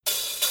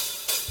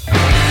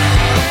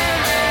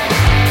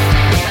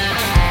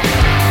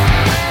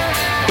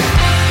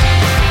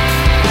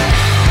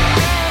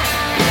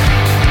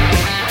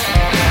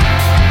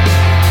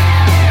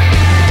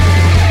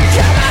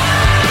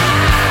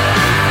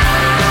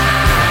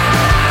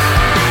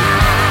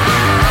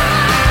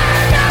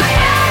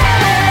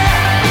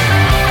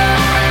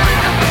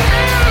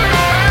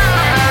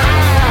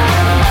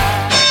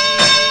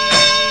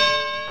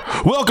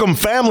Welcome,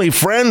 family,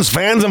 friends,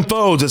 fans, and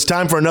foes. It's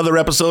time for another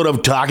episode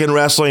of Talking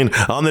Wrestling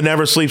on the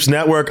Never Sleeps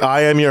Network.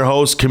 I am your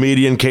host,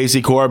 comedian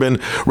Casey Corbin,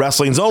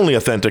 wrestling's only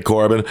authentic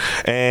Corbin,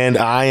 and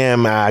I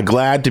am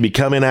glad to be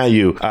coming at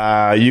you.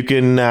 You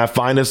can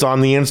find us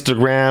on the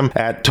Instagram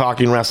at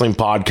Talking Wrestling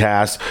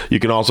Podcast. You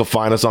can also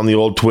find us on the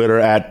old Twitter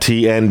at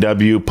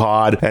TNW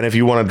Pod. And if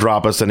you want to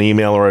drop us an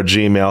email or a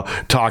Gmail,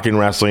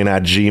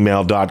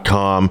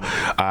 talkingwrestling@gmail.com.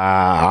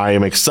 I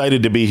am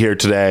excited to be here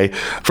today.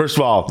 First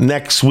of all,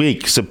 next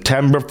week,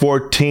 September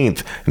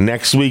 14th,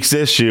 next week's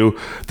issue,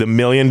 the $1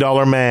 Million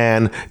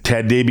Man,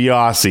 Ted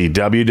DiBiase,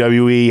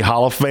 WWE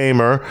Hall of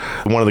Famer,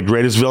 one of the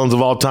greatest villains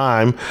of all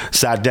time,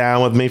 sat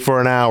down with me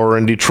for an hour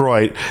in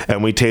Detroit,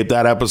 and we taped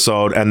that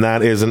episode, and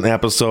that is an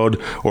episode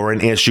or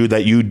an issue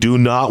that you do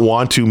not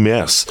want to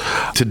miss.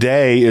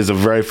 Today is a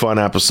very fun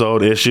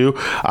issue.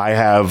 I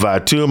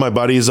have two of my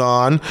buddies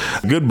on,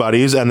 good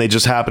buddies, and they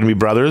just happen to be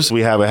brothers.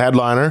 We have a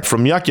headliner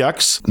from Yuck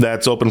Yucks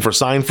that's open for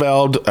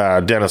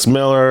Seinfeld, Dennis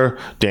Miller,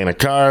 Dana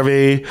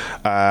Carvey.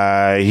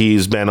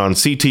 He's been on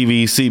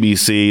CTV,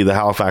 CBC, the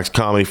Halifax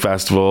Comedy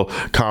Festival,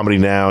 Comedy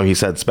Now.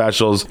 He's had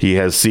specials. He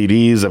has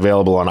CDs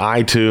available on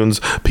iTunes.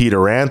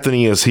 Peter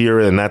Anthony is here,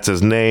 and that's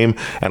his name.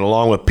 And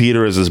along with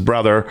Peter is his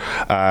brother,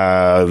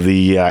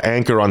 the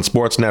anchor on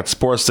Sportsnet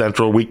Sports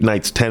Central,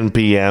 weeknights 10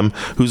 p.m.,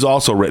 who's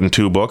also written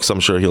two books. I'm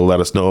sure he'll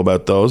let us know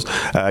about those.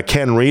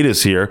 Ken Reed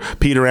is here.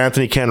 Peter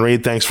Anthony, Ken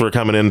Reed, thanks for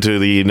coming into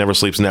the Never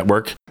Sleeps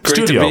Network Great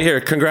studio. to be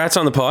here. Congrats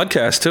on the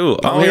podcast too.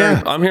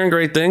 I'm hearing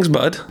great things,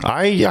 bud.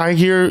 I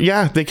hear,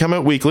 yeah, they come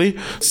out weekly.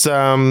 It's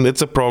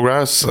a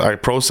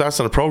process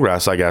and a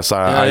progress, I guess.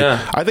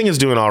 I think it's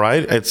doing all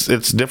right.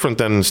 It's different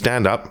than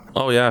stand up.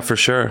 Oh yeah, for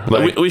sure.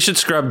 We should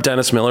scrub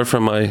Dennis Miller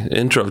from my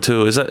intro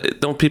too.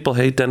 Don't people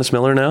hate Dennis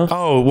Miller now?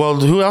 Oh, well,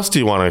 who else do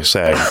you want to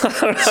say?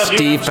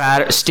 Steve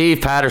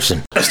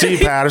Patterson.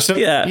 Steve Patterson?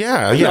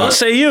 Yeah. No,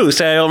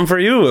 say I opened for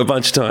you a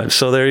bunch of times.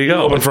 So there you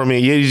go. Open for me.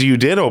 You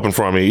did open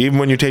for me. Even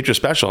when you taped your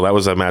special, that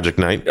was a magic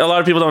night. A lot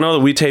of people don't know that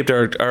we taped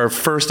our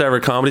first ever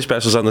comedy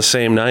specials on the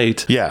same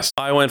night. Yes.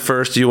 I went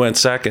first, you went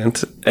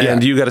second,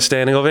 and you got a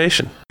standing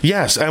ovation.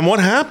 Yes. And what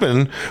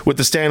happened with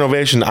the standing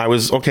ovation,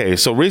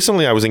 so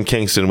recently I was in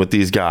Kingston with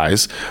these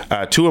guys,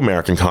 two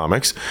American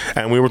comics,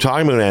 and we were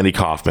talking about Andy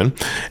Kaufman,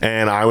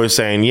 and I was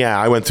saying,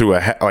 I went through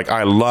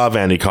I love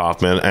Andy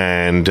Kaufman,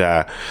 and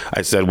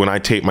I said, when I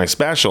tape my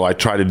special, I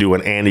try to do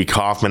an Andy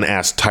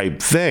Kaufman-esque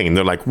type thing. And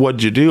they're like,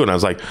 what'd you do? And I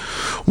was like,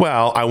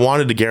 well, I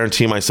wanted to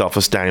guarantee myself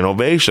a standing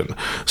ovation.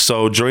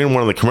 So during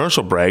one of the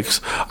commercial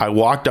breaks, I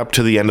walked up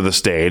to the end of the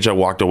stage, I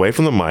walked away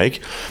from the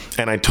mic,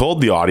 and I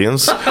told the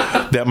audience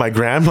that my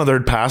grandmother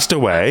had passed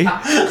away,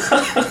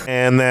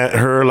 and that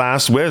her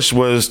last wish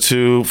was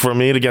for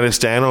me to get a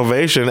standing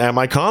ovation at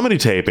my comedy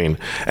taping.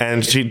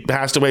 And she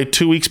passed away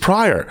 2 weeks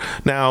prior.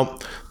 Now,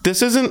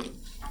 this isn't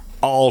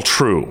all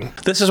true.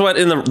 This is what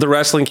in the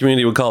wrestling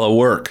community would call a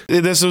work.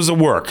 This was a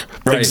work.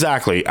 Right.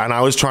 Exactly. And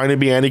I was trying to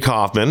be Andy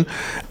Kaufman.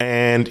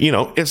 And,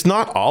 it's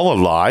not all a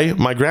lie.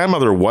 My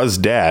grandmother was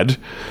dead.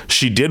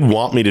 She did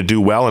want me to do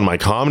well in my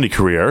comedy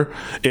career.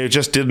 It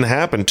just didn't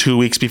happen 2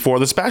 weeks before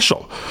the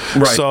special.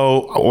 Right.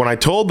 So when I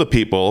told the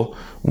people,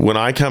 when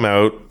I come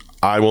out,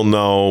 I will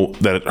know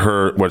that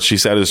what she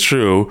said is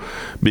true,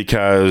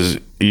 because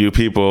you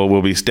people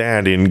will be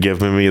standing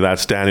giving me that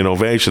standing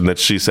ovation that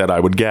she said I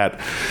would get.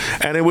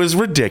 And it was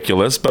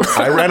ridiculous, but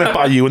I ran it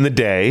by you in the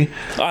day.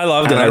 I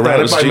loved it. I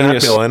ran it by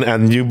genius. Matt Billen,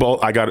 and you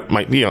both, I got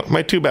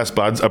my two best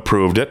buds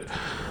approved it.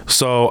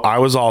 So I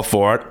was all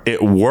for it.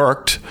 It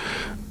worked.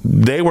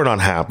 They were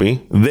not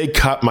happy. They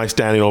cut my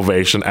standing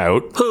ovation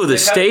out. Who? The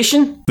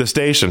station? The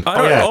station.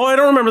 I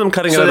don't remember them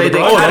cutting it out.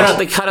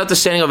 They cut out the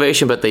standing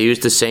ovation, but they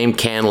used the same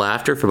canned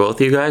laughter for both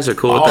of you guys. They're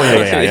cool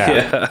with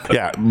that.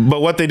 Yeah.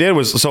 But what they did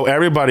was, so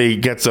everybody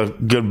gets a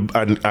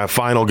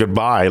final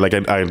goodbye, like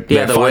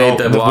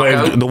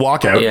the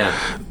walkout. Yeah.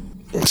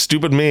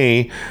 Stupid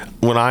me,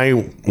 when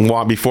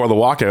before the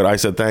walkout, I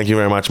said, thank you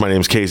very much, my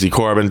name's Casey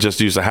Corbin. Just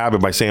used a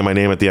habit by saying my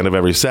name at the end of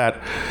every set,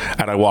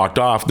 and I walked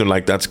off. They're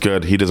like, that's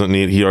good, he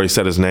already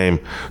said his name.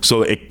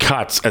 So it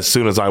cuts as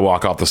soon as I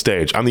walk off the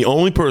stage. I'm the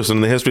only person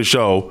in the history of the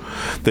show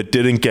that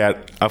didn't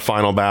get a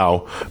final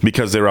bow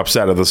because they were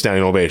upset at the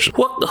standing ovation.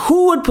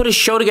 Who would put a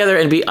show together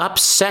and be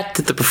upset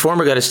that the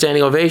performer got a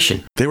standing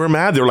ovation? They were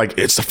mad. They were like,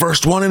 it's the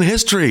first one in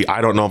history.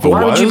 I don't know if it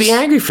was. Why would you be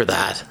angry for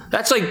that?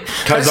 That's like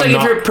if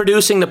you're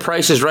producing The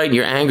Price is Right and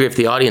you're angry if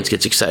the audience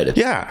gets excited.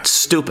 Yeah. It's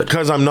stupid.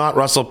 Because I'm not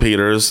Russell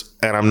Peters,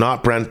 and I'm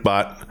not Brent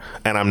Butt,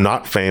 and I'm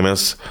not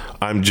famous.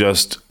 I'm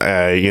just,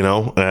 a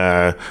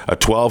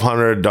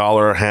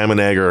 $1,200 ham and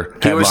egger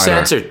headliner. You were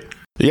censored.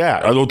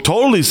 Yeah, I was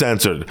totally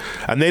censored.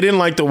 And they didn't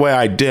like the way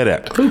I did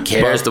it. Who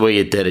cares the way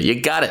you did it? You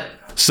got it.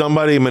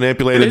 somebody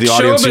manipulated the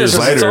audience years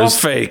later. It's all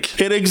fake.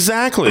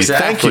 Exactly.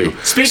 Thank you.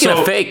 Speaking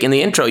of fake, in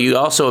the intro, you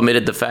also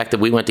omitted the fact that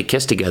we went to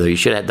Kiss together. You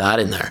should have had that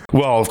in there.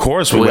 Well, of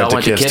course we went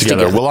to Kiss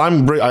together. Well,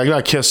 I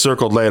got Kiss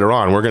circled later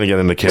on. We're going to get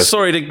into Kiss.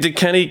 Sorry, did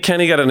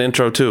Kenny got an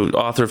intro too?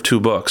 Author of 2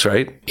 books,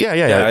 right?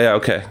 Yeah.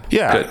 Okay.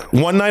 Yeah.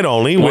 Good. One Night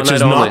Only, which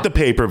is not the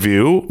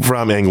pay-per-view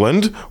from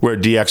England where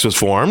DX was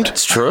formed.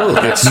 It's true.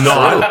 It's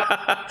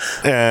not.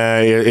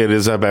 It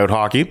is about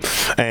hockey.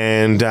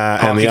 And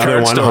the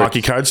other one,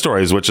 Hockey Card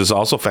Stories, which is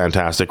also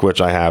fantastic,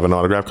 which I have an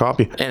autographed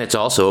copy. And it's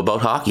also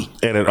about hockey.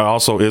 And it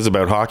also is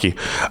about hockey.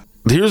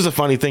 Here's the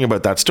funny thing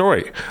about that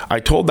story. I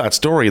told that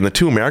story, and the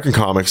 2 American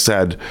comics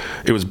said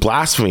it was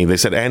blasphemy. They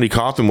said Andy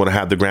Kaufman would have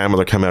had the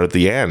grandmother come out at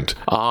the end.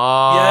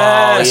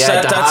 Oh,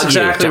 yes, that's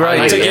exactly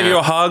right. To give you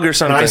a hug or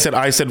something. And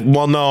I said,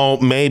 well, no,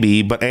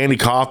 maybe. But Andy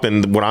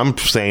Kaufman, what I'm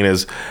saying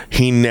is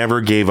he never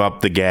gave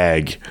up the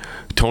gag.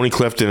 Tony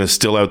Clifton is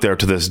still out there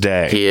to this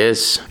day. He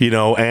is.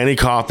 Andy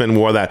Kaufman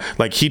wore that.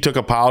 Like, he took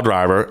a pile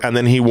driver and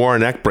then he wore a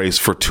neck brace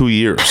for 2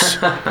 years.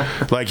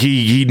 Like,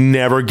 he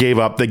never gave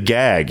up the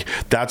gag.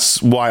 That's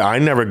why I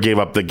never gave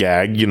up the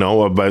gag,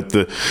 about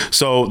the...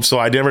 So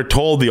I never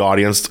told the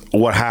audience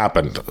what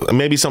happened.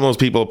 Maybe some of those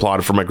people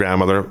applauded for my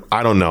grandmother.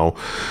 I don't know.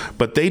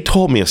 But they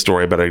told me a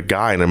story about a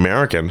guy, an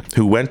American,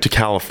 who went to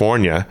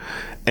California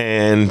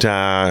and...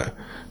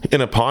 in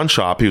a pawn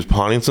shop, he was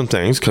pawning some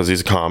things because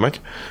he's a comic.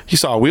 He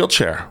saw a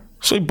wheelchair.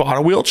 So he bought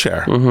a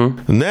wheelchair.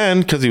 Mm-hmm. And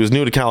then, because he was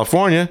new to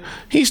California,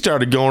 he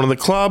started going to the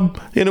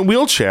club in a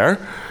wheelchair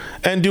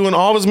and doing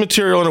all of his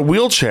material in a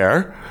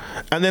wheelchair.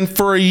 And then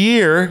for a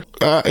year,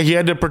 he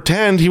had to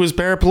pretend he was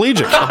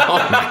paraplegic.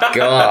 Oh, my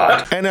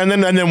God. And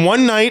then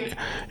one night,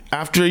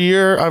 after a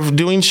year of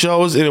doing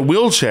shows in a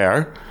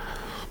wheelchair...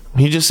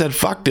 he just said,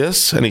 fuck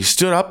this, and he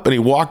stood up and he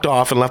walked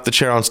off and left the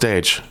chair on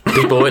stage.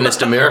 People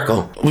witnessed a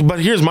miracle. But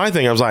here's my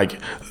thing. I was like,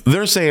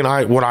 they're saying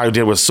what I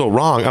did was so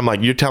wrong. I'm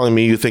like, you're telling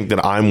me you think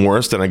that I'm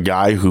worse than a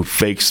guy who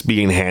fakes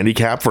being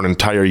handicapped for an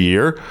entire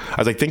year? I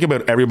was like, think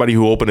about everybody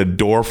who opened a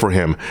door for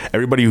him,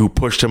 everybody who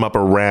pushed him up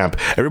a ramp,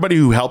 everybody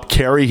who helped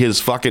carry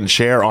his fucking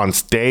chair on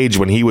stage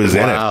when he was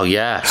in it. Wow,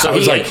 yeah. So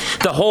he, like,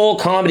 the whole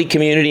comedy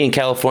community in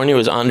California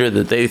was under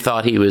that. They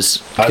thought he was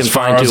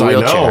confined to a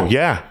wheelchair. I know,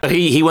 yeah.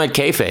 He went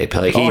kayfabe.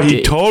 Like,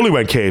 he totally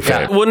went kayfabe.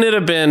 Yeah. Wouldn't it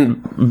have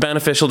been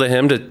beneficial to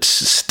him to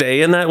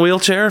stay in that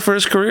wheelchair for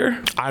his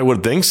career? I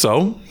would think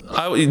so.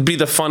 I would be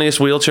the funniest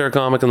wheelchair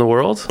comic in the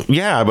world.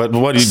 Yeah, but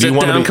what do you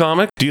want to be?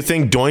 Comic? Do you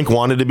think Doink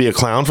wanted to be a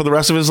clown for the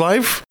rest of his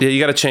life? Yeah, you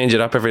got to change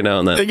it up every now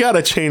and then. You got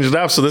to change it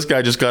up. So this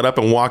guy just got up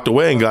and walked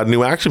away and got a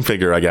new action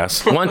figure, I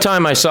guess. One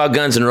time I saw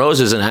Guns N'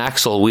 Roses and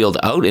Axl wheeled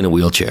out in a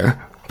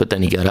wheelchair, but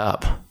then he got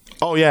up.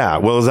 Oh, yeah.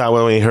 Well, is that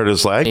when he hurt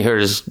his leg? He hurt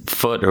his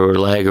foot or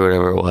leg or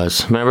whatever it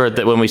was. Remember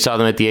that when we saw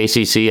them at the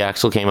ACC,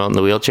 Axl came out in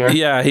the wheelchair?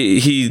 Yeah,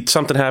 he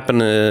something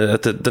happened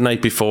at the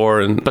night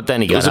before. But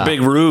then he got up. It was a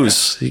big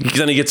ruse.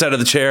 Then he gets out of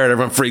the chair and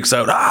everyone freaks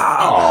out.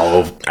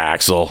 Ah! Oh,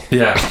 Axl.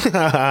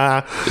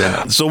 Yeah.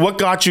 Yeah. So what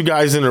got you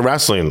guys into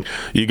wrestling?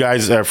 You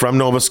guys are from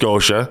Nova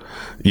Scotia.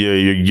 You're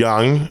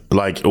young.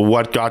 Like,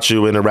 what got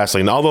you into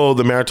wrestling? Although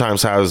the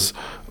Maritimes has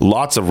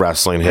lots of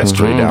wrestling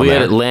history down there. We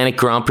had Atlantic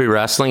Grand Prix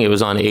Wrestling. It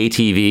was on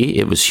ATV.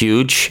 It was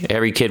huge.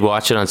 Every kid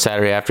watched it on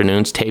Saturday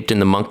afternoons, taped in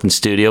the Moncton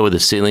studio with a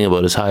ceiling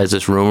about as high as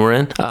this room we're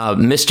in.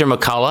 Mr.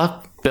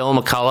 McCullough, Bill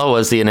McCullough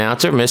was the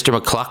announcer. Mr.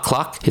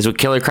 McCluck is what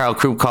Killer Carl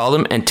Crew called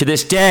him. And to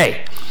this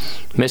day,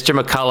 Mr.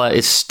 McCullough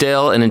is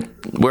still and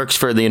works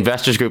for the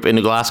Investors Group in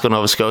Glasgow,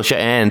 Nova Scotia,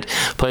 and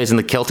plays in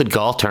the Kilted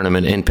Golf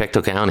Tournament in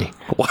Pictou County.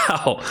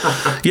 Wow.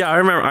 Yeah, I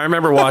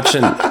remember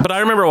watching, but I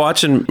remember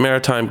watching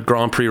Maritime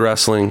Grand Prix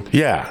Wrestling.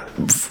 Yeah.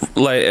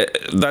 Like,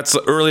 that's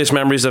the earliest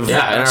memories of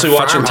actually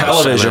watching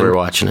television. I remember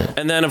watching it.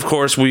 And then, of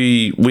course,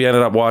 we ended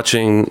up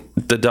watching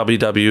the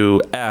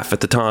WWF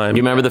at the time.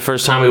 You remember the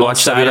first time we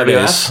watched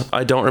WWF?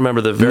 I don't remember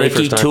the very first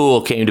time. Nikki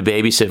Toole came to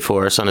babysit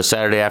for us on a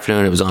Saturday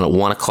afternoon. It was on at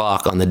 1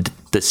 o'clock on the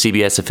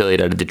CBS affiliate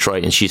out of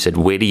Detroit, and she said,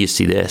 wait till you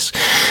see this.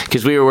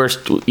 Because we were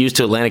used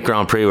to Atlantic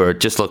Grand Prix where it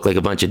just looked like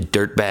a bunch of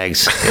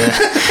dirtbags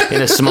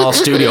in a small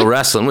studio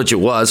wrestling, which it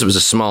was. It was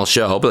a small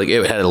show, but like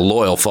it had a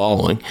loyal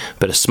following,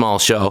 but a small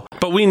show.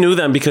 But we knew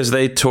them because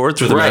they toured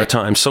through the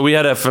Maritimes, so we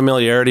had a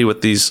familiarity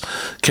with these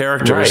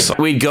characters. Right.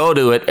 We'd go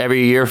to it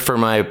every year for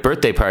my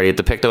birthday party at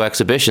the Pictou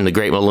exhibition. The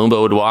Great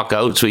Malumba would walk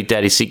out, Sweet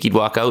Daddy Seeky'd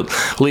walk out,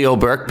 Leo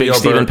Burke, Big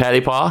Stephen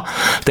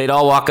Pattypaw. They'd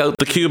all walk out.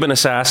 The Cuban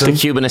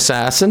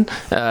Assassin.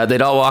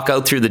 They'd all walk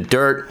out through the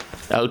dirt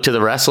out to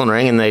the wrestling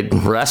ring, and they'd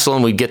wrestle,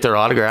 and we'd get their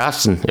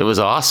autographs, and it was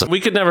awesome.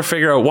 We could never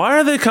figure out, why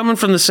are they coming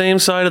from the same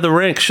side of the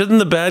rink? Shouldn't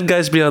the bad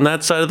guys be on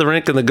that side of the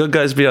rink and the good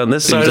guys be on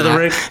this side of the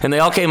rink? And they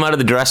all came out of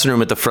the dressing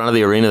room at the front of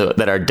the arena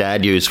that our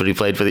dad used when he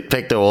played for the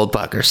Pictou Old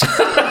Puckers.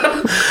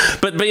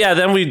 But yeah,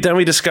 then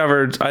we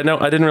discovered. I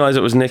didn't realize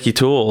it was Nikki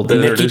Toole.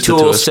 Nikki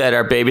Toole said,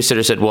 our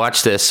babysitter said,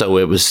 watch this. So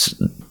it was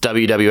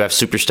WWF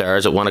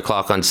Superstars at 1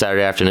 o'clock on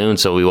Saturday afternoon.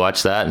 So we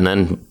watched that, and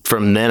then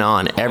from then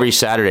on, every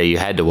Saturday you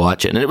had to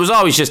watch it. And it was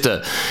always just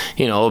a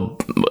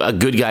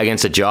good guy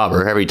against a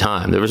jobber every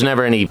time. There was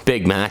never any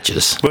big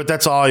matches. But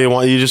that's all you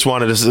want. You just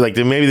wanted to see, like,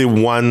 maybe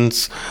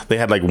they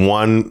had like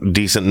one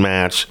decent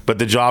match, but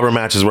the jobber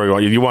matches where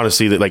you want to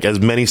see that, like, as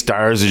many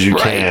stars as you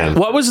can.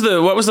 What was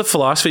the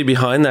philosophy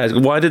behind that?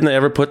 Why didn't they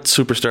ever put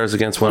superstars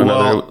against one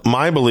another? Well,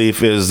 my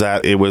belief is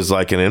that it was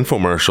like an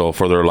infomercial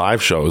for their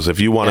live shows. If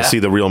you want to see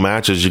the real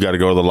matches, you got to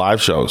go to the live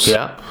shows.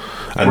 Yeah.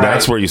 And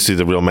that's where you see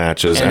the real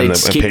matches. And they'd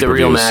keep the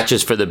real pay-per-views.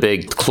 matches for the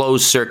big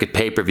closed circuit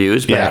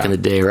pay-per-views back in the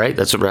day, right?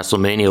 That's what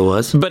WrestleMania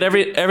was. But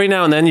every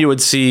now and then you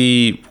would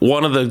see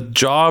one of the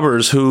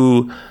jobbers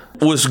who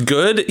was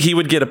good. He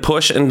would get a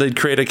push and they'd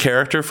create a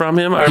character from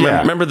him. I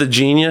remember the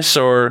Genius,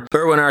 or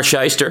Erwin R.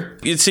 Shyster.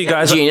 you'd see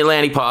guys Genius,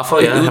 Lanny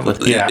Poffo,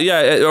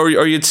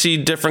 or you'd see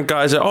different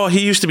guys that,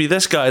 he used to be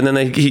this guy, and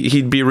then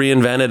he'd be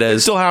reinvented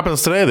as. Still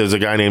happens today. There's a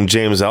guy named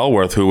James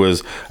Ellsworth who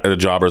was at a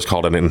jobbers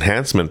called an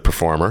enhancement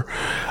performer.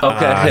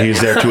 Okay.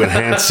 He's there to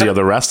enhance the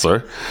other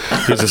wrestler.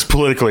 He's just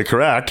politically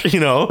correct,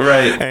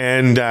 Right.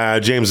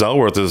 And James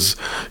Ellsworth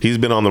he's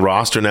been on the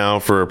roster now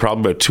for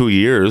probably about 2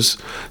 years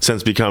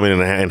since becoming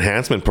an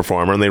enhancement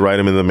performer, and they write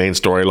him in the main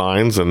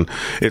storylines, and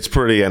it's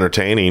pretty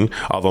entertaining.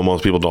 Although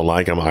most people don't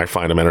like him, I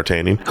find him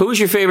entertaining. Who was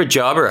your favorite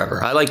jobber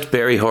ever? I liked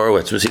Barry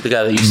Horowitz. Was he the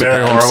guy that used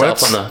Barry to pat himself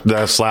Horowitz, on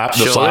the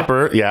shoulder?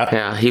 slapper, yeah.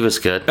 Yeah, he was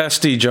good.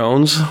 SD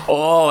Jones.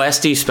 Oh,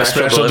 SD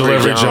Special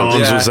Delivery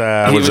Jones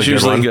Yeah, he was a was good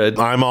usually one. good.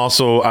 I'm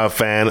also a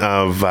fan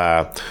of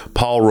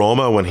Paul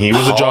Roma when he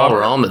was a jobber.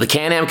 Roma, the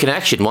Can-Am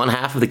Connection, one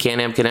half of the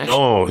Can-Am Connection.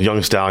 Oh,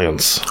 Young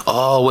Stallions.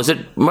 Oh,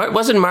 wasn't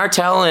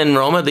Martel and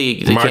Roma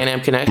the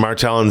Can-Am Connection?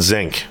 Martel and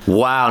Zink.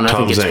 Wow, nothing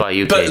Tom gets Zink. by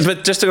you, But Case.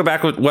 but just to go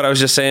back with what I was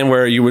just saying,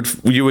 where you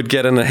would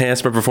get an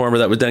enhancement performer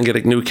that would then get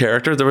a new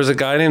character. There was a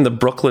guy named the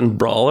Brooklyn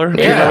Brawler.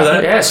 Do you remember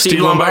that? Yeah, Steve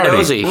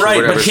Lombardozzi. Right,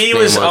 whatever but he his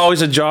was name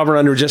always a jobber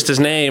under just his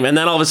name, and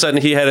then all of a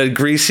sudden he had a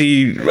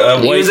greasy He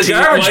was a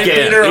garbage white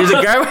can. beater He was a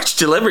on. garbage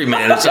delivery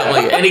man or something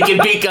like that. And he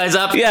could beat guys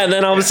up. Yeah, and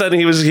then all of a sudden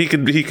he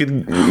could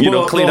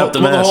clean up the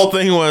Well, mess. the whole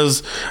thing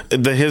was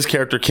his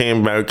character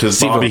came about because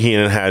Bobby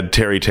Heenan had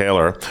Terry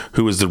Taylor,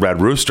 who was the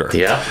Red Rooster.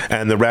 Yeah.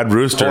 And the Red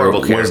Rooster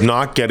Horrible was character.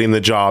 not getting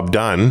the job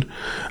done.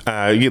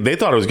 They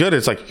thought it was good.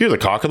 It's like, you're the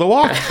cock of the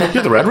walk.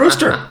 You're the Red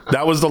Rooster.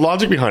 That was the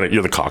logic behind it.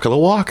 You're the cock of the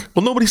walk.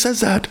 Well, nobody says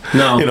that.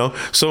 No.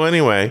 So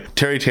anyway,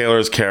 Terry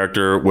Taylor's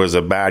character was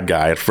a bad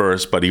guy at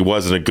first, but he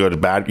wasn't a good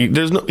bad. He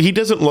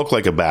doesn't look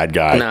like a bad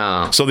guy.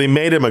 No. So they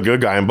made him a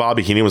good guy, and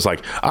Bobby Heenan was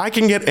like, I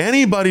can get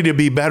anybody to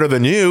be better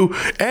than you.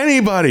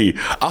 Anybody.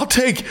 I'll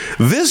take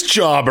this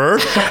jobber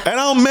and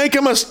I'll make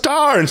him a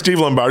star. And Steve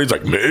Lombardi's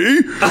like,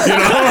 me?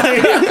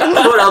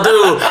 What I'll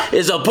do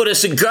is I'll put a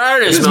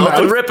cigar in his mouth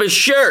and rip his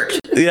shirt.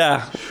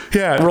 Yeah.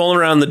 Yeah. Rolling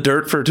around in the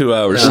dirt for 2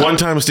 hours. One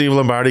time Steve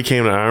Lombardi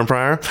came to Iron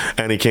Pryor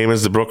and he came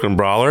as the Brooklyn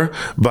Brawler,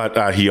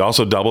 but he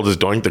also doubled as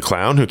Doink the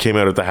Clown, who came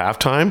out at the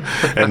halftime.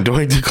 And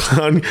Doink the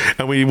Clown,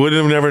 and we would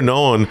have never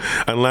known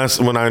unless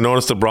when I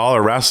noticed the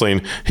Brawler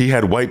wrestling, he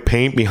had white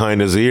paint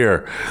behind his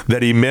ear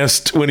that he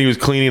missed when he was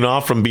cleaning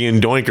off from being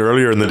Doink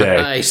earlier in the day.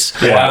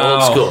 Nice. Wow.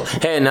 Old school.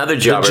 Hey, another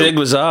The jobber. jig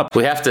was up.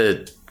 We have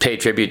to pay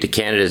tribute to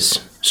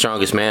Canada's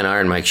strongest man,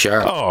 Iron Mike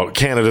Sharp. Oh,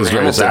 Canada's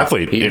greatest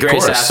Hamilton. athlete. Of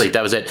Greatest course. athlete,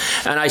 that was it.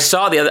 And I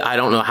saw I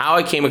don't know how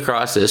I came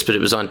across this, but it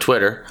was on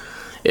Twitter.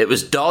 It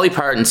was Dolly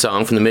Parton's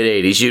song from the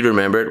mid-'80s. You'd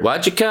remember it.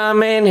 Why'd you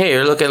come in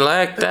here looking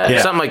like that?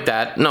 Yeah. Something like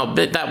that. No,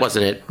 that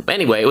wasn't it.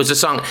 Anyway, it was a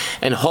song,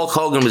 and Hulk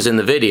Hogan was in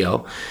the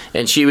video,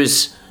 and she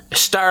was...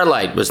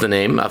 Starlight was the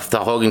name of the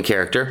Hogan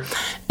character,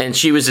 and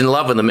she was in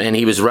love with him, and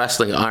he was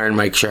wrestling Iron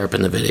Mike Sharp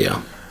in the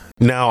video.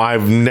 Now,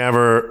 I've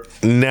never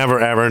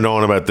ever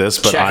known about this,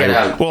 but Check it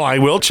out. Well, I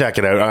will check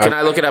it out. Can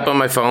I look it up on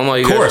my phone while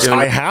you Of guys course, are doing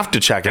I it? have to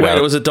check it Wait, out.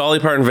 it was a Dolly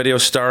Parton video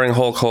starring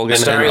Hulk Hogan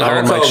Starring and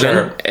Iron Hulk Mike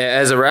Hogan Sharp.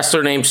 as a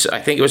wrestler named, I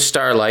think it was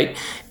Starlight,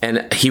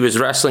 and he was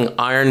wrestling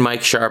Iron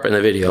Mike Sharp in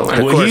the video. And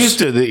of Well, course, he used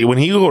to when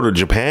he go to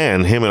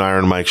Japan, him and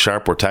Iron Mike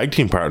Sharp were tag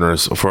team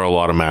partners for a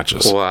lot of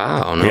matches.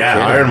 wow, no Yeah,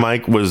 kidding. Iron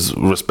Mike was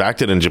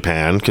respected in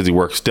Japan because he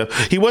worked still.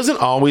 He wasn't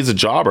always a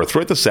jobber.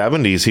 Throughout the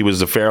 70s, he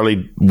was a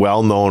fairly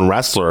well-known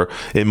wrestler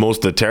in most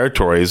of the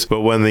territories.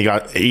 But when they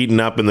got eaten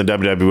up in the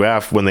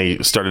WWF, when they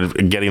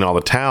started getting all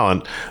the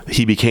talent,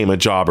 he became a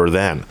jobber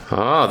then.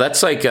 Oh,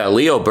 that's like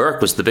Leo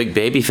Burke was the big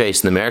baby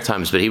face in the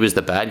Maritimes, but he was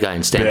the bad guy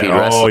in Stampede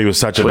Wrestling. Oh, he was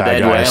such a with bad Ed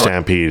guy in Whalen.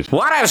 Stampede.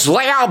 What is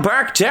Leo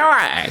Burke doing?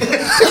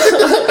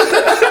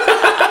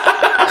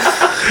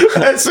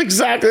 That's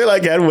exactly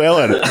like Ed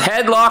Whalen.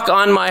 Headlock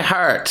on my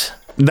heart.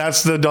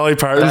 That's the Dolly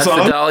Parton That's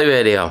song? the Dolly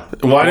video.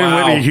 Why didn't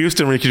Wow. Whitney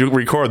Houston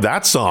record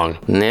that song?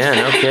 Yeah,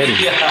 no kidding.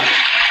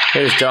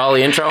 Here's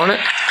Dolly introing it.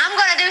 I'm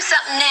gonna do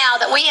something now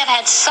that we have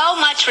had so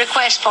much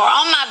request for.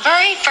 On my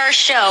very first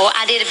show,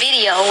 I did a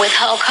video with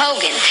Hulk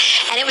Hogan,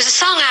 and it was a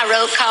song I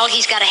wrote called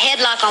 "He's Got a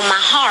Headlock on My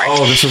Heart."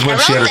 Oh, this is when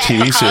she had a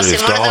TV series,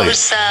 in one Dolly. of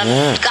those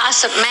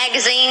gossip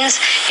magazines,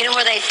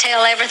 where they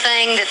tell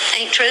everything that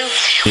ain't true.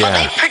 Well,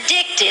 they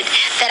predicted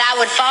that I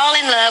would fall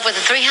in love with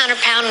a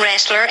 300-pound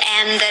wrestler,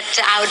 and that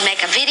I would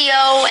make a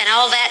video and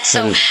all that.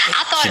 So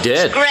I thought it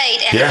was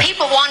great, and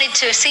people wanted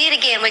to see it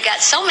again. We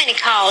got so many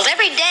calls.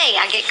 Every day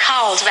I get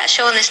calls about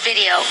showing this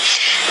video.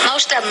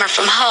 Most of them are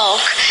from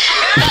Hulk.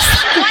 But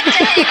what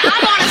the heck? I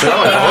want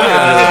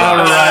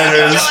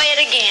to enjoy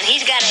it again.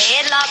 He's got a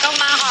headlock on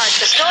my heart.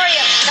 The story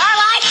of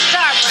Starlight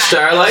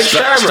Starbright.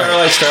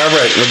 Starlight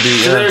Starbright would be.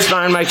 So there's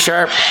Mike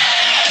Sharp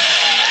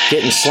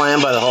getting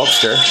slammed by the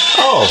Hulkster.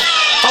 Oh,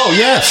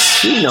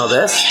 yes. You know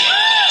this.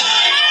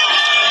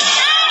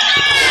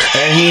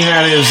 And he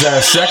had his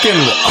second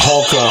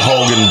Hulk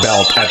Hogan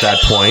belt at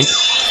that point.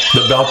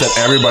 The belt that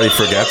everybody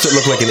forgets. It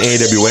looked like an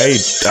AWA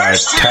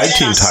tag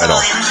team title.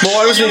 Well,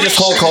 why wasn't he just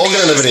Hulk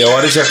Hogan in the video?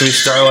 Why does it have to be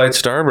Starlight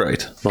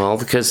Starbright? Well,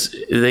 because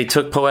they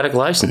took poetic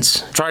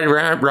license. Tried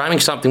rhyming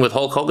something with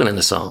Hulk Hogan in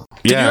the song.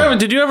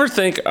 Did you ever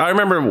think? I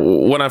remember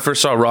when I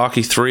first saw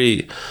Rocky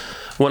 3.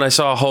 When I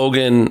saw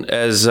Hogan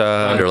as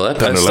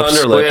Thunderlips.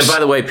 Oh, yeah, by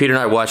the way, Peter and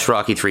I watched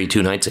Rocky 3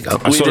 2 nights ago.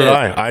 So did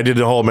I. I did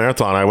the whole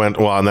marathon. I went,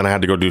 and then I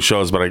had to go do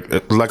shows,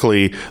 but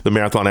luckily the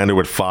marathon ended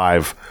with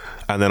 5,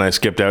 and then I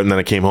skipped out, and then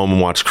I came home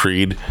and watched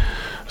Creed.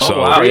 So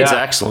wow, Creed's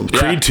excellent.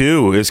 Creed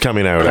 2 is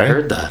coming out. I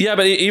heard that. Yeah,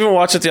 but even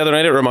watched it the other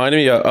night, it reminded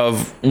me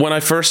of when I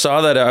first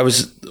saw that. I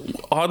was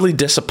oddly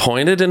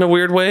disappointed in a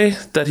weird way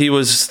that he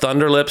was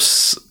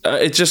Thunderlips.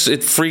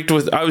 It freaked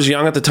with. I was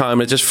young at the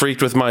time. It just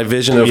freaked with my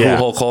vision of who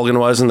Hulk Hogan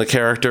was and the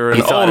character. And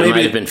you thought it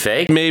might have been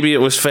fake. Maybe it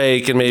was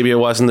fake, and maybe it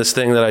wasn't this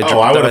thing that I drew.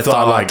 I would have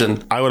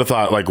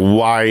thought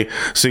why?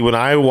 See, when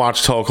I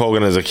watched Hulk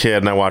Hogan as a kid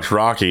and I watched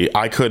Rocky,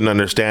 I couldn't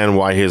understand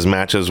why his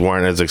matches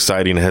weren't as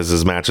exciting as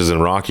his matches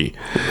in Rocky.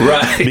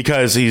 Right.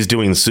 Because he's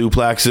doing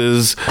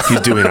suplexes,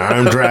 he's doing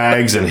arm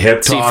drags and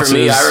hip tosses. See, for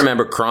me, I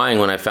remember crying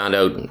when I found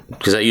out,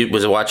 because I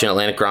was watching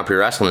Atlantic Grand Prix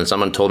Wrestling and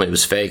someone told me it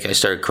was fake. I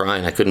started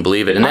crying. I couldn't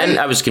believe it. And then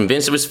I was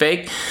convinced it was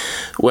fake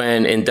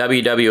when in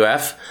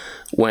WWF,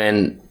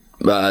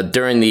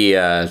 during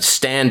the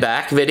Stand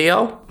Back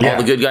video, all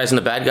the good guys and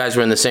the bad guys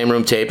were in the same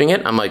room taping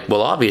it. I'm like,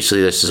 well,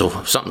 obviously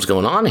something's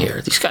going on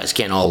here. These guys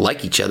can't all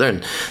like each other,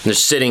 and they're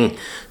sitting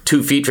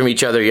 2 feet from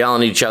each other,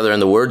 yelling at each other,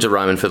 and the words are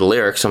rhyming for the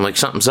lyrics. I'm like,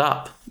 something's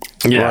up.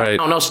 Yeah. Right.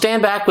 Oh no,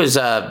 Stand Back was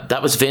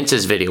that was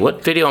Vince's video.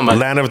 What video am I?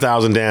 Land of a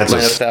Thousand Dances.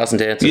 Land of a Thousand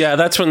Dances. Yeah,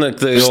 that's when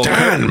the old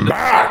Stand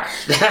back.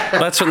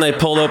 That's when they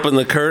pulled open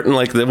the curtain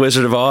like the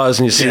Wizard of Oz,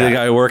 and you see the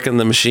guy working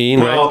the machine.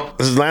 Well,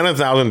 this is Land of a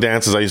Thousand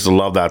Dances. I used to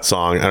love that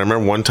song. And I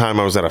remember one time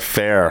I was at a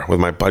fair with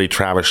my buddy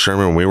Travis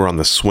Sherman, and we were on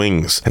the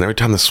swings. And every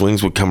time the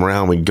swings would come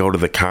around, we'd go to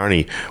the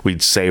carny.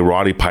 We'd say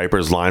Roddy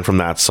Piper's line from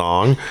that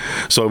song.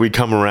 So we'd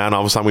come around,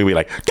 all of a sudden we'd be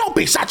like, "Don't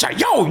be such a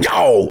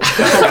yo-yo."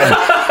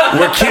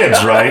 We're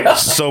kids, right?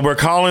 So we're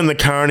calling the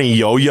carny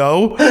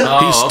yo-yo.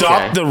 He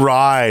stopped the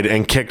ride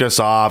and kicked us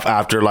off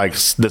after like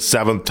the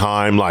 7th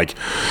time. Like,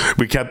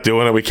 we kept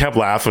doing it. We kept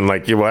laughing.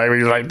 Like, he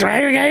was like,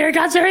 here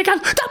he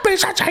comes. Don't be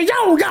such a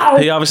yo-yo.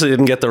 He obviously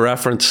didn't get the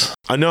reference.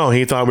 No,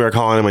 he thought we were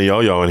calling him a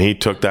yo-yo, and he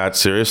took that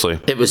seriously.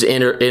 It was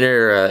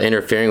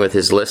interfering with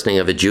his listening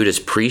of a Judas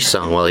Priest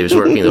song while he was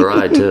working the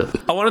ride too.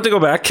 I wanted to go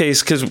back,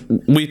 Case, because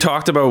we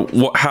talked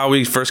about how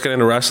we first got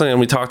into wrestling, and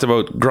we talked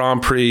about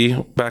Grand Prix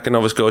back in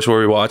Nova Scotia where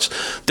we watched.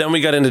 Then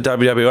we got into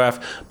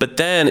WWF, but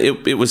then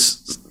it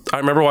was. I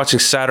remember watching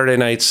Saturday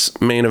night's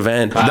main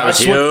event.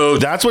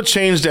 That's what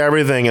changed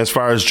everything as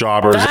far as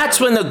jobbers. That's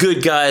when the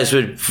good guys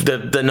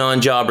the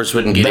non-jobbers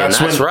wouldn't get in. That's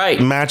when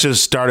right.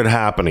 Matches started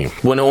happening.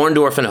 When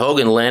Orndorff and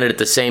Hogan landed at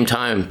the same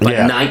time,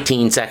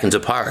 19 seconds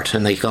apart,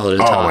 and they called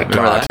it a time. Oh my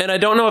God. And I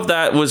don't know if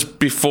that was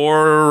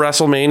before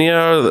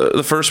WrestleMania,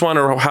 the first one,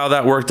 or how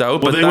that worked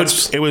out. But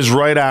it was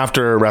right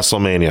after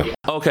WrestleMania.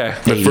 Okay.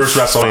 The first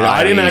WrestleMania.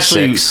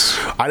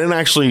 I didn't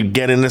actually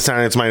get into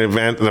Saturday Night's Main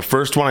Event. The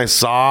first one I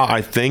saw,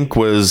 I think,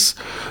 was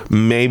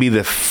maybe the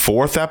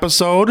 4th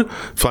episode.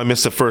 So I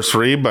missed the first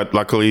 3, but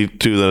luckily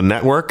to the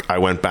network, I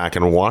went back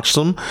and watched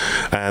them,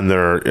 and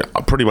they're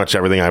pretty much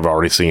everything I've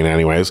already seen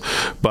anyways.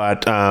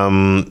 But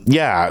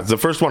the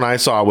first one I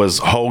saw was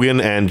Hogan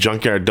and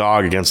Junkyard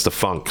Dog against the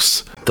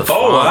Funks.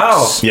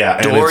 Wow.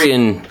 Yeah.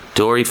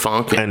 Dory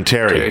Funk and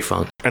Terry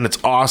Funk. And it's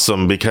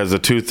awesome because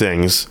of 2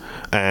 things.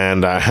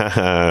 And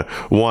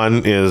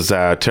one is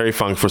Terry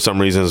Funk, for some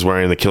reason, is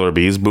wearing the Killer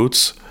Bees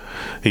boots.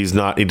 He's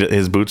not.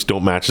 His boots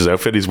don't match his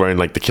outfit. He's wearing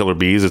like the Killer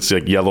Bees. It's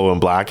like yellow and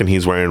black, and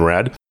he's wearing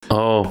red.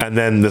 Oh. And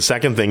then the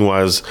second thing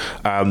was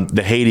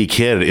the Haiti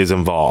Kid is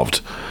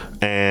involved,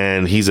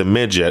 and he's a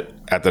midget.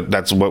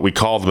 that's what we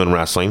call them in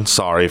wrestling.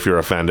 Sorry if you're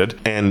offended.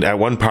 And at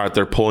one part,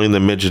 they're pulling the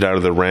midget out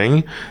of the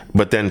ring,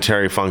 but then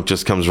Terry Funk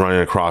just comes running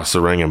across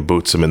the ring and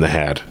boots him in the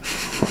head.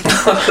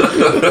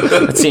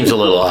 That seems a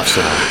little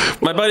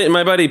off. My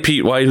buddy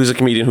Pete White, who's a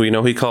comedian who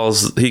he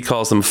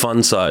calls them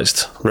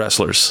fun-sized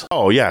wrestlers.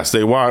 Oh yes,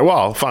 they were.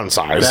 Well, fun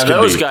size.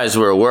 Now, those guys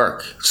were at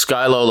work.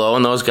 Sky Lolo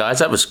and those guys,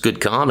 that was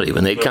good comedy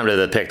when they'd come to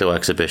the Picto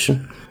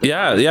exhibition.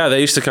 Yeah,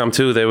 they used to come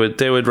too.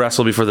 They would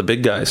wrestle before the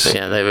big guys.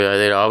 Yeah,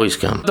 they'd always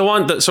come. The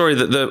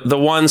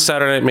one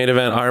Saturday night main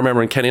event I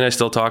remember, and Kenny and I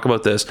still talk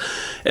about this.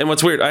 And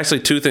what's weird, actually,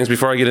 two things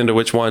before I get into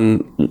which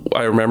one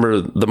I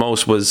remember the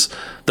most was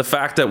the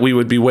fact that we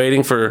would be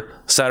waiting for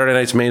Saturday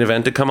night's main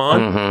event to come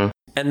on,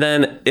 and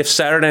then if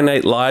Saturday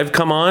Night Live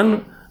come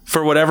on,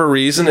 for whatever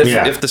reason,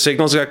 if the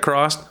signals got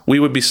crossed, we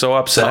would be so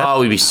upset. Oh,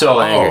 we'd be so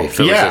angry.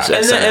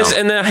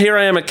 And then here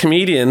I am, a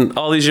comedian,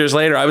 all these years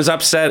later. I was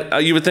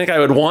upset. You would think I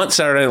would want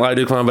Saturday Night Live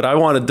to come on, but I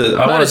wanted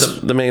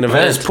the main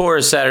event. As poor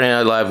as Saturday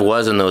Night Live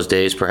was in those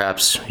days,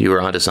 perhaps you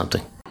were onto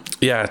something.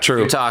 Yeah, true.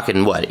 You're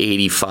talking,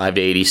 85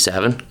 to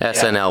 87?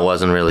 SNL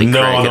wasn't really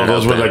cranking No,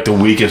 those were like the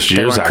weakest years,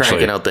 actually. They weren't cranking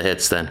actually. out the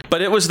hits then.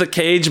 But it was the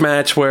cage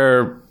match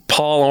where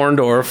Paul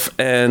Orndorff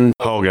and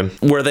Hogan,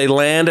 where they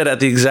landed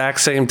at the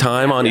exact same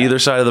time on either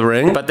side of the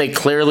ring. But they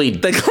clearly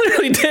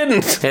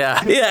didn't.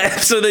 Yeah.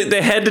 So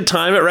they had to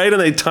time it right,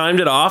 and they timed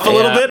it off a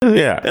little bit.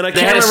 Yeah. And I they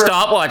can't had a remember.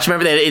 stopwatch.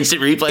 Remember they had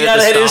instant replay? Yeah,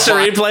 they had instant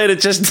replay, and it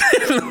just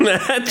didn't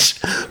match.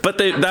 But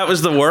that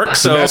was the work.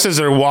 So the best is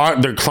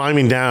they're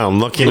climbing down,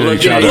 looking at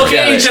each other. Look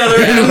at each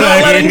other and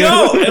not letting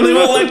go, and they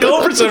won't let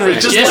go for some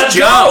reason. Just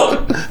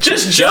jump. Go.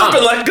 Just jump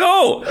and let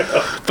go.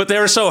 But they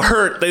were so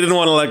hurt they didn't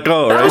want to let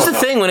go. That right? was the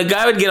thing. When a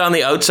guy would get on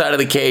the outside of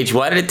the cage,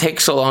 why did it take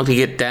so long to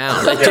get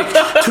down? It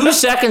took 2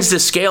 seconds to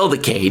scale the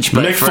cage,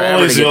 but Mick forever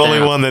Foley's to the get only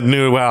down. one that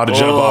knew how to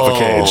jump off a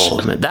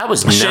cage. Man, that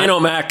was Shane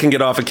O'Mac can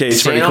get off a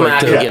cage pretty quick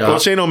too. Well,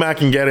 Shane O'Mac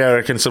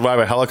can survive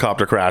a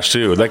helicopter crash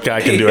too. That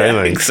guy can do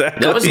anything.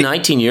 Exactly. That was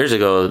 19 years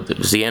ago. It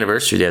was the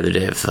anniversary the other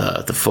day of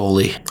the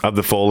Foley. Of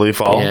the Foley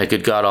fall. Yeah,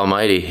 good God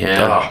Almighty.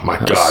 Yeah. Oh my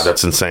God,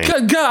 that's insane.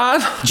 Good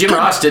God. Jim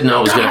Ross didn't know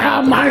it was going to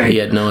happen. He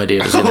had no idea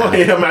it was going to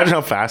happen. Imagine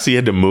how fast he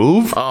had to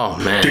move. Oh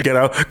man. To get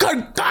out.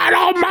 Good God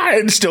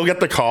Almighty, and still get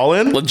the call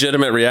in.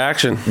 Legitimate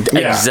reaction.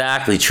 Yeah.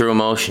 Exactly, true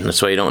emotion.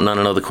 That's why you don't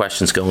know the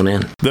questions going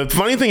in. The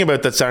funny thing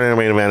about that Saturday Night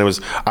Main Event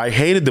was I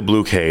hated the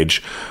blue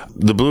cage.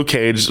 The blue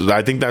cage,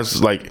 I think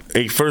that's like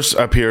it first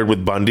appeared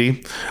with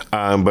Bundy,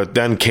 but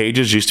then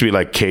cages used to be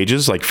like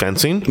cages, like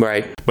fencing.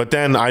 Right. But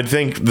then I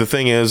think the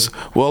thing is,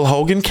 well,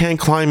 Hogan can't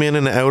climb in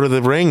and out of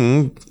the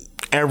ring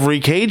every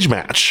cage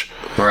match.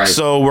 Right.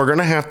 So we're going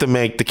to have to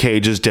make the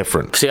cages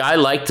different. See, I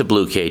liked the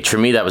blue cage. For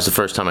me, that was the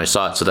first time I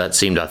saw it, so that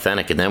seemed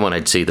authentic. And then when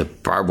I'd see the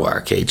barbed wire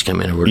cage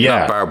come in, or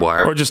not barbed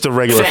wire, or just a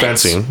regular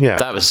fencing. Yeah.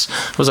 That was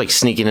like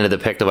sneaking into the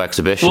Picto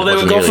exhibition. Well, they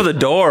would go for the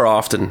door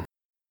often.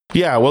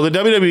 Yeah, well, the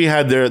WWE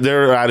had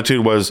their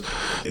attitude was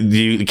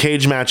the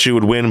cage match you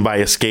would win by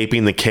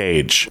escaping the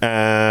cage.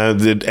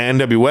 The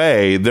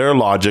NWA, their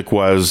logic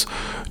was,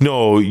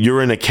 no,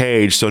 you're in a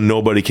cage, so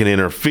nobody can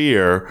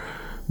interfere,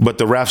 but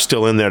the ref's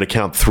still in there to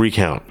count 3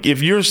 count.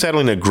 If you're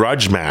settling a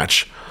grudge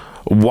match,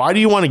 why do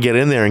you want to get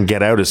in there and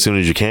get out as soon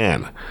as you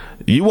can?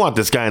 You want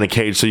this guy in a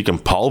cage so you can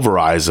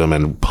pulverize him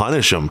and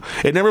punish him.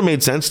 It never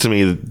made sense to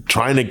me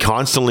trying to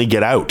constantly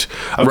get out.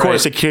 Of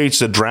course, it creates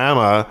the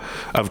drama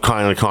of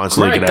trying to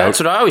constantly get out. That's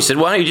what I always said.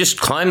 Why don't you just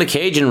climb the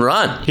cage and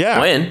run? Yeah.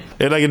 Win.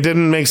 It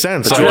didn't make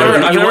sense. I've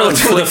never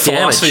looked into the inflict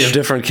philosophy damage. of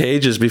different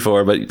cages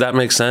before, but that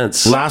makes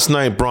sense. Last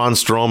night, Braun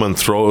Strowman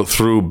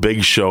threw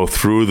Big Show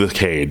through the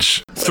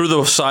cage. Through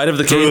the side of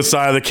the Through the cage?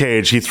 side of the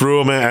cage. He threw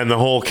him in, and the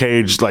whole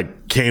cage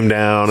came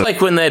down. It's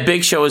like when that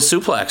Big Show was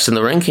suplexed and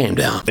the ring came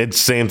down. It's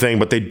the same thing,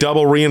 but they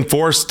double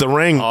reinforced the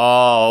ring.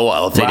 Oh,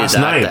 well, if they Last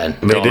did that night,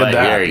 then. they did that.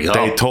 There you go.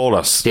 They told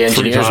us. The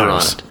engineers 3 were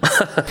on times.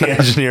 it. The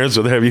engineers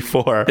were there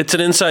before. It's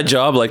an inside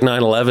job like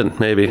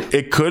 9/11, maybe.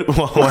 It could.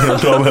 Well, I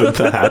don't know about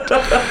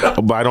that.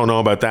 But I don't know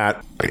about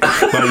that.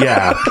 But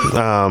yeah,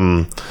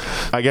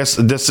 I guess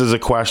this is a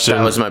question.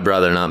 That was my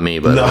brother, not me.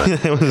 But No,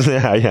 it was,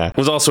 yeah. It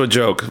was also a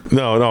joke.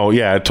 No,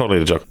 yeah,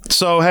 totally a joke.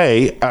 So,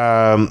 hey,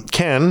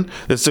 Ken,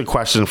 this is a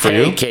question for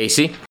hey, you.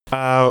 Casey.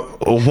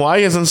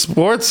 Why doesn't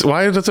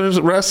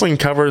wrestling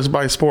covers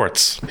by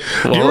sports?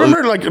 Do you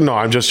remember, no,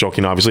 I'm just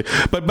joking, obviously.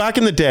 But back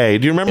in the day,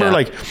 do you remember,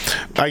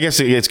 I guess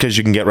it's because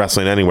you can get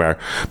wrestling anywhere.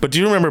 But do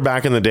you remember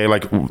back in the day,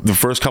 the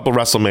first couple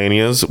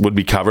WrestleManias would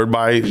be covered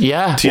by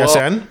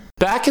TSN? Well,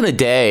 back in the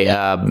day,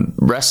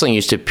 wrestling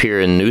used to appear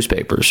in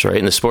newspapers, right,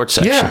 in the sports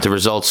section, the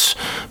results.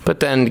 But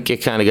then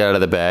it kind of got out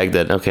of the bag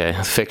that, okay,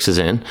 fix is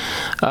in.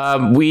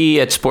 We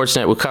at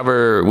Sportsnet, we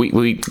cover...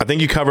 I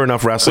think you cover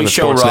enough wrestling we at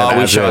show Sportsnet Raw,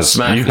 we as show is.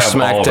 You have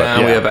all of it, SmackDown,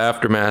 yeah. we have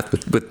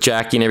Aftermath with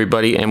Jackie and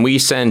everybody, and we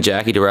send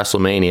Jackie to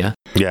WrestleMania.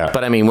 Yeah.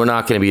 But, I mean, we're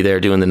not going to be there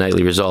doing the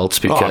nightly results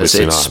because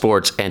Obviously it's not.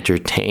 sports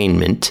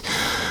entertainment.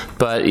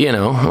 But,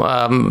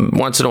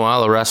 once in a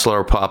while, a wrestler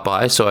will pop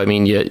by. So, I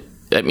mean,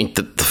 I mean,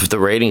 the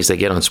ratings they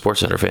get on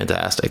Sportsnet are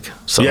fantastic.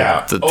 So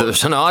Yeah.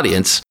 there's an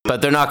audience,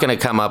 but they're not going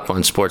to come up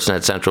on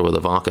Sportsnet Central with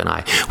Ivanka and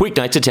I.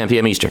 Weeknights at 10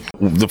 p.m. Eastern.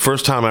 The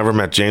first time I ever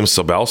met James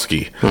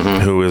Sobelski,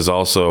 who is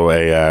also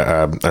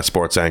a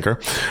sports anchor,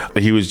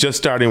 he was just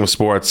starting with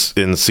sports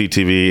in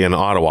CTV in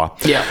Ottawa.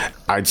 Yeah.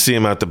 I'd see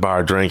him at the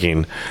bar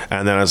drinking,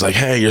 and then I was like,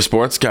 "Hey, you're a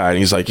sports guy," and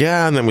he's like,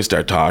 "Yeah," and then we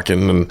start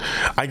talking, and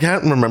I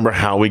can't remember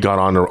how we got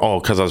on.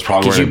 Because I was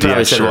probably wearing a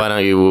DX said, shirt. "Why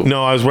don't you?"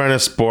 No, I was wearing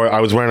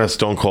a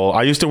Stone Cold.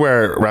 I used to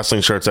wear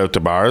wrestling shirts out to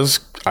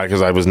bars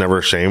because I was never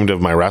ashamed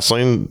of my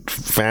wrestling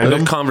fandom.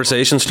 Good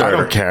conversation I starter.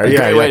 don't care.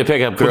 Great way to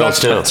pick up girls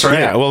too. That's right.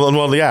 Yeah,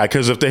 well, yeah,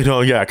 because if they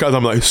don't, because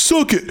I'm like,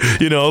 suck it,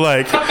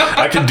 like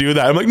I can do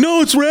that. I'm like,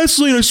 no, it's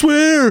wrestling, I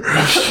swear.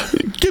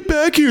 Get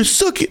back here,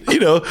 suck it,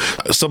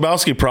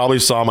 Sobelski probably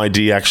saw my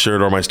DX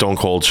shirt or my Stone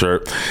Cold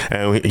shirt,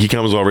 and he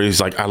comes over. He's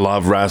like, I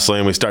love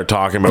wrestling. We start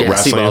talking about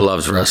wrestling. Steve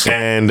loves wrestling.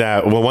 And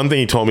one thing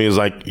he told me was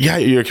like, yeah,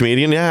 you're a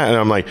comedian, yeah. And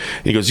I'm like,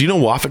 he goes, you know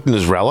Wafik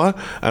Nizrela?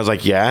 I was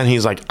like, yeah. And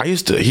he's like, he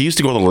used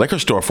to go to the liquor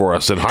store for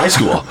us in high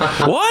school.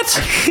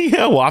 What?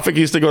 Yeah, Wafik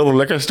used to go to the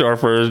liquor store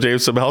for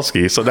James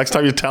Sobelski. So next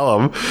time you tell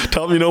him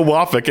you know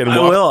Wafik. And I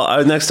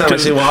will. Next time I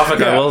see Wafik,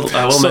 Yeah.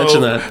 I will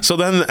mention that. So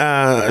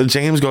then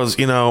James goes,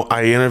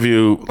 I've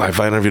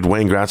interviewed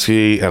Wayne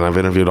Gretzky and I've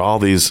interviewed all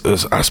these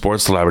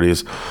sports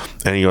celebrities.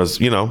 And he goes,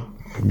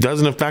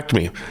 doesn't affect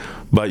me.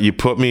 But you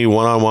put me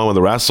one-on-one with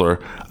a wrestler,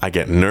 I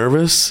get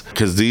nervous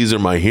because these are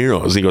my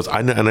heroes. He goes,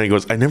 I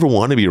never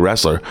want to be a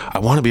wrestler. I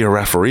want to be a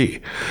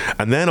referee.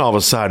 And then all of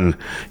a sudden,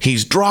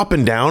 he's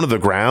dropping down to the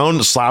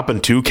ground,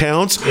 slapping 2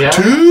 counts. Yeah.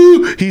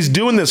 2. He's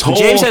doing this whole.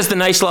 James has the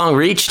nice long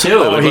reach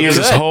too. He has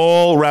this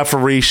whole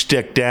referee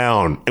shtick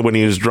down when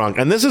he was drunk.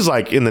 And this is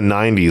like in the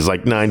 90s,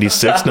 like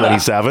 96,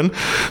 97.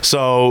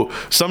 So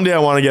someday I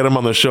want to get him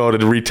on the show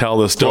to retell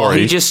the story. Well,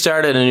 he just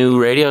started a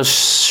new radio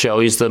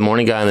show. He's the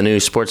morning guy on the new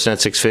Sportsnet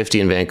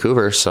 650 in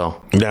Vancouver. So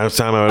next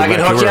time I can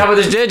hook you up with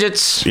his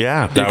digits.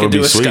 Yeah, You that could would do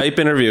be a sweet. Skype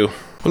interview.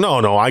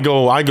 No, I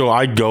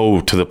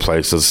go to the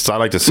places. I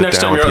like to sit Next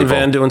down time with you're on people.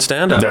 Van doing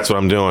stand-up. That's what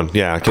I'm doing.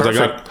 Yeah, because I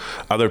got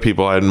other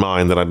people in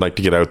mind that I'd like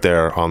to get out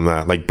there on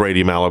that, like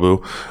Brady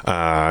Malibu.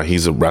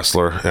 He's a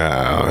wrestler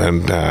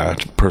and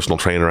personal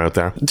trainer out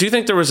there. Do you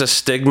think there was a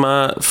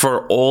stigma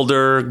for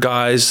older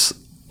guys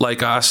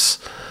like us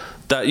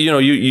that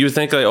you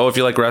think like, oh, if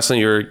you like wrestling,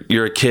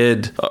 you're a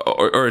kid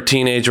or a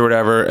teenager or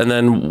whatever? And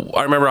then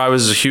I remember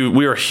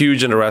we were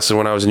huge into wrestling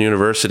when I was in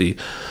university,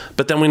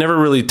 but then we never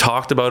really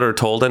talked about it or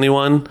told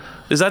anyone.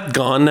 Is that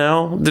gone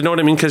now? Do you know what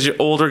I mean? Because your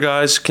older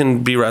guys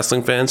can be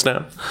wrestling fans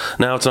now.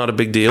 Now it's not a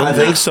big deal. I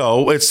think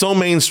so. It's so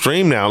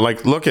mainstream now.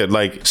 Like, look at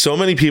so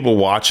many people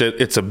watch it.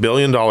 It's a $1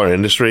 billion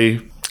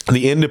industry.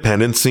 The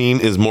independent scene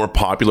is more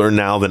popular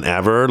now than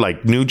ever.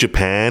 Like, New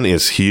Japan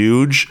is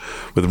huge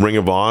with Ring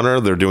of Honor.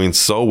 They're doing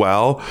so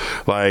well.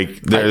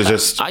 Like,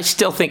 I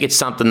still think it's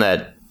something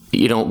that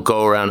you don't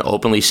go around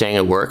openly saying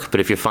at work, but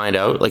if you find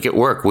out, like at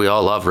work, we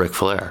all love Ric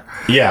Flair.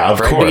 Yeah, of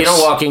course. But you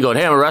don't walk in going,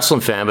 hey, I'm a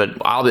wrestling fan, but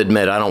I'll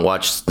admit I don't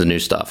watch the new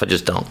stuff. I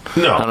just don't.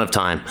 No. I don't have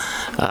time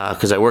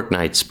because I work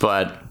nights.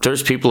 But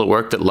there's people at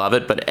work that love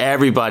it, but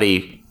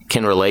everybody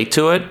can relate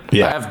to it.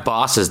 Yeah. I have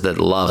bosses that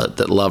love it,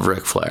 that love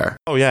Ric Flair.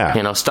 Oh,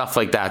 yeah. Stuff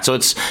like that. So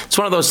it's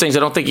one of those things. I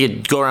don't think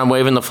you'd go around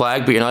waving the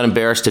flag, but you're not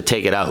embarrassed to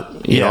take it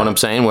out. You know what I'm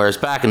saying? Whereas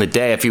back in the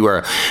day, if you were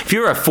a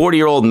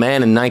 40-year-old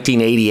man in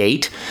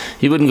 1988,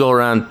 you wouldn't go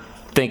around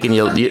thinking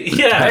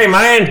hey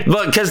man,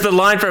 because the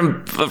line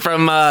from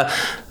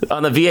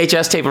on the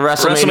VHS tape of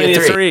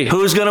WrestleMania 3,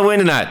 who's gonna win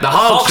tonight? The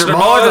Hulkster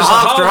boys, the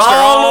Hulkster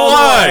all the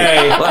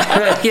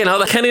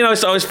way. Kenny and I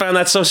always found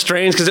that so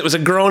strange because it was a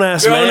grown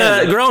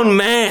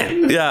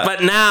man. Yeah,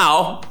 but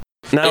now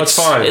it's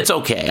fine. It's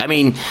okay. I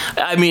mean,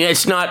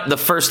 it's not the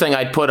first thing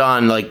I'd put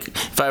on. Like,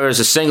 if I was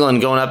a single and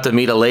going up to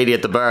meet a lady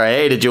at the bar,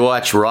 hey, did you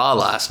watch Raw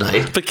last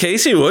night? But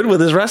Casey would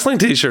with his wrestling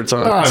T-shirts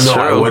on. No,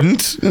 I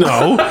wouldn't.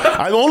 No,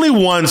 I only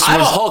once. I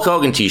have a Hulk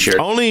Hogan T-shirt.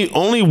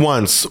 Only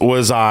once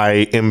was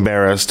I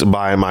embarrassed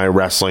by my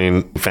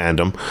wrestling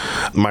fandom.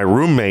 My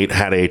roommate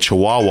had a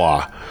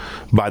Chihuahua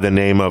by the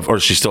name of, or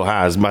she still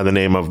has, by the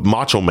name of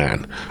Macho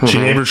Man. She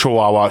named her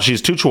Chihuahua.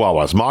 She's 2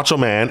 Chihuahuas, Macho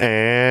Man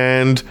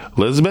and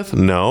Elizabeth?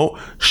 No.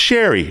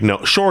 Sherry?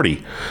 No.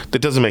 Shorty. That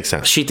doesn't make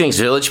sense. She thinks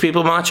Village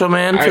People Macho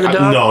Man for the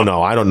dog?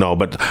 No, I don't know.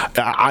 But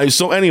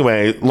so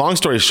anyway, long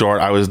story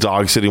short, I was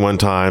dog sitting one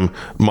time.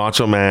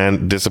 Macho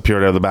Man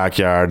disappeared out of the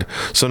backyard.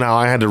 So now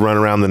I had to run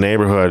around the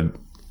neighborhood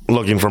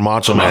looking for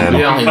Macho Man.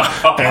 And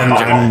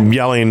I'm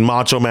yelling,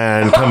 Macho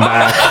Man, come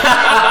back.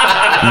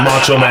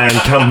 Macho Man,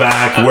 come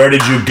back. Where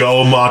did you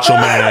go, Macho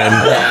Man?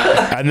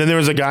 And then there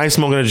was a guy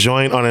smoking a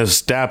joint on his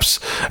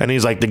steps, and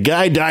he's like, the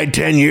guy died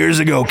 10 years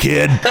ago,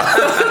 kid. And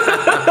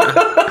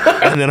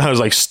then I was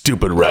like,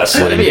 stupid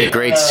wrestling. That'd be a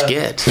great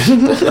skit.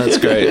 That's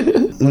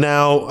great.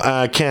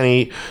 Now,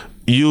 Kenny,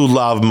 you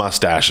love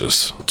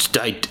mustaches.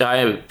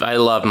 I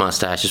love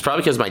mustaches,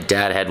 probably because my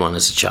dad had one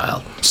as a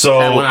child.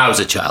 So and when I was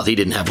a child, he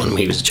didn't have one when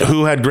he was a child.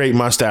 Who had great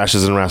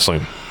mustaches in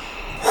wrestling?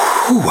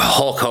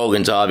 Hulk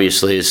Hogan's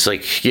obviously. It's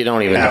like you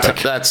don't even.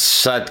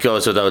 That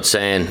goes without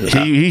saying.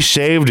 He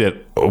shaved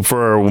it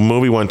for a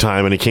movie one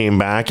time, and he came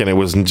back, and it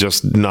was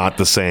just not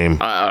the same.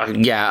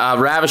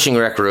 Ravishing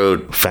Rick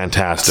Rude.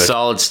 Fantastic.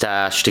 Solid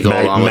stash to go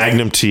along with.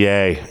 Magnum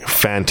TA.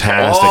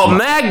 Fantastic. Oh,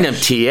 Magnum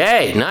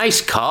TA.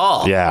 Nice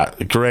call. Yeah,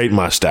 great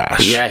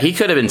mustache. Yeah, he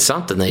could have been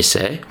something, they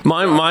say.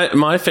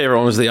 My favorite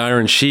one was the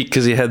Iron Sheik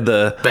because he had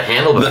the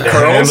handlebar.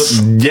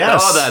 curls.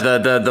 Yes. Oh,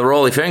 the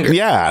roly finger.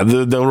 Yeah,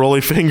 the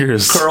Rolly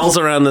Fingers. Curls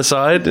around the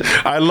side.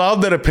 I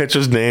love that a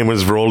pitcher's name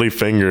was Rolly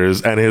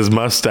Fingers, and his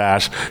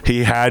mustache,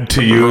 he had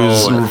to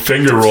use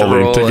finger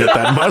rolling to get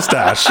that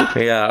mustache.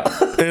 Yeah.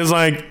 It's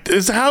like,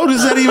 how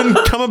does that even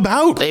come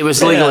about? He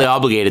was legally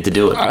obligated to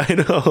do it. I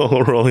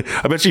know, Rolly.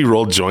 I bet you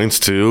rolled joints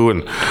too,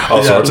 and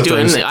all sorts of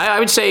things. I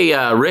would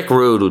say Rick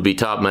Rude would be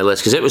top of my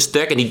list because it was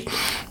thick, and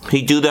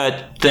he'd do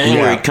that thing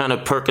where he'd kind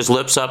of perk his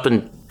lips up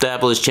and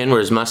dabble his chin,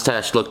 where his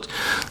mustache looked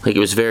like it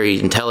was very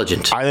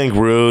intelligent. I think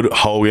Rude,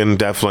 Hogan,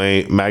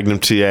 definitely. Magnum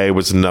TA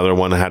was another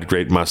one that had a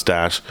great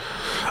mustache.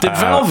 Did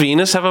Val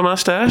Venus have a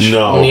mustache?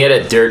 No, He had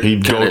a dirty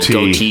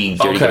goatee.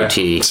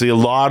 goatee. See, a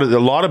lot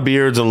of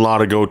beards and a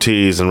lot of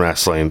goatees in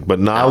wrestling, but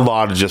not a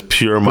lot of just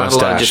pure mustaches.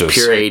 Not a lot of just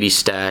pure 80s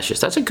stashes.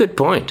 That's a good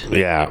point.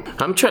 Yeah,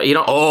 I'm trying,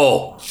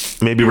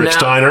 maybe Rick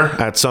Steiner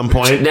at some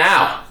point.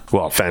 Now.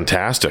 Well,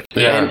 fantastic.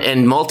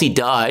 And Multi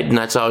died, and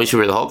that's obviously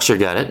where the Hulkster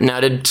got it. Now,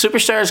 did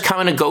Superstars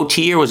come in a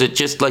goatee, or was it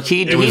just like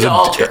he'd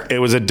alter? It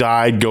was a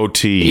dyed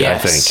goatee, I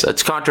think.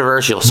 It's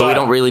controversial, so we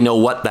don't really know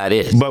what that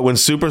is. But when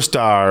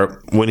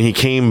Superstar, when he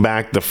came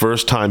back the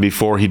first time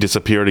before he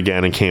disappeared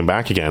again and came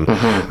back again,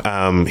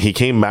 he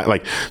came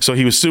back, so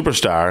he was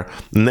Superstar,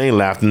 and then he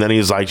left, and then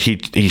he's like,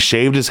 he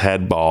shaved his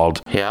head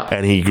bald,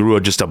 and he grew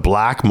just a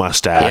black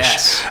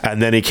mustache,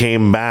 and then he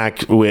came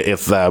back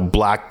with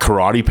black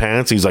karate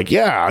pants. He's like,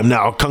 I'm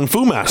now a kung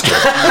fu master.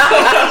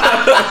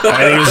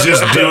 And he was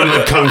just doing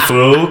the kung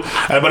fu.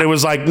 But it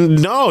was like,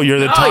 no, you're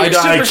the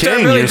tie-dye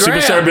king. You're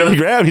Superstar Billy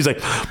Graham. He's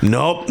like,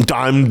 nope,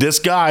 I'm this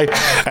guy.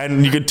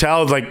 And you could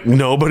tell, like,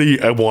 nobody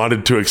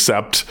wanted to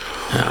accept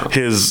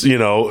his,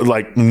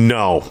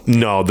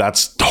 no,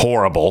 that's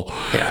horrible.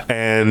 Yeah.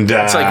 And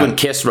it's like when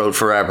Kiss wrote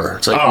Forever.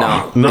 It's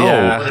like, no.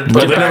 Yeah.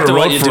 But they never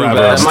wrote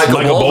Forever.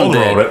 Michael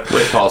Bolton wrote it.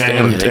 With Paul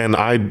Stanley. And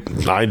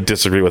I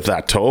disagree with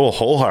that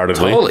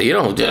wholeheartedly. Totally.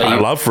 I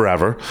love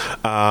Forever.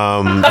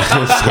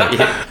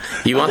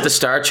 You want the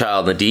Star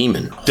Child and the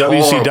Demon.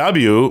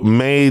 WCW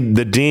made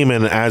the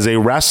Demon as a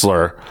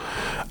wrestler.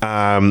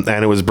 And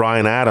it was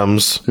Bryan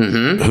Adams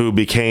who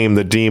became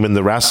the Demon,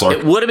 the wrestler.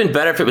 It would have been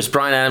better if it was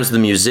Bryan Adams, the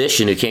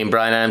musician, who became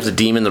Bryan Adams, the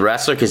Demon, the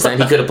wrestler, because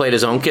then he could have played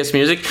his own Kiss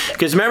music.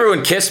 Because remember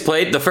when Kiss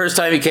played the first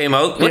time he came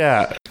out?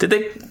 Did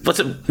they?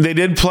 They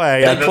did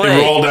play. They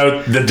rolled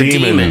out the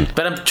Demon.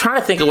 But I'm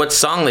trying to think of what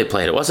song they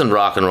played. It wasn't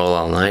Rock and Roll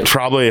All Night.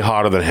 Probably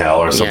Hotter Than Hell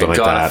or something like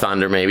that. God of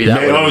Thunder, maybe.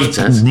 That would have made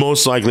sense.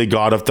 Most likely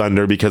God of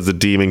Thunder, because the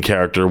Demon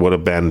character would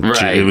have been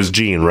it was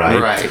Gene, right?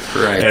 Right.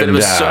 And, but it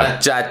was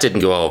that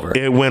didn't go over.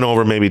 It went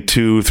over maybe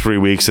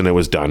 2-3 weeks and it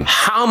was done.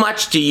 How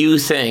much do you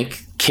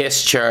think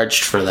Kiss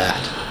charged for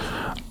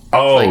that?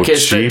 Oh,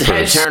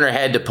 Ted Turner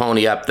had to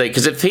pony up,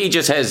 because if he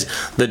just has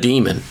the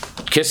Demon,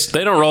 Kiss,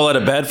 they don't roll out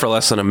of bed for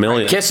less than $1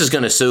 million. Kiss is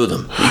going to sue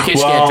them.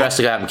 Kiss can't dress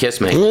the guy up in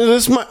Kiss makeup.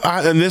 This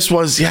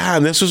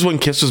was when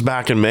Kiss was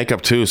back in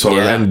makeup too. So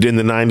and in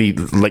the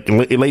 '90s, like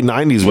late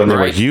 '90s, when they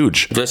were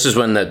huge. This is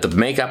when the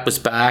makeup was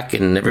back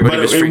and everybody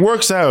was free. It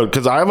works out,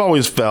 because I've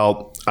always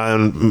felt,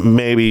 and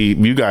maybe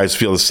you guys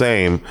feel the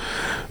same,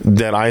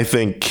 that I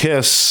think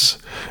Kiss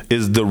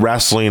is the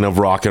wrestling of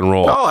rock and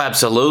roll. Oh,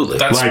 absolutely.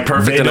 That's a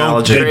perfect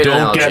analogy. They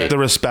don't get the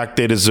respect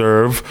they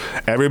deserve.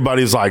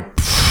 Everybody's like,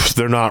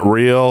 they're not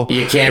real.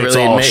 You can't it's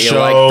really all admit show. you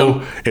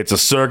like them. It's a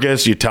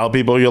circus. You tell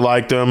people you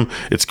like them.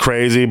 It's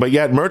crazy. But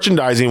yet,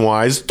 merchandising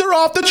wise, they're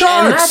off the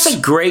charts. And that's a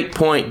great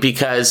point,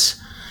 because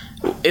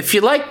if you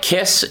like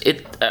Kiss,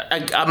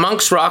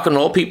 amongst rock and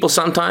roll people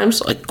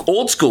sometimes, like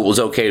old school was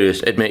okay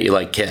to admit you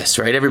like Kiss,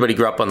 right? Everybody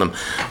grew up on them.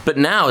 But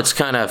now it's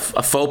kind of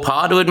a faux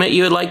pas to admit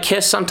you like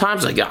Kiss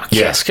sometimes. Like,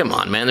 Kiss, come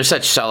on, man. They're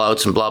such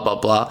sellouts and blah, blah,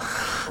 blah.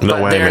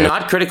 But they're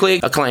not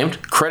critically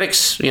acclaimed.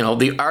 Critics,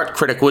 the art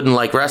critic wouldn't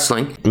like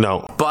wrestling.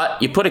 No.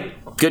 But you put a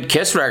good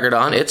Kiss record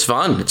on, it's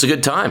fun. It's a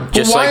good time.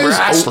 Just like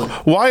wrestling.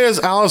 Why is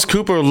Alice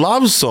Cooper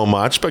loved so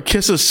much, but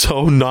Kiss is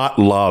so not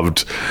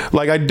loved?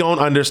 Like, I don't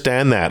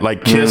understand that.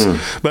 Like, Kiss,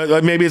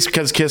 but maybe it's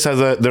because Kiss has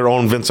their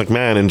own Vince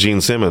McMahon and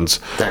Gene Simmons,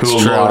 who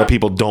a lot of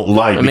people don't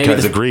like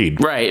because of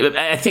greed. Right.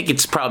 I think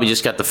it's probably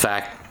just got the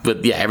fact,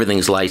 but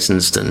everything's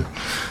licensed and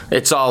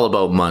it's all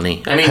about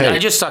money. I mean, I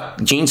just saw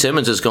Gene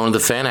Simmons is going to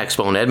the Fan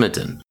Expo in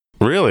Edmonton.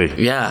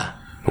 Really? Yeah.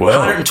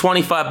 Well,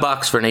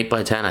 $125 for an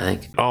 8x10, I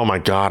think. Oh my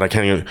God, I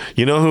can't even.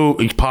 You know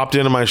who popped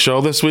into my show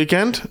this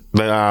weekend?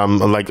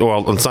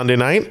 On Sunday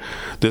night.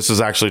 This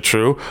is actually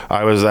true.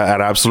 I was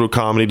at Absolute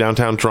Comedy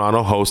downtown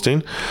Toronto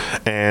hosting,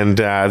 and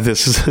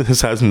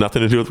this has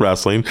nothing to do with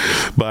wrestling.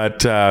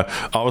 But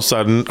all of a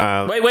sudden,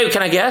 wait,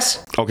 can I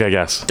guess? Okay,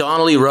 guess.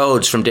 Donnelly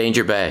Rhodes from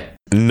Danger Bay.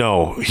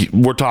 No,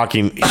 we're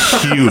talking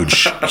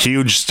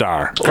huge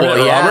star.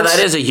 Well, yeah, Roberts?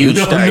 that is a huge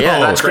star. Yeah,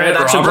 that's great.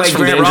 That's who played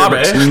Grant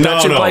Roberts.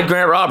 That's who played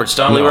Grant Roberts.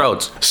 Donnelly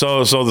Rhodes.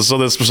 So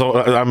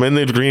I'm in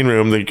the green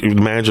room. The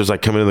manager's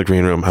like, come into the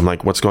green room. I'm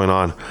like, what's going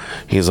on?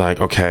 He's like,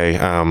 okay,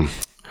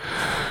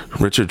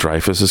 Richard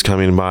Dreyfuss is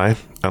coming by.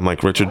 I'm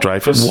like, Richard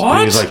Dreyfuss? What?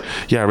 And he's like,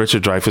 yeah,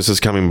 Richard Dreyfuss is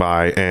coming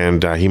by,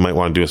 and he might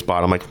want to do a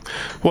spot. I'm like,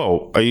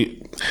 whoa,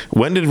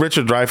 when did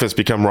Richard Dreyfuss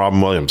become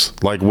Robin Williams?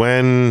 Like,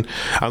 when?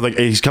 I was like,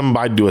 he's coming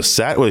by to do a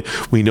set?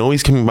 We know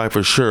he's coming by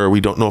for sure. We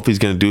don't know if he's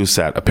going to do a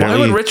set. Apparently,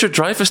 Why would Richard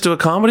Dreyfuss do a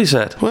comedy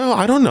set? Well,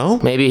 I don't know.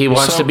 Maybe he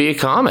wants to be a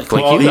comic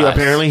like Well, you guys.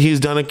 apparently he's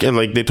done it. And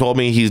like they told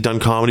me, he's done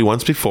comedy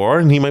once before,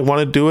 and he might want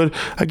to do it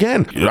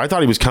again. I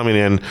thought he was coming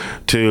in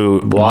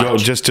to go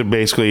just to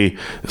basically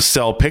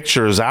sell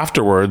pictures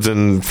afterwards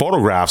and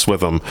photographs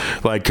with him,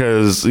 like,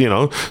 because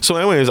So,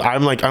 anyways,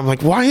 I'm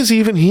like, why is he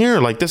even here?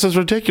 Like, this is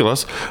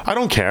ridiculous. I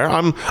don't care.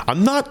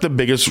 I'm not the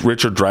biggest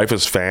Richard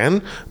Dreyfuss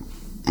fan.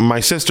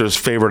 My sister's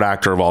favorite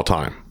actor of all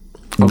time.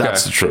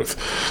 That's the truth.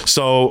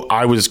 So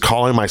I was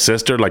calling my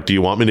sister, like, do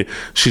you want me to?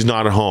 She's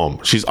not at home.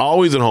 She's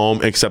always at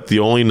home, except the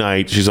only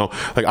night she's home.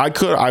 Like,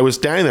 I was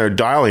standing there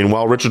dialing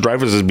while Richard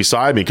Dreyfuss is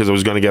beside me because I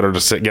was going to get him to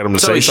say So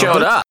something. he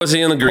showed up. Was he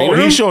in the green room?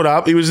 He showed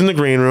up. He was in the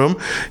green room.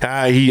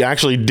 He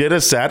actually did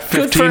a set,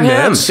 15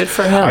 minutes. Good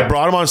for him. I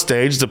brought him on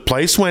stage. The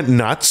place went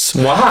nuts.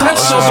 Wow.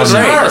 That's so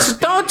bizarre.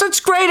 That's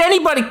great.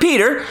 Anybody,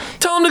 Peter.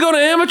 Tell him to go to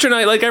amateur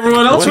night like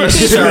everyone else. Richard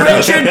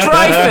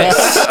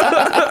Dreyfuss.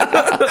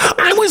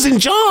 I was in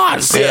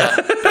Jaws. Yeah.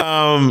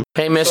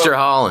 Hey, Mr.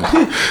 Holland.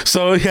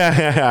 So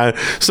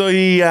so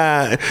he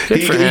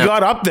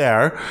got up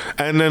there,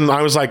 and then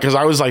I was like, because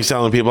I was like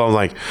telling people, I'm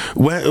like,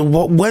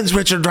 when's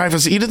Richard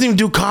Dreyfuss? He doesn't even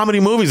do comedy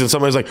movies. And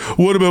somebody's like,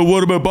 what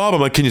about Bob?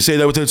 I'm like, can you say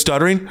that without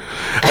stuttering?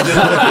 And then,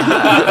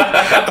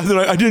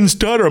 I didn't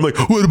stutter. I'm like,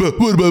 what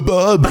about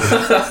Bob?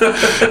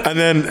 and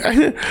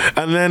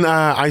then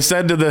I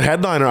said to the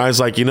headliner, I was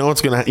like, you know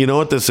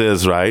what this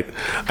is, right?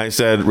 I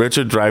said,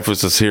 Richard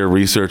Dreyfuss is here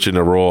researching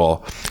a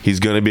role. He's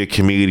going to be a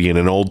comedian,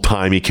 an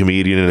old-timey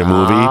comedian in a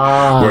movie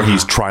where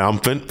he's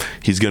triumphant.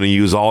 He's going to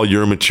use all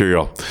your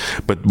material.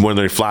 But when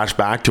they flash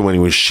back to when he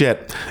was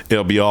shit,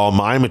 it'll be all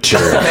my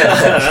material.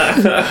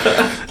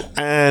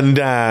 And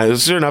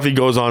sure enough, he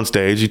goes on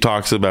stage. He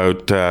talks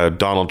about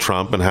Donald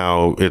Trump and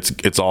how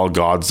it's all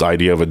God's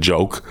idea of a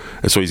joke.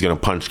 And so he's going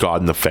to punch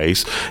God in the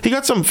face. He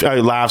got some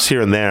laughs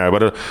here and there.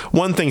 But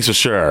one thing's for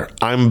sure.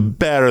 I'm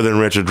better than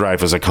Richard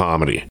Dreyfuss at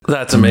comedy.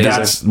 That's amazing.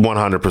 That's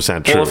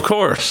 100% true. Well, of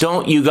course.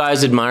 Don't you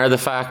guys admire the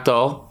fact,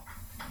 though?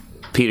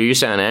 Peter, you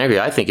sound angry.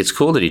 I think it's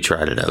cool that he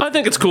tried it out. I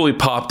think it's cool he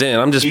popped in.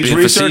 I'm just He's being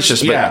researched,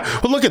 facetious. yeah.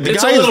 But Well, look at the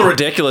it's guy. a little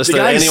ridiculous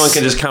that anyone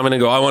can just come in and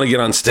go, I want to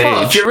get on stage.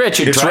 Well, if you're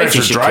Richard It's Dreyfuss,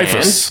 Richard you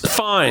Dreyfuss.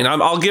 Fine.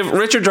 I'll give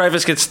Richard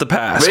Dreyfuss gets the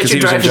pass. 'cause can.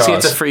 he was in Richard Dreyfuss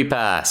Jaws. gets a free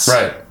pass.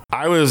 Right.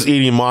 I was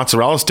eating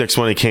mozzarella sticks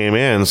when he came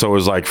in, so it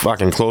was like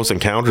fucking Close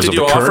Encounters of Did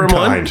the you offer Curd him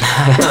one?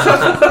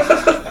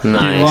 kind.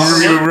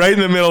 Nice. You were right in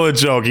the middle of the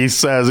joke. He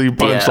says, he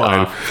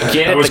punchline.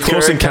 Get It it, was the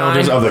Close curd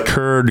Encounters kind? of the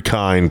Curd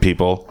kind,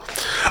 people.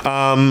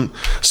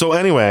 So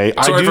anyway,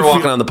 Sorry for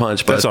walking on the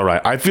punch, but that's all right.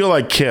 I feel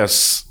like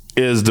Kiss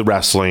is the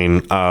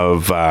wrestling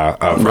of Rock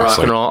and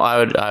wrestling. roll.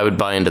 I would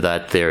buy into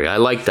that theory. I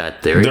like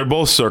that theory. They're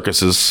both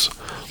circuses.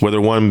 Whether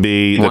one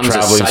be the One's a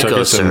traveling psycho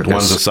circus and circus.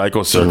 one's a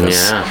psycho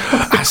circus.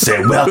 Yeah. I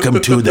say,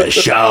 welcome to the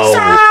show.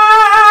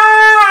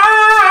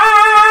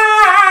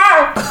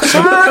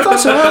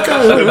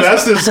 The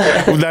best is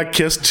that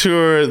Kiss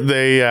tour.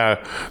 They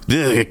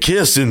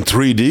Kiss in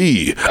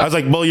 3D. I was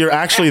like, well, you're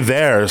actually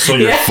there, so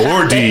you're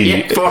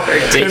 4D.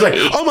 4D. It's like,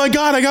 oh my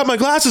god, I got my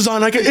glasses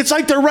on. It's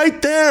like they're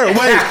right there. Wait,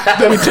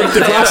 let me take the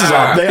glasses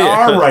off. They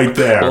are right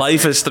there.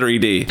 life is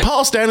 3D.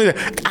 Paul standing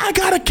there. I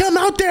gotta come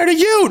out there to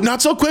you.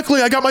 Not so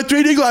quickly. I got my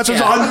 3D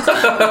glasses on.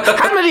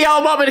 How many of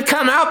y'all want me to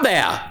come out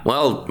there?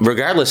 Well,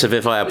 regardless of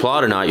if I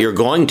applaud or not, you're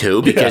going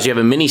to because you have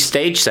a mini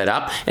stage set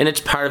up and it's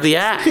part of the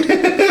act.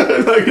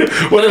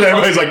 What if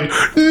everybody's like,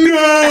 no?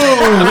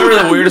 I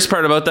remember the weirdest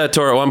part about that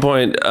tour at one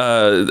point,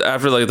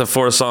 after like the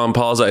fourth song,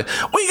 Paul's like,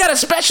 we got a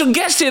special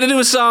guest here to do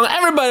a song.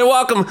 Everybody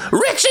welcome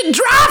Richard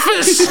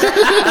Dreyfuss.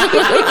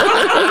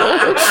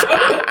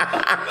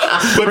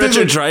 But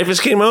Richard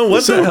Dreyfuss came out?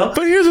 What the hell?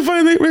 But here's the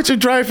funny thing, Richard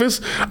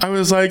Dreyfuss. I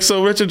was like,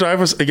 so Richard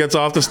Dreyfuss gets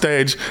off the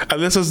stage,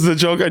 and this is the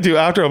joke I do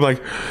after. I'm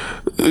like,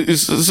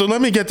 so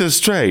let me get this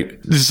straight.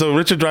 So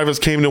Richard Dreyfuss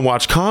came to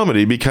watch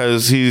comedy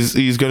because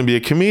he's going to be a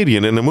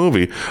comedian in the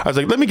movie. I was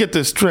like, let me get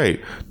this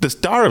straight. The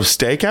star of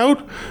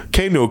Stakeout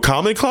came to a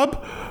comedy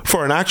club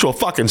for an actual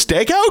fucking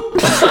stakeout?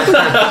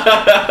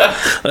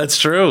 That's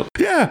true.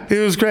 Yeah, it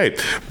was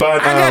great.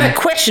 But I got a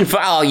question for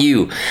all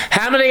you.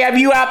 How many of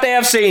you out there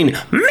have seen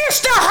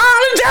Mr.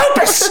 Holland's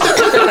Opus?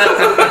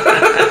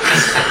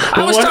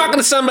 I was talking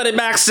to somebody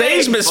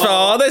backstage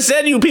before. They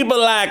said you people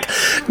like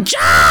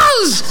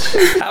Jaws.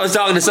 I was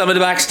talking to somebody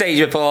backstage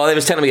before. They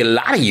was telling me a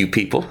lot of you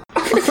people.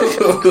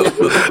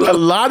 a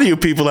lot of you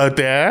people out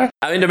there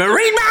I'm into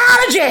marine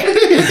biology.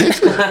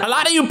 A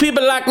lot of you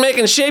people like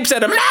making shapes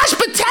out of mashed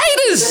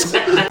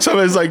potatoes.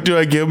 Somebody's like, do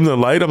I give him the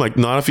light? I'm like,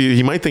 not if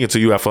he might think it's a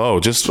UFO.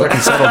 Just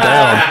fucking settle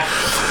down.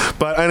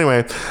 But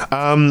anyway,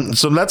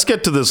 so let's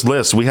get to this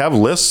list. We have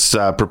lists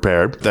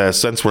prepared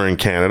since we're in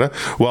Canada.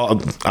 Well,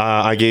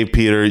 I gave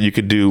Peter, you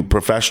could do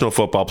professional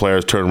football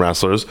players turn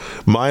wrestlers.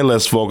 My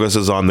list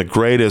focuses on the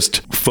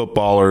greatest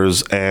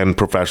footballers and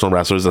professional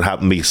wrestlers that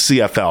happen to be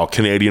CFL,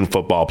 Canadian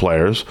football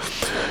players.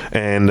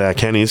 And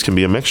Kenny's can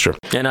be a mixture.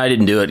 And I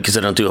didn't do it because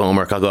I don't do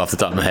homework. I'll go off the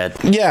top of my head.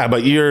 Yeah,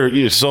 but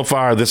you're so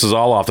far, this is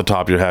all off the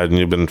top of your head, and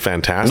you've been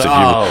fantastic.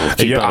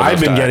 No, I've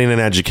been getting an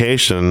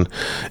education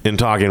in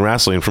talking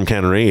wrestling from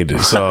Ken Reed,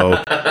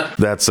 so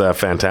that's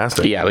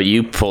fantastic. Yeah, but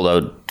you pulled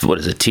out, what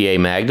is it, TA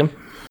Magnum?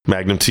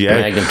 Magnum TA.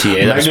 Magnum TA,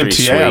 that's Magnum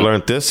pretty TA, I sweet.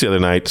 learned this the other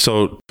night.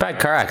 So Bad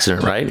car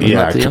accident, right? yeah, Wasn't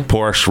that the deal?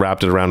 Porsche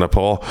wrapped it around a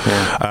pole.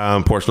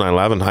 Yeah. Porsche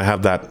 911. I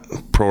have that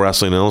Pro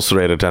Wrestling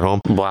Illustrated at home.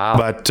 Wow.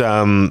 But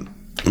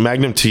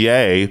Magnum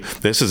TA,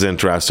 this is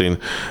interesting.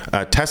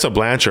 Tessa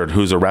Blanchard,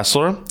 who's a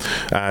wrestler,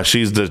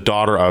 she's the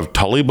daughter of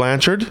Tully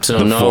Blanchard. So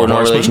the no Four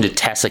Horsemen. relation to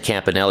Tessa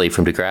Campanelli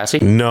from Degrassi?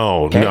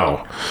 No.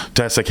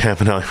 Tessa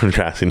Campanelli from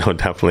Degrassi, no,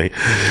 definitely.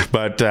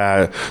 But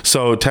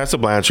so Tessa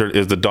Blanchard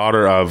is the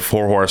daughter of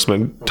Four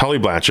Horsemen, Tully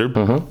Blanchard.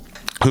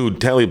 Who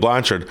Tully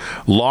Blanchard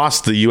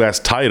lost the U.S.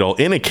 title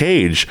in a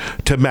cage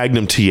to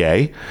Magnum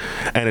TA,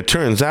 and it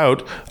turns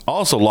out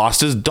also lost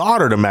his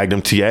daughter to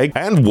Magnum TA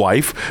and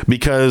wife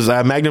because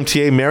Magnum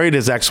TA married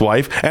his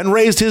ex-wife and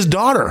raised his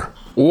daughter.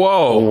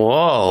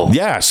 Whoa.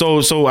 Yeah,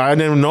 so I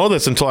didn't know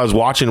this until I was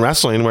watching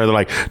wrestling, where they're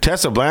like,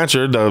 Tessa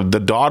Blanchard, the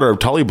daughter of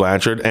Tully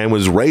Blanchard, and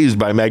was raised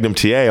by Magnum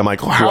TA. I'm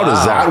like, how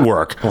does that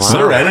work?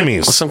 They're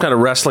enemies. Some kind of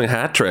wrestling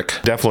hat trick.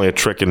 Definitely a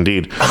trick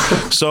indeed.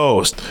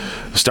 So,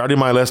 starting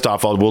my list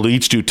off, we'll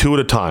each do two at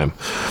a time.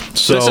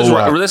 So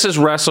This is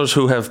wrestlers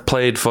who have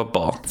played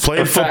football.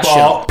 played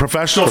football,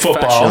 professional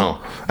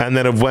football, and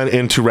then have went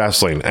into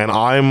wrestling. And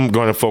I'm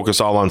going to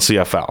focus all on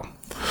CFL.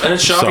 And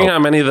it's shocking how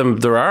many of them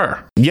there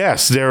are.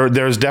 Yes,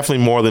 there's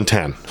definitely more than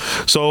 10.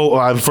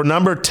 So for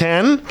number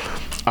 10,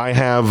 I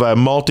have a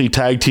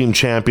multi-tag team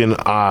champion,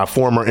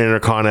 former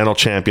Intercontinental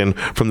champion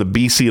from the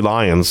BC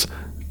Lions,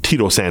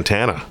 Tito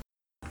Santana.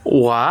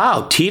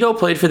 Wow. Tito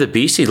played for the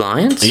BC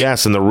Lions?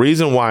 Yes, and the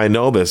reason why I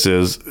know this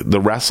is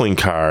the wrestling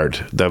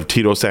card of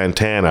Tito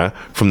Santana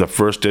from the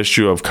first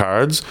issue of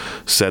Cards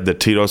said that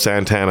Tito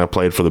Santana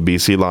played for the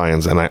BC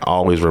Lions, and I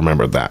always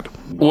remembered that.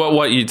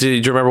 Did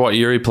you remember what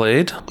year he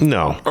played?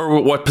 No. Or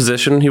what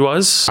position he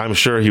was? I'm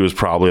sure he was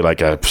probably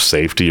like a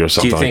safety or Do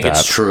something you like think that.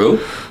 it's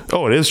true?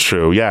 Oh, it is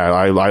true. Yeah,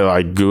 I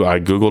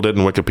Googled it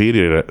and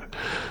Wikipedia'd it.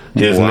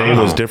 His name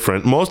was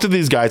different. Most of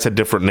these guys had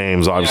different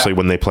names, obviously,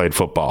 when they played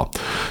football.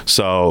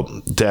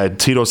 So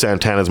Tito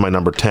Santana is my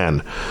number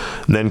 10.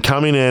 And then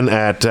coming in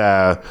at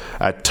a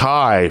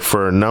tie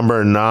for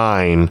number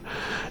 9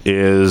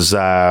 is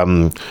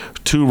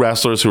two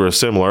wrestlers who are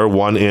similar.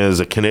 One is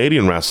a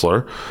Canadian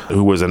wrestler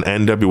who was an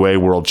NWA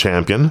world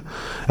champion,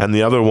 and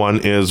the other one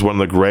is one of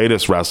the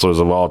greatest wrestlers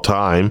of all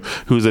time,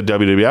 who's a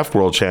WWF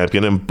world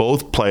champion, and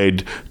both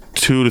played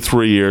 2 to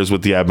 3 years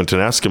with the Edmonton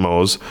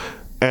Eskimos.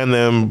 And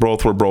then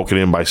both were broken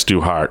in by Stu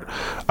Hart,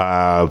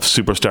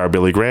 Superstar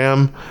Billy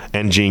Graham,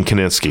 and Gene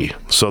Kiniski.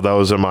 So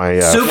those are my...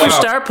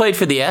 Superstar played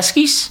for the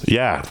Eskies?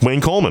 Yeah, Wayne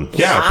Coleman.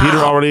 Yeah, Wow. Peter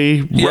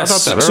already... Yes,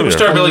 I thought that earlier.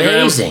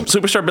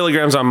 Superstar Billy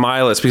Graham's on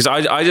my list because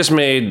I just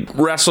made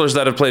wrestlers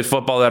that have played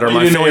football that are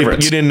my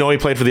favorites. You didn't know he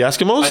played for the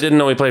Eskimos? I didn't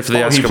know he played for the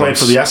Eskimos. He played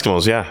for the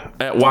Eskimos,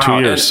 yeah. Wow. 2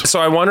 years. And so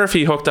I wonder if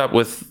he hooked up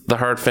with the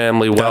Hart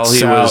family while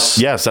he was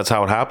Yes, that's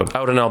how it happened.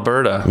 out in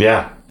Alberta.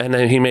 Yeah. And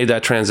then he made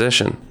that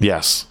transition.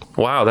 Yes.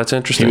 Wow, that's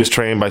interesting. He was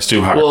trained by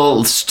Stu Hart.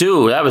 Well,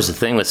 Stu, that was the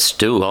thing with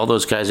Stu. All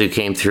those guys who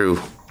came through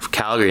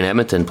Calgary and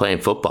Edmonton playing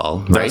football,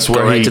 That's right?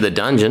 where Go right he- to the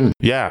dungeon.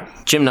 Yeah.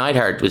 Jim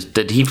Neidhart,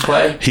 did he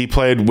play? He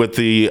played with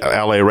the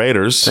LA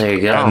Raiders. There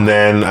you go. And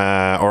then,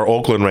 or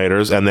Oakland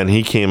Raiders, and then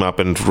he came up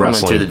in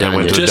wrestling to the and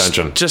went to the just,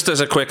 dungeon. just as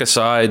a quick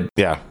aside,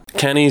 Yeah.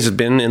 Kenny's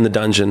been in the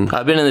dungeon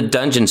I've been in the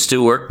dungeon.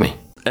 Stu worked me.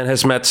 and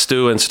has met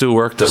Stu, and Stu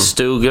worked him.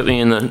 Stu got me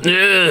in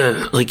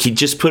the like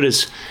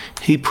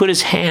he put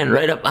his hand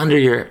right up under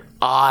your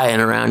eye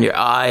and around your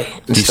eye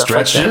and He stuff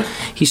stretched like you? that.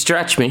 He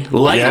stretched me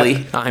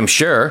lightly, I'm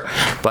sure,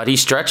 but he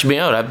stretched me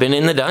out. I've been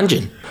in the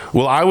dungeon.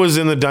 Well, I was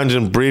in the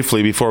dungeon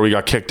briefly before we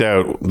got kicked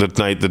out the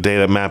day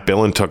that Matt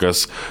Billen took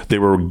us. They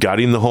were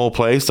gutting the whole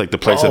place, like the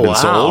place had been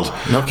wow. sold.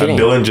 No kidding. And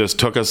Billen just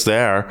took us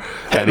there.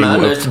 Hey,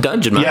 man, it's a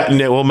dungeon, man.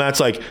 Yeah, well, Matt's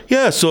like,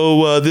 yeah,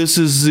 so this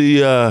is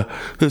the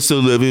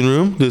living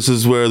room. This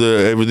is where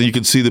everything you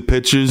can see the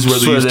pictures where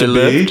It's they where used they to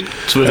lived. be.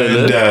 It's where they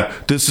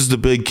lived. This is the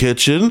big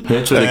kitchen.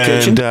 That's where the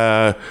kitchen.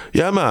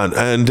 Yeah, man.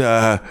 And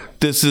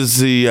this is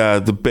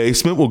the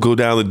basement. We'll go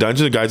down the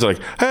dungeon. The guys are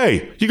like,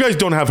 hey, you guys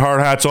don't have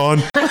hard hats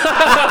on.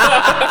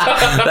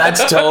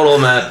 That's total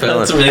Matt Billen.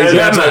 That's And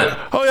Matt's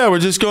like, oh yeah, we're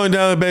just going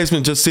down the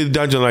basement just to see the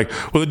dungeon. Like,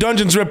 well, the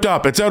dungeon's ripped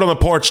up. It's out on the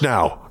porch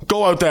now.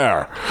 Go out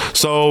there.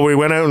 So we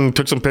went out and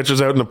took some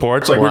pictures out in the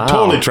porch. Like, we're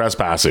totally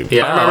trespassing.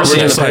 Yeah, I remember We're seeing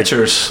just the like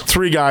pictures.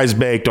 3 guys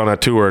baked on a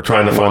tour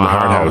trying to find the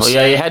hard house. Well,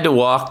 yeah, you had to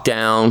walk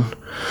down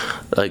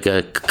like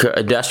a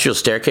industrial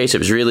staircase. It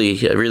was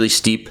really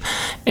steep,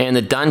 and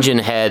the dungeon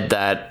had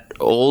that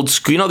old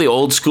school, the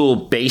old school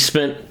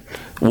basement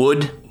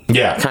wood,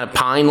 kind of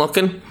pine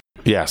looking.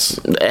 Yes.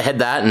 It had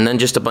that, and then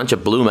just a bunch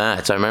of blue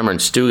mats. I remember, and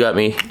Stu got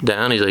me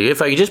down. He's like,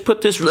 if I could just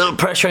put this little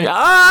pressure on you.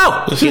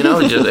 Oh!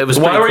 It was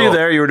Why were cool. you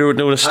there? You were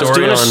doing a story I was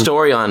doing on... a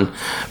story on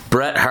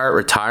Bret Hart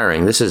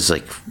retiring. This is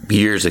like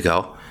years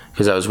ago,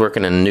 because I was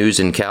working in news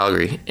in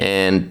Calgary,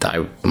 and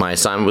my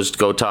assignment was to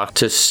go talk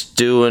to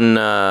Stu and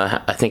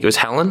I think it was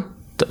Helen,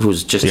 who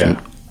was just a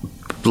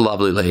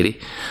lovely lady.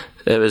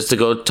 It was to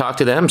go talk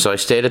to them, so I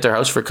stayed at their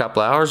house for a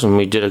couple hours, and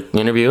we did an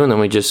interview, and then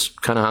we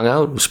just kind of hung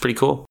out. It was pretty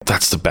cool.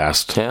 That's the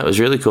best. Yeah, it was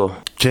really cool.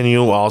 Can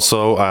you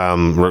also,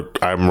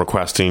 I'm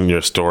requesting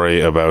your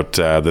story about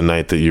the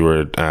night that you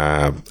were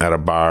at a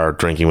bar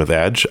drinking with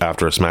Edge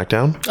after a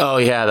SmackDown? Oh,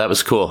 yeah, that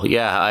was cool.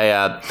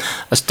 Yeah,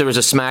 there was a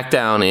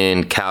SmackDown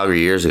in Calgary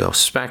years ago.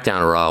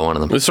 SmackDown or Raw, one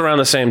of them. It's around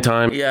the same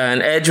time. Yeah,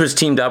 and Edge was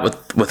teamed up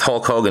with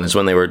Hulk Hogan is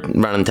when they were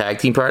running tag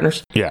team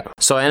partners. Yeah.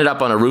 So I ended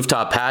up on a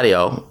rooftop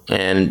patio,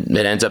 and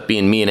it ends up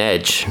being me and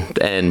Edge,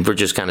 and we're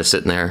just kind of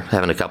sitting there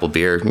having a couple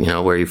beer.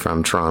 Where are you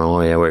from? Toronto.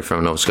 Oh, yeah, where are you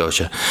from? Nova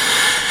Scotia.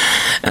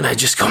 And I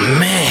just go,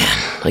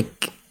 man,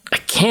 like, I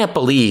can't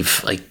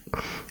believe, like,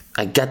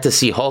 I got to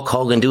see Hulk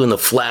Hogan doing the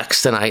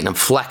flex tonight, and I'm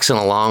flexing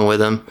along with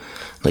him.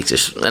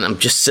 And I'm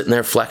just sitting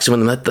there flexing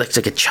with him. That's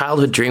like a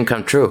childhood dream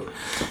come true.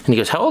 And he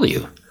goes, how old are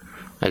you?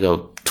 I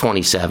go,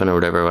 27 or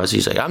whatever it was.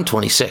 He's like, I'm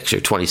 26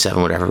 or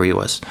 27, whatever he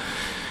was.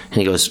 And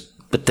he goes,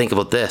 but think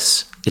about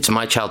this. It's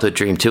my childhood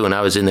dream too, and I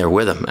was in there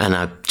with him, and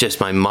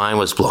my mind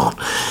was blown.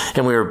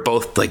 And we were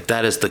both like,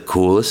 that is the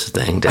coolest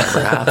thing to ever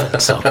happen.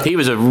 So he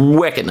was a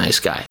wicked nice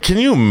guy. Can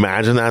you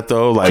imagine that,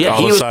 though? Like,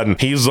 all of a sudden,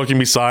 he's looking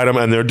beside him,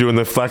 and they're doing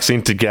the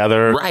flexing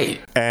together.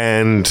 Right.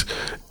 And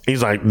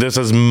he's like, this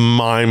is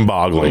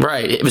mind-boggling.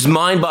 Right. It was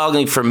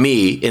mind-boggling for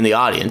me in the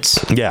audience.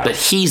 Yeah. But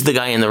he's the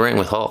guy in the ring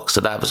with Hulk,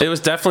 so that was... It was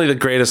definitely the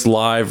greatest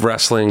live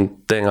wrestling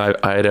thing I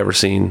had ever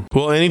seen.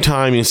 Well,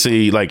 anytime you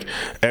see, like,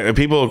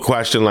 people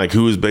question, like,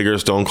 who is bigger,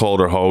 Stone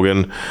Cold or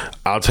Hogan,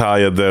 I'll tell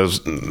you,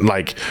 there's,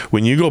 like,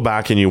 when you go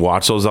back and you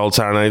watch those old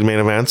Saturday Night main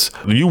events,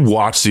 you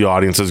watch the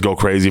audiences go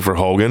crazy for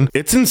Hogan.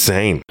 It's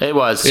insane. It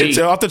was. It's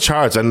off the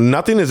charts, and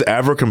nothing is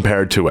ever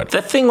compared to it.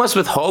 The thing was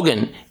with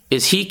Hogan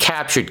is he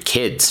captured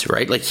kids,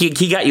 right? Like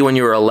he got you when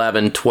you were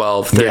 11,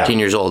 12, 13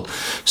 years old.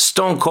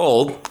 Stone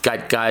Cold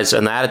got guys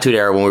in the Attitude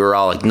Era when we were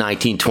all like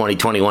 19, 20,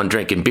 21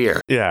 drinking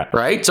beer. Yeah.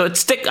 Right? So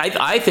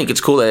I think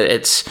it's cool that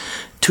it's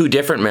two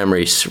different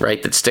memories,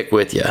 right, that stick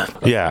with you.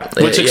 Yeah.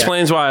 Which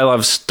explains why I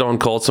love Stone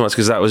Cold so much,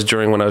 because that was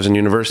during when I was in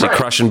university,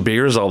 crushing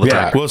beers all the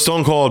time. Well,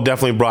 Stone Cold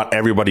definitely brought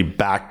everybody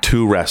back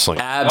to wrestling.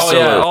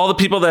 Absolutely. Oh, yeah. All the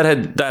people that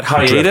had that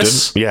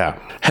hiatus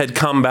had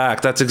come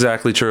back. That's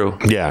exactly true.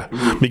 Yeah.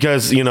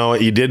 Because,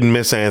 you didn't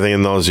miss anything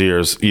in those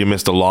years. You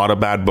missed a lot of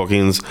bad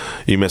bookings.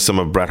 You missed some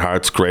of Bret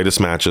Hart's greatest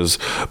matches.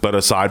 But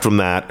aside from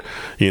that,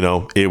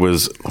 it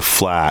was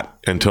flat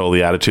until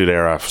the Attitude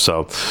Era.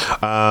 So,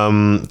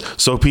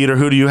 Peter,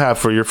 who do you have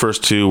for your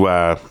first two?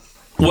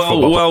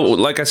 Well,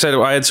 like I said,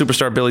 I had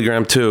Superstar Billy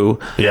Graham too.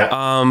 Yeah.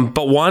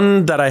 But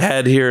one that I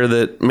had here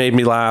that made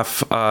me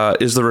laugh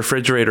is the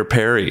Refrigerator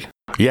Perry.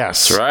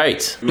 Yes. That's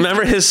right.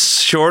 Remember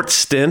his short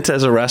stint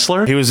as a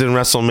wrestler? He was in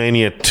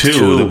WrestleMania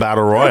 2, the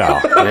Battle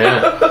Royale.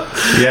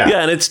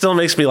 Yeah, and it still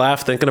makes me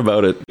laugh thinking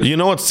about it. You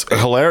know what's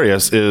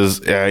hilarious is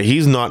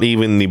he's not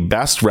even the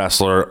best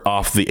wrestler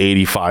off the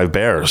 85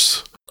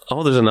 Bears.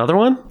 Oh, there's another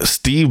one?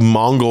 Steve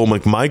Mongo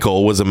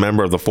McMichael was a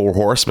member of the Four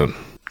Horsemen.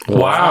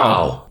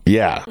 Wow.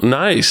 Yeah.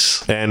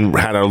 Nice. And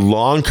had a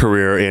long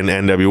career in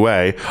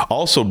NWA.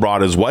 Also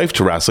brought his wife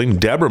to wrestling,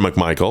 Deborah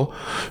McMichael,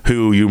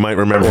 who you might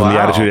remember from the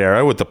Attitude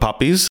Era with the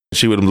puppies.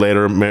 She would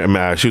later,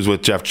 she was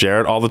with Jeff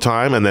Jarrett all the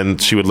time, and then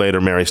she would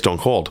later marry Stone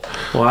Cold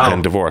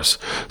and divorce.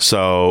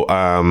 So,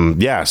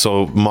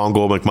 so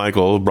Mongo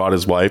McMichael brought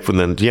his wife, and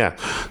then,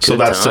 So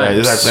that's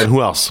and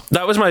who else?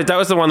 That was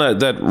the one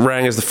that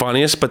rang as the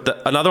funniest,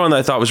 but another one that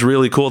I thought was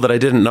really cool that I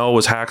didn't know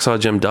was Hacksaw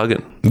Jim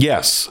Duggan.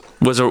 Yes.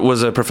 Was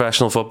a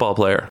professional football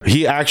player.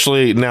 He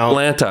actually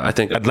Atlanta, I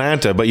think.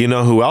 Atlanta, but you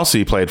know who else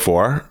he played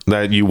for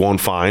that you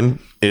won't find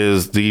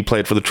is he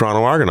played for the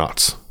Toronto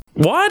Argonauts.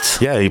 What?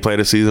 Yeah, he played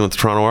a season with the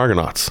Toronto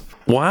Argonauts.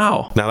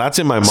 Wow. Now that's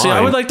in my mind. See,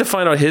 I would like to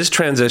find out his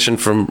transition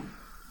from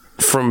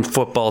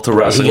football to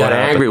wrestling. He got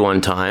angry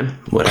one time.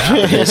 What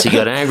happened is he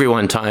got angry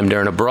one time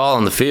during a brawl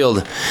on the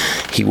field.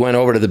 He went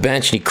over to the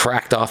bench and he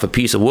cracked off a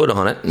piece of wood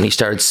on it, and he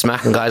started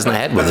smacking guys in the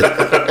head with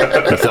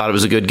it. He thought it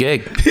was a good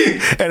gig.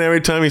 And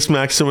every time he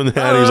smacks someone in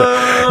the head, he's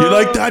like, "You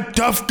like that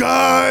tough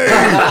guy?"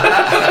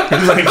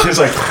 he's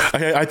like,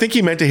 I think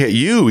he meant to hit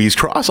you. He's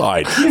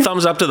cross-eyed.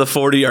 Thumbs up to the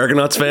 40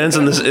 Argonauts fans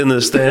in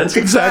the stands.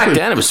 Exactly.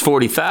 Back then it was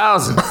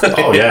 40,000.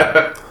 Oh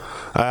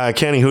yeah.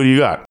 Kenny, who do you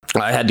got?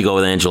 I had to go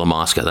with Angelo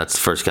Mosca. That's the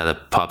first guy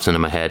that pops into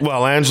my head.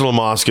 Well, Angelo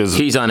Mosca's...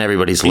 He's on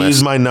everybody's list.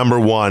 He's my number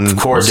one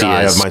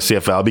guy of my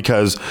CFL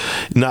because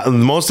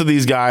most of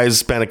these guys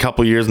spent a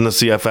couple years in the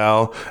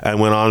CFL and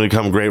went on to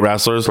become great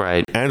wrestlers.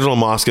 Right. Angelo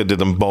Mosca did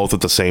them both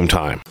at the same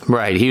time.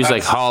 Right. He was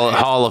like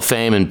Hall of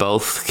Fame in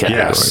both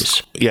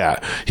categories. Yes.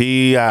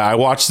 Yeah. I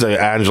watched the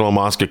Angelo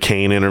Mosca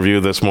Kane interview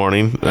this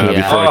morning before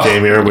I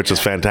came here, which is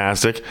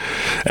fantastic.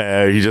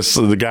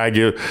 The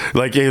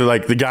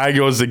guy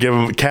goes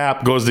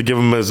to give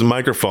him his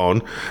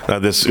microphone.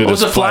 It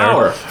was a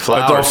flower.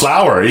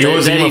 Flower. He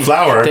was even a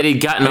flower. That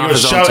he'd gotten off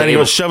his own table. And he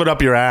goes, shove it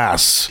up your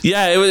ass.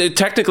 Yeah,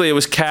 technically it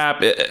was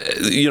Cap,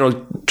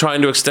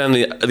 trying to extend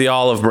the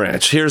olive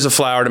branch. Here's a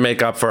flower to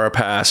make up for our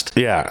past.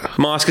 Yeah.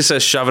 Mosca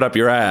says, shove it up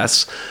your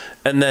ass.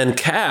 And then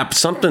Cap,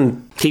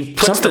 he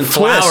puts the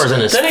flowers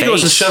in his face. Then he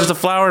goes and shoves the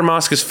flower in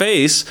Mosca's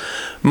face.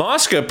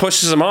 Mosca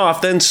pushes him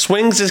off, then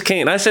swings his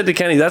cane. I said to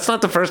Kenny, that's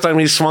not the first time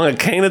he's swung a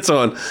cane at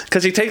someone,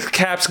 because he takes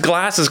Cap's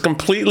glasses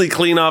completely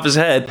clean off his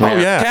head. Oh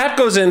yeah. Cap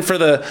goes in for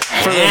the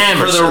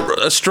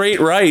straight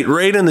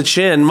right in the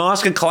chin.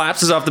 Mosca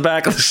collapses off the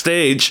back of the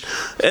stage,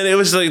 and it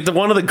was like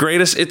one of the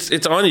greatest. It's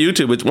on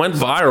YouTube. It went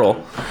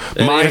viral.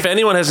 If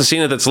anyone hasn't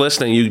seen it that's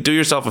listening, you do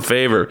yourself a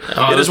favor.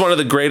 It is one of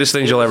the greatest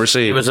things you'll ever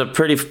see. It was a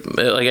pretty.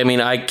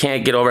 I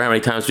can't get over how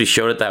many times we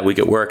showed it that week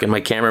at work, and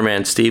my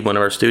cameraman Steve, one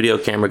of our studio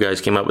camera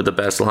guys, came up with the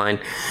best line.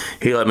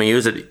 He let me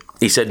use it.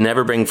 He said,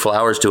 "Never bring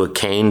flowers to a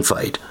cane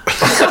fight."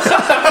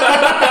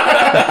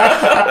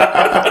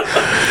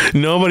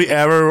 Nobody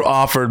ever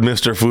offered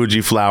Mr. Fuji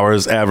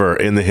flowers ever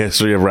in the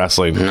history of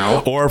wrestling.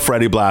 No. Or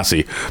Freddie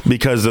Blassie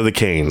because of the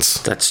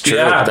canes. That's true.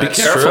 Yeah, That's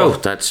be careful.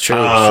 true. That's true.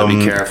 So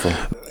be careful.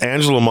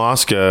 Angelo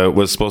Mosca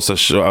was supposed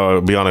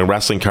to be on a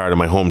wrestling card in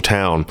my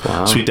hometown.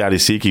 Wow. Sweet Daddy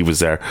Siki was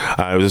there.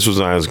 This was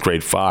when I was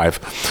grade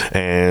 5.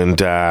 And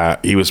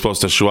he was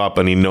supposed to show up,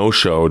 and he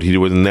no-showed. He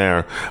wasn't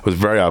there. I was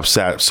very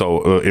upset.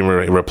 So in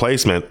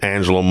replacement,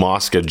 Angelo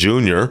Mosca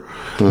Jr.,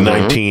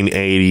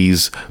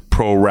 1980s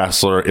pro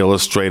wrestler,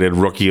 illustrated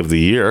Rookie of the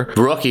Year.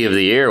 Rookie of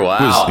the Year,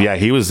 wow.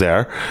 He was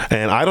there.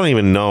 And I don't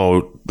even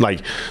know,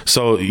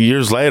 so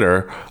years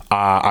later,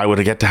 I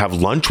would get to have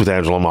lunch with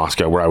Angelo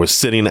Mosca, where I was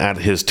sitting at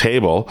his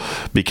table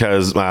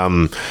because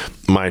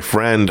my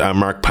friend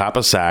Mark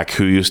Papasak,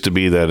 who used to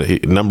be the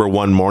number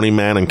one morning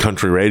man in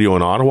country radio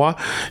in Ottawa,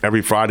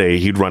 every Friday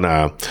he'd run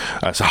a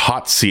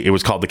hot seat. It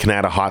was called the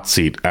Canada Hot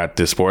Seat at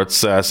the Sports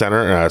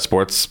Center,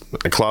 Sports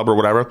Club or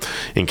whatever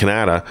in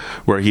Canada,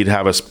 where he'd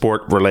have a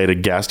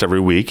sport-related guest every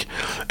week,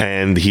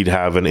 and he'd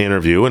have an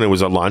interview, and it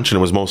was a lunch, and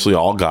it was mostly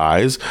all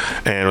guys,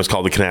 and it was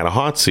called the Canada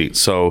Hot Seat.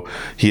 So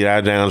he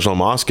had Angelo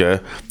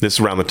Mosca. This is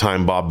around the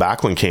time Bob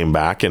Backlund came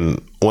back,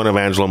 and one of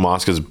Angelo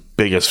Mosca's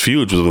biggest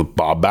feuds was with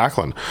Bob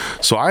Backlund.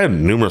 So I had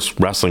numerous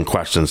wrestling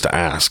questions to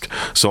ask.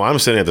 So I'm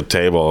sitting at the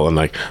table, and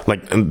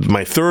and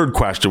my third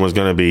question was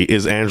going to be,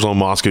 is Angelo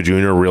Mosca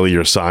Jr. really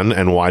your son,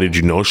 and why did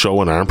you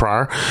no-show an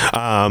Empire?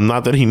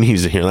 Not that he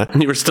needs to hear that.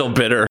 You were still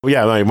bitter.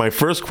 Yeah, my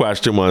first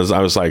question was,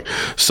 I was like,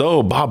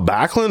 so Bob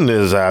Backlund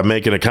is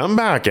making a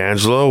comeback,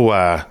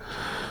 Angelo.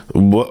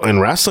 In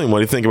wrestling, what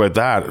do you think about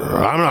that?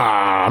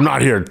 I'm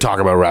not here to talk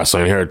about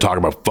wrestling. I'm here to talk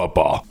about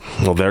football.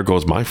 Well, there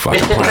goes my fucking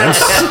plans.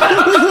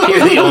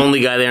 You're the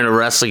only guy there in a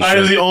wrestling show. I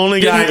was the only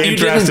guy interested. You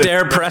didn't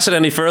dare press it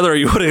any further, or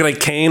you would have got a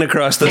cane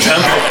across the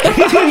temple.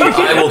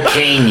 I will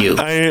cane you.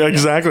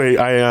 Exactly.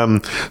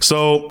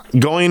 So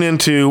going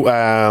into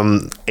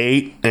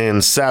 8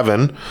 and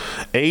 7,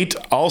 8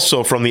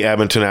 also from the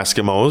Edmonton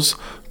Eskimos,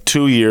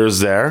 2 years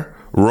there.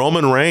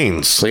 Roman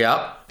Reigns.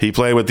 Yeah. He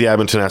played with the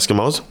Edmonton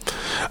Eskimos.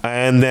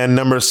 And then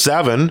number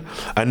 7,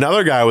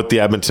 another guy with the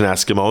Edmonton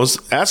Eskimos.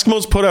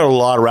 Eskimos put out a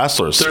lot of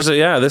wrestlers.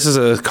 This is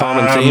a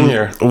common theme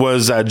here.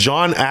 Was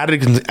John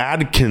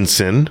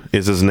Atkinson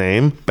is his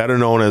name, better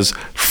known as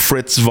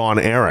Fritz Von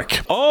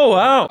Erich. Oh,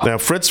 wow. Now,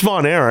 Fritz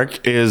Von Erich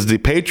is the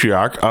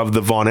patriarch of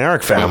the Von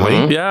Erich family.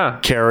 Mm-hmm. Yeah.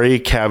 Kerry,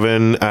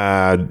 Kevin,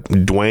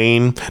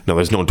 Dwayne. No,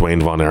 there's no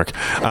Dwayne Von Erich.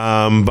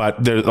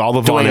 But there's all the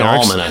Von Dwayne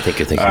Erichs. Allman, I think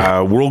you're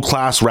thinking.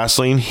 World-class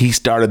wrestling. He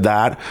started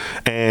that.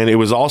 And it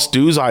was all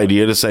Stu's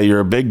idea to say, you're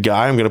a big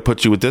guy. I'm going to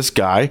put you with this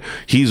guy.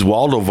 He's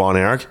Waldo Von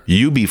Erich.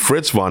 You be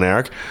Fritz Von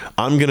Erich.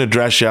 I'm going to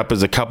dress you up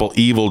as a couple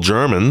evil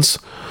Germans,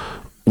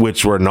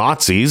 which were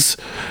Nazis.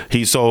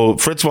 So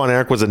Fritz Von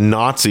Erich was a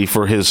Nazi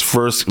for his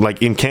first, Stu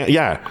made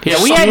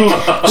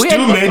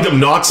them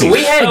Nazis.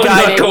 We had a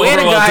guy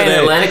in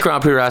Atlantic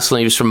Grand Prix Wrestling.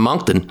 He was from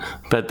Moncton,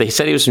 but they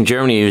said he was from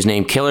Germany. He was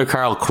named Killer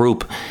Karl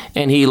Krupp,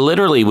 and he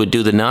literally would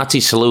do the Nazi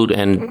salute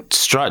and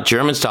strut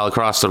German style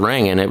across the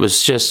ring, and it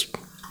was just...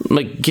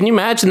 can you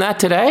imagine that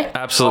today?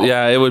 Absolutely,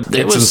 yeah. It was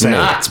insane.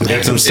 Nuts, man.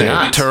 It's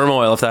insane.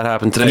 Turmoil if that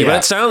happened today. Yeah.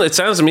 But it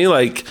sounds to me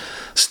like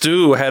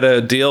Stu had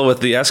a deal with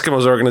the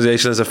Eskimos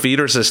organization as a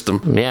feeder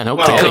system. Yeah, no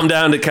To kidding. come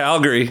down to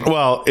Calgary.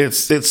 Well,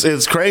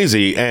 it's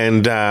crazy,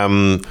 and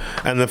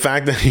the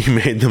fact that he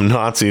made them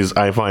Nazis,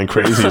 I find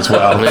crazy as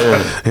well.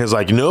 He's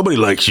like, nobody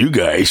likes you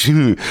guys.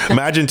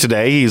 Imagine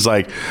today, he's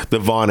like the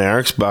Von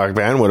Erichs back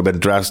band would have been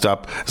dressed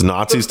up as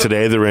Nazis.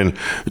 Today, they're in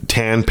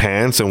tan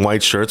pants and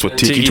white shirts with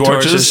tiki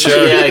torches.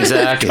 Sure. Yeah,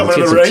 exactly. Let's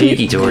get some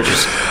tiki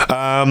torches.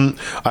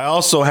 I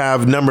also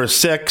have number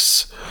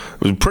 6.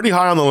 It was pretty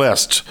high on the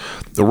list.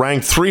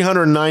 Ranked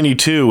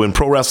 392 in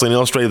Pro Wrestling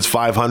Illustrated's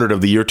 500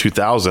 of the year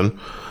 2000,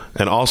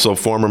 and also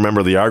former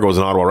member of the Argos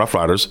and Ottawa Rough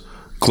Riders,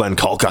 Glenn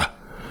Kulka.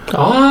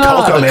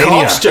 Oh, the Kulkamania.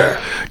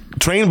 Kulkster.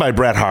 Trained by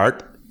Bret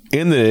Hart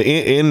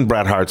in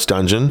Bret Hart's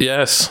dungeon.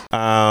 Yes.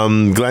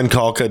 Glenn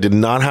Kulka did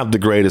not have the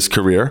greatest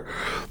career,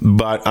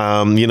 but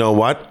you know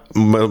what?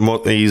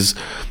 He's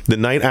the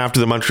night after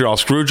the Montreal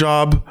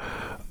Screwjob.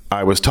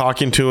 I was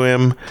talking to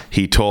him.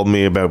 He told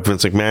me about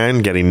Vince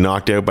McMahon getting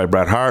knocked out by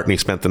Bret Hart, and he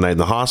spent the night in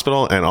the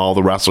hospital. And all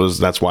the wrestlers,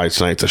 that's why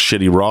tonight's a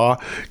shitty Raw,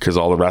 because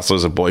all the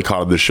wrestlers have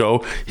boycotted the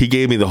show. He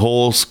gave me the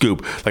whole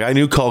scoop. Like, I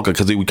knew Kulka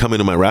because he would come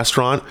into my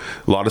restaurant.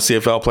 A lot of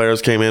CFL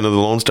players came into the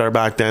Lone Star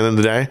back then in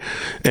the day.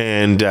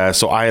 And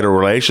so I had a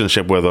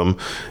relationship with him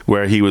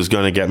where he was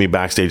going to get me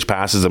backstage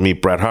passes to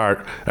meet Bret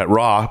Hart at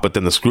Raw. But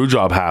then the screw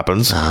job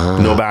happens.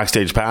 No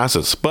backstage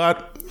passes.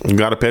 But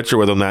got a picture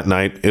with him that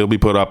night. It'll be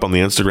put up on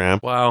the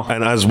Instagram. Wow.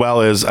 And as well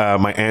as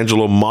my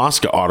Angelo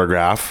Mosca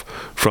autograph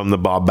from the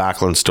Bob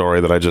Backlund story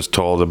that I just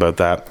told about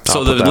that. So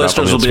I'll the put that up on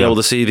listeners will be Instagram. able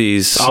to see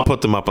these. I'll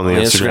put them up on the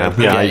Instagram.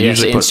 Instagram. Yeah, I Yes,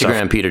 usually put Instagram.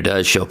 stuff. Peter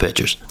does show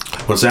pictures.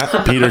 What's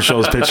that? Peter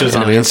shows pictures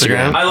on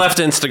Instagram. I left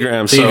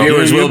Instagram, The so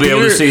viewers will be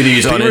able to see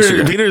these on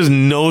Instagram. Peter's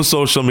no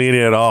social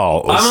media at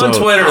all. I'm on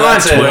So- Twitter. On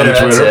That's Twitter, it.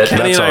 that's it.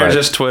 Kenny That's and I all are right.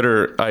 just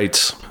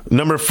Twitter-ites.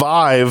 Number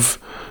 5,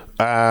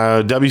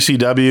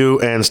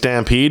 WCW and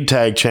Stampede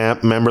tag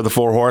champ, member of the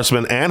Four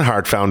Horsemen and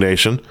Hart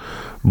Foundation,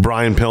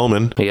 Brian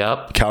Pillman,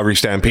 Yep. Calgary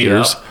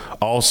Stampeders,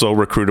 also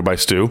recruited by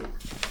Stu.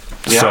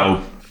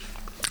 Yeah.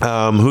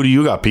 So, who do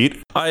you got,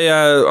 Pete?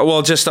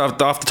 Well, just off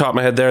the top of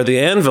my head there, the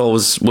Anvil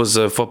was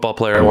a football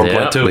player at one Yeah,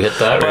 point too. we hit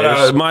that, But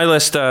Raiders. my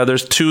list,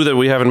 there's 2 that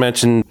we haven't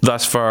mentioned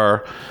thus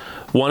far.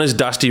 One is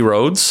Dusty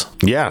Rhodes,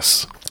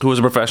 Yes. who was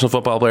a professional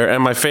football player,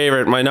 and my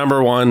favorite, my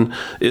number 1,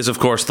 is of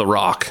course The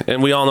Rock,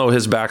 and we all know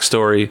his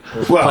backstory,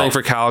 Well- playing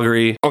for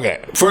Calgary. Okay,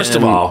 first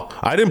of And- all,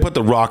 I didn't put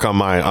The Rock on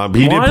mine.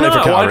 He did Why play for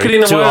not? Calgary. Why could he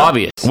not? Too why-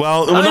 obvious.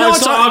 Well, I no, know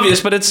it's not obvious,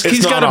 but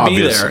he's not got to be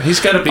obvious. there. He's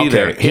got to be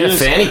there. He had a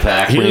fanny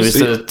pack when he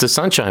was was- the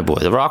Sunshine Boy.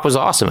 The Rock was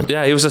awesome.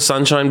 Yeah, he was a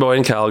sunshine boy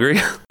in Calgary.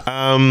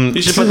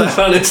 You should put that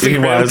on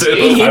Instagram was. too.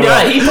 He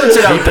puts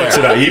it out there. puts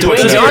it out. He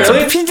puts Dwayne it out Johnson,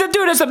 there. the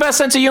dude has the best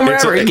sense of humor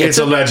ever. He It's gets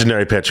a it.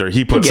 legendary picture.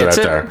 He puts He it gets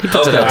out it. there. He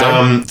puts it out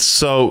there.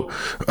 So,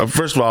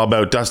 first of all,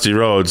 about Dusty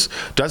Rhodes.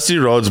 Dusty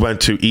Rhodes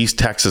went to East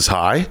Texas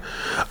High.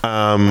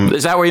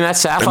 Is that where you met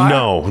Sapphire?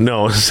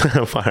 No,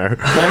 Sapphire.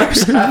 Remember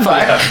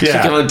Sapphire? She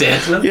Yeah. came on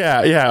dance with him?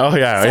 Yeah, oh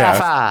yeah,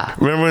 Sapphire. yeah.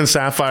 Remember when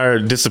Sapphire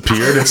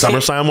disappeared at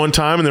SummerSlam one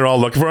time, and they're all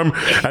looking for him,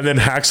 and then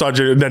Hacksaw,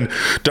 and then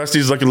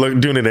Dusty's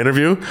doing an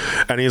interview,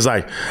 and he's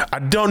like, "I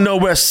don't know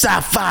where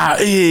Sapphire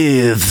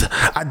is.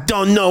 I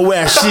don't know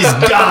where she's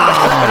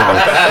gone."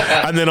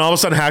 And then all of a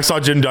sudden,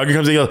 Hacksaw Jim Duggan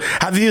comes in and goes,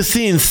 "Have you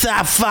seen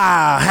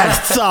Sapphire?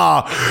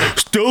 Hacksaw,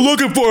 still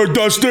looking for her,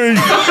 Dusty."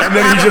 And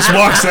then he just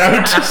walks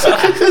out.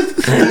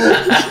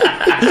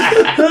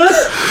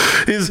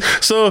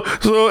 So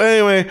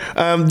anyway,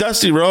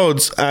 Dusty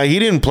Rhodes, he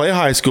didn't play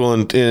high school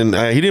he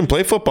didn't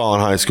play football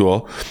in high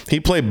school. He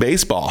played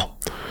baseball,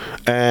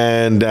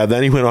 and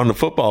then he went on to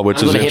football,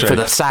 which I'm is going to hit for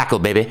interesting. the cycle,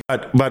 baby.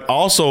 But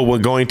also, we're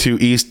going to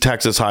East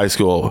Texas High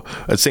School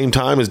at the same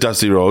time as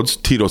Dusty Rhodes,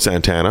 Tito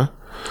Santana,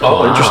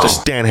 Oh, interesting.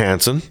 Stan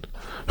Hansen,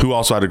 who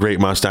also had a great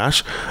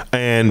mustache,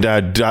 and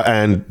Ted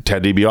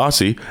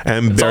DiBiase,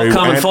 and It's all Barry.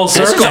 coming and- full This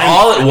circle. is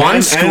all at one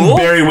and school?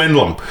 Barry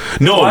Windham.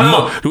 No,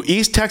 Wow.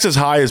 East Texas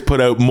High has put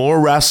out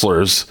more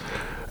wrestlers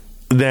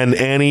than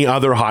any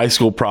other high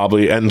school,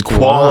 probably, and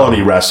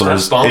quality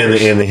wrestlers That's bonkers.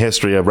 in the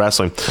history of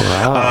wrestling.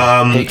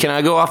 Hey, can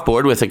I go off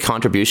board with a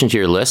contribution to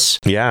your list?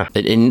 Yeah.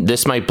 And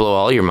this might blow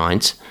all your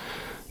minds.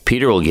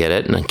 Peter will get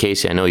it, and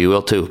Casey, I know you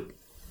will too.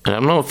 And I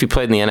don't know if he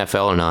played in the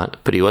NFL or not,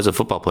 but he was a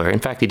football player. In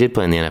fact, he did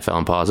play in the NFL,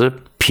 I'm positive.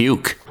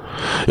 Puke.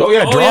 Oh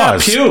yeah, Oh, yeah,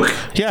 Draws. Puke.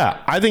 Yeah,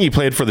 I think he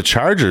played for the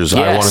Chargers. I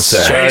Yes, want to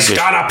say. Chargers. He's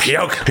got a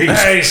puke.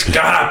 He's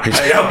got a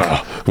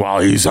puke. Well,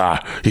 he's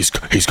gonna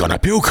puke. He's gonna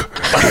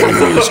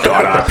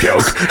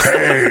puke.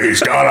 Hey,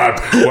 he's gonna.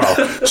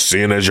 Well,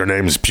 seeing as your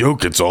name's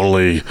Puke, it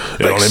only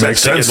makes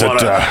sense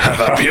that have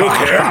a puke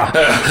here.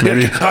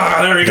 maybe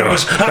There he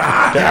goes.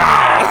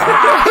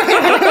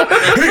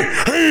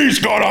 he's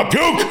gonna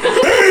puke.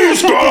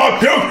 He's gonna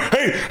puke.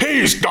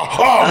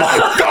 Oh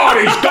my God,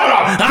 he's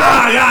gonna.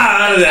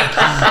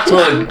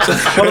 One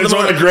One of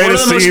the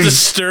greatest most scenes.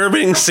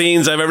 disturbing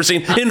scenes I've ever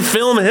seen in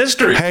film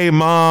history. Hey,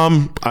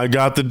 Mom, I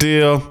got the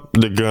deal.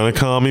 they're gonna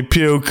call me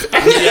Puke.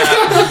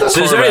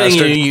 So is there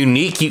anything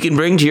unique you can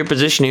bring to your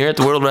position here at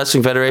the World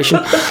Wrestling Federation?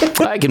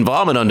 I can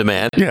vomit on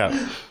demand.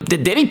 Yeah.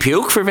 Did he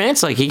puke for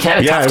Vince? Like, he had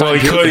a Yeah, tough time well, he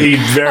puking. could. He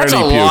barely That's a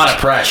puked. lot of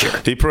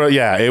pressure.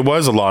 It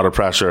was a lot of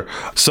pressure.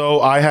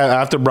 So I had,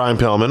 after Brian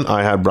Pillman,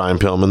 I had Brian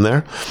Pillman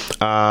there.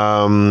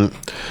 Brian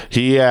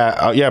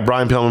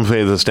Pillman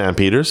played the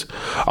Stampeders.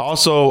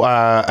 Also,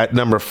 at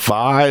number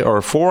 5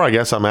 or 4, I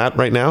guess I'm at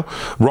right now,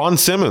 Ron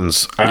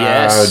Simmons.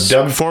 Yes.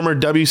 Former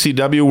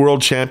WCW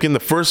world champion, the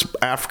first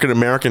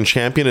African-American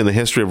champion in the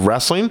history of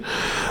wrestling.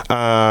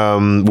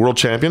 World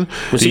champion.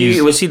 Was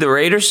he the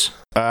Raiders?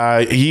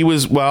 He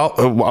was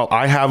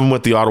I have him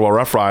with the Ottawa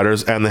Rough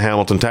Riders and the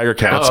Hamilton Tiger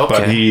Cats, Oh, okay.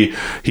 but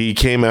he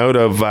came out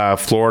of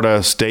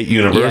Florida State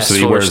University,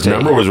 Florida where his State,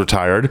 number yeah. was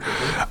retired,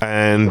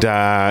 and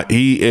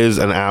he is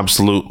an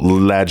absolute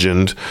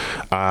legend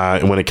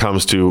when it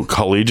comes to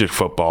collegiate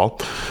football,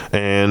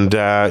 and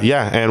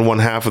one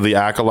half of the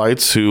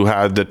Acolytes, who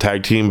had the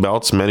tag team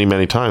belts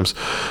many times.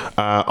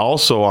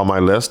 Also on my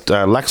list,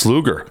 Lex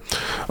Luger.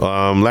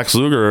 Lex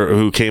Luger,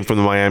 who came from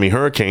the Miami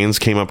Hurricanes,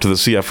 came up to the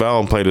CFL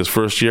and played his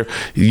first year.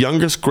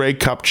 Youngest Grey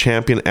Cup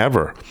champion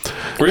ever.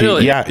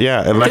 Really? Yeah.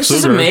 And Lex This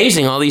is Luger,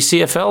 amazing, all these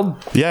CFL.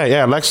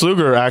 Yeah. Lex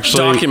Luger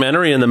actually.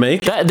 Documentary in the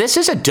make. This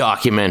is a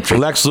documentary.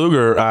 Lex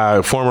Luger,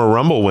 former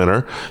Rumble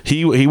winner,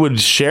 he would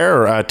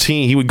share a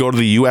team. He would go to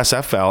the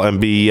USFL and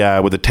be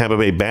with the Tampa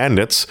Bay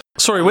Bandits.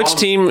 Sorry, which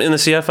team in the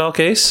CFL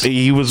case?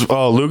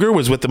 Luger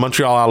was with the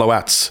Montreal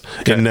Alouettes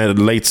in the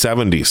late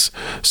 70s.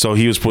 So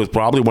he was with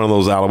probably one of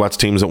those Alouettes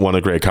teams that won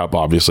a Grey Cup,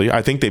 obviously.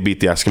 I think they beat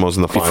the Eskimos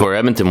in the final. Before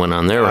Edmonton went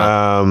on their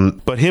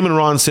run. But him and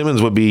Ron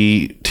Simmons would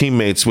be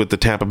teammates with the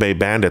Tampa Bay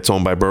Bandits,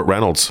 owned by Burt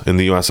Reynolds in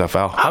the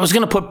USFL. I was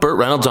going to put Burt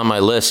Reynolds on my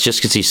list just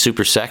because he's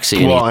super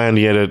sexy. And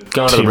he had a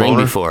gone to the team ring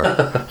owner. before,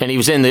 and he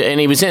was in the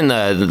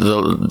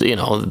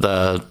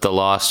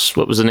Lost.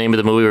 What was the name of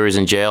the movie where he was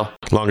in jail?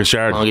 Longest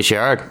Yard. Longest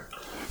Yard.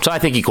 So I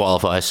think he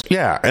qualifies.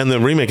 Yeah, and the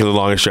remake of The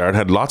Longest Yard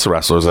had lots of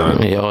wrestlers in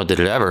it. Yeah, did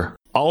it ever?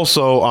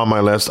 Also on my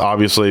list,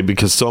 obviously,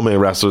 because so many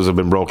wrestlers have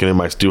been broken in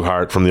by Stu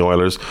Hart from the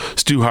Oilers.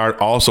 Stu Hart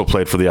also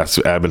played for the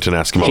Edmonton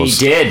Eskimos.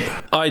 He did.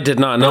 I did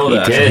not know He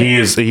that. did.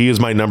 He is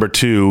my number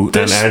 2,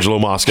 and Angelo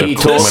Mosca. he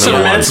my told- This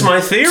number cements 1. my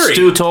theory.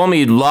 Stu told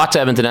me lots of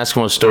Edmonton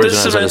Eskimos stories. This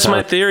when I was at cements his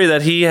my house. theory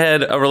that he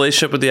had a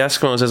relationship with the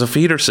Eskimos as a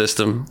feeder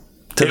system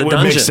to It the would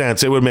dungeon. make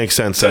sense. It would make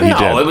sense that he No,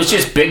 did. it was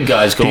just big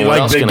guys going. He What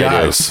liked else big can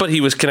I do? guys. But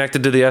he was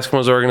connected to the Eskimos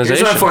Here's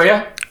organization. one for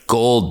you.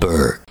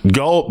 Goldberg.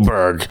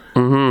 Goldberg.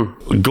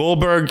 Mm-hmm.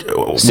 Goldberg.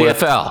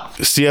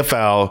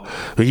 CFL.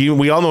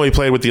 We all know he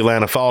played with the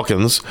Atlanta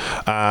Falcons.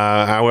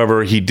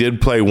 However, he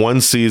did play one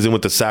season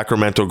with the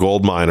Sacramento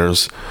Gold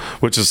Miners,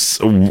 which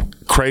is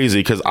crazy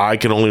because I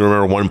can only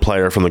remember one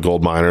player from the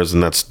Gold Miners,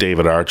 and that's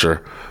David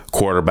Archer,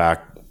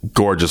 quarterback,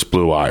 gorgeous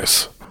blue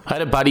eyes. I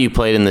had a buddy who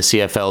played in the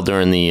CFL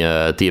during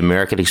the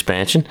American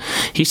expansion.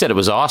 He said it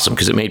was awesome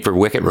because it made for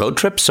wicked road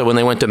trips. So when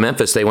they went to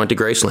Memphis, they went to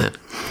Graceland.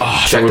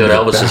 Checked would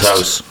out be the Elvis's best.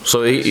 house.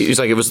 So he's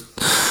like, it was,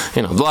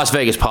 the Las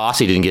Vegas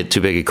Posse didn't get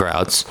too big of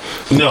crowds.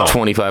 No.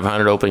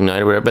 2,500 opening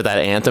night or whatever. But that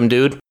Anthem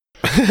dude,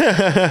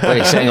 where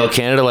he sang "Oh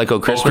Canada" like "Oh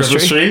Christmas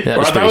Tree." That Well,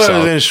 was I thought pretty it was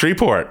solid. in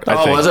Shreveport. I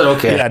Oh, think. was it?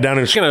 Okay. Yeah, down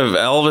in Speaking of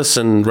Elvis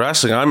and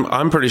wrestling,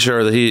 I'm pretty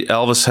sure that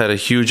Elvis had a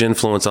huge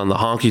influence on the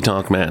Honky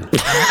Tonk Man.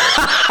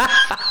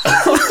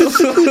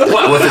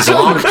 What, with his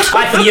long?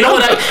 You know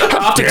what?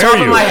 Off the Dare top of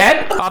you. my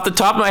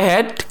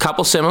head, a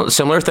couple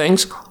similar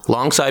things: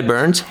 long side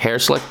burns, hair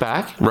slicked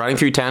back, riding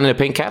through town in a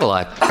pink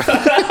Cadillac.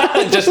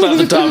 Just off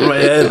the top of my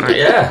head.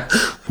 Yeah.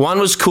 One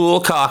was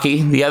cool,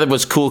 cocky. The other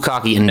was cool,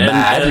 cocky, and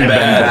bad. and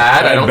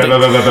bad. I don't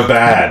think.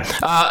 bad.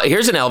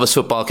 Here's an Elvis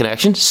football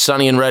connection.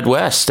 Sonny and Red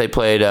West. They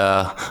played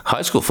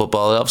high school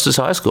football at Elvis's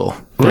high school.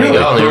 There you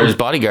go. They were his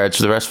bodyguards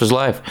for the rest of his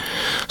life.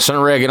 Son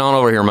of Ray, get on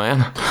over here,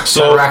 man.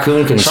 So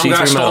raccoon can Some see guy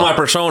through stole metal. my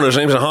persona. His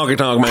name's a Honky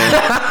Tonk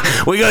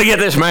Man. We gotta get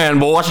this man,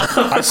 boys.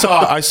 I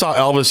saw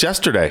Elvis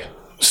yesterday.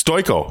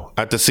 Stoico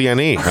at the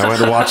CNE. I went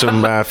to watch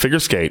him figure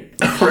skate.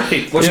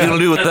 Right. What you gonna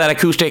do with that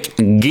acoustic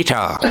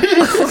guitar?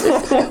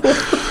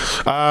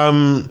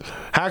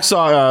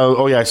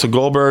 Hacksaw. So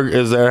Goldberg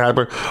is there.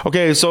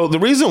 Okay, so the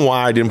reason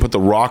why I didn't put The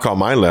Rock on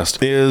my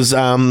list is,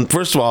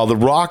 first of all, The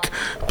Rock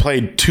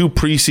played 2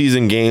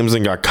 preseason games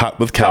and got cut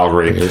with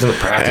Calgary. He was on the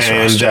practice and,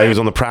 roster. he was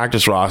on the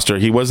practice roster.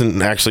 He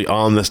wasn't actually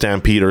on the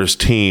Stampeders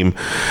team.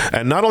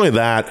 And not only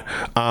that,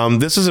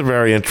 this is a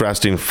very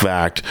interesting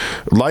fact.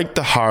 Like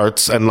the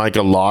Harts and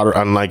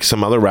unlike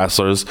some other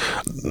wrestlers,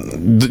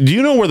 do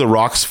you know where The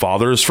Rock's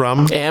father is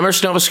from?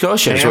 Amherst, Nova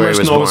Scotia. Is where he Amherst,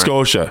 was Nova born.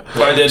 Scotia.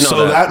 I did know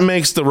so that.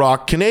 makes The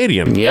Rock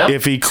Canadian. Yep.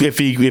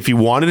 If he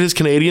wanted his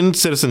Canadian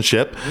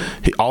citizenship,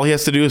 all he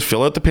has to do is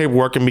fill out the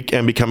paperwork and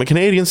become a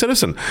Canadian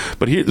citizen.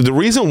 But the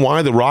reason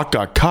why The Rock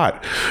got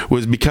cut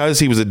was because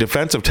he was a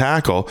defensive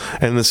tackle,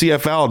 and in the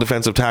CFL,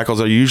 defensive tackles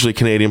are usually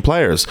Canadian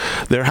players.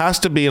 There has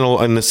to be in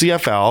the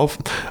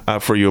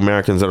CFL, for you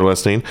Americans that are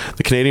listening,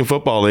 the Canadian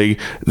Football League,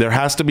 there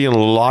has to be an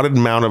allotted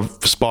amount of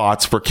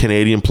spots for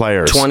Canadian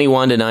players.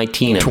 21 to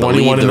 19. I 21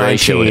 believe to the 19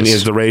 ratio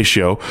is the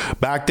ratio.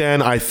 Back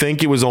then, I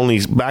think it was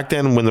only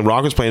when The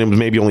Rock was playing, it was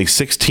maybe only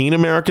 16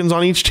 Americans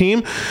on each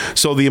team.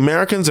 So the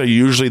Americans are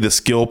usually the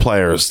skill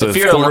players, the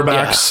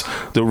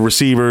quarterbacks, the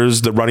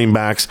receivers, the running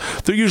backs.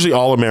 They're usually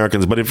all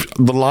Americans. But if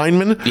the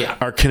linemen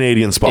are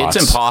Canadian spots.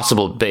 It's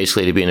impossible,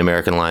 basically, to be an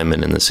American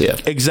lineman in the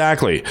CFL.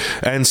 Exactly.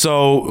 And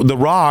so The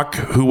Rock,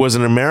 who was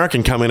an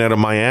American coming out of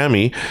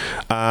Miami,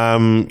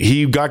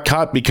 he got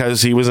cut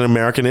because he was an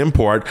American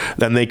import.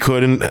 Then they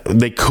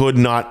could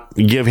not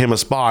give him a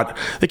spot.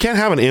 They can't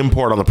have an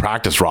import on the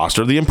practice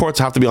roster. The imports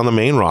have to be on the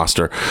main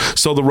roster.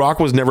 So The Rock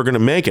was never going to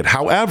make it.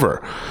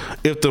 However,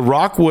 if The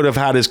Rock would have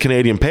had his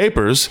Canadian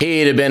papers,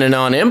 he'd have been a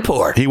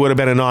non-import. He would have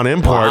been a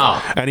non-import.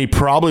 Wow. And he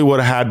probably would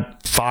have had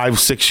 5,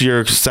 6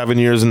 years, 7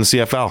 years in the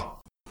CFL.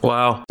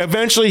 Wow.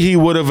 Eventually, he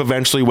would have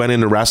went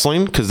into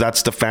wrestling because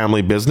that's the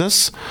family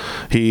business.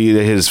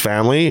 His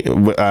family,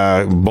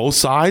 both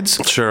sides.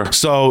 Sure.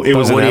 So it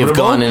was would he have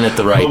inevitable. gone in at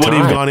the right Would he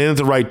have time? gone in at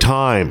the right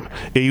time?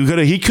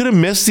 He could have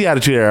missed the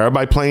Attitude Era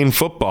by playing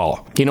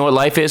football. You know what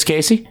life is,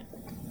 Casey?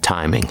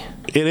 Timing.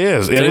 It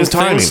is. It is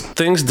timing.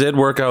 Things did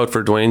work out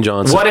for Dwayne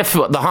Johnson. What if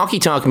the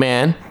honky tonk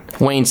man,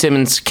 Wayne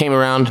Simmons, came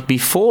around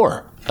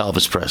before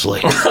Elvis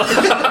Presley?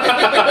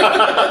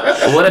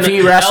 What if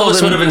he wrestled?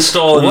 Elvis would have been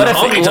stolen. What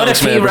if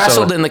he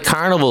wrestled in the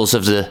carnivals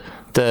of the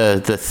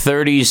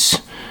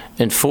 30s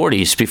and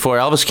 40s before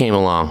Elvis came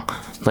along?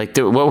 Like,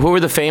 who were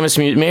the famous?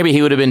 Maybe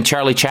he would have been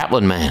Charlie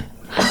Chaplin man.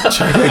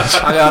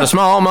 I got a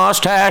small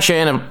mustache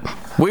and a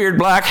weird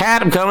black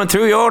hat. I'm coming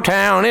through your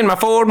town in my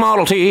Ford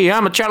Model T.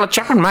 I'm a Charlie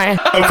Chaplin man.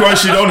 Of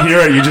course, you don't hear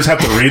it. You just have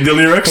to read the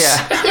lyrics.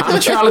 Yeah, I'm a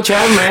Charlie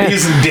Chaplin man.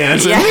 He's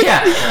dancing.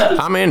 Yeah.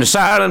 I'm into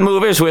silent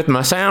movies with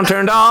my sound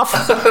turned off.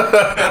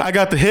 I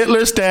got the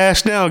Hitler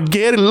stash now.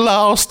 Get it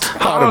lost.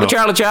 I'm the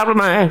Charlie Chaplin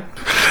man.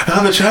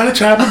 I'm the Charlie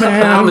Chaplin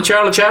man. I'm the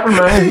Charlie Chaplin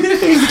man. I'm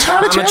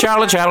the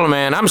Charlie Chaplin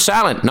man. I'm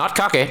silent, not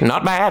cocky,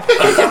 not bad.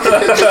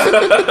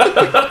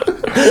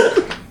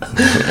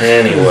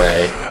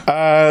 Anyway,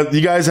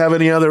 you guys have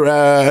any other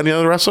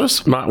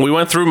wrestlers? We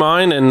went through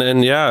mine,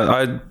 and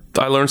yeah,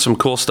 I learned some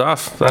cool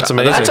stuff. That's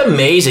amazing. That's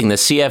amazing, the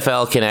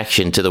CFL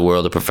connection to the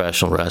world of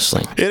professional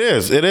wrestling. It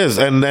is.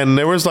 And then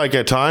there was like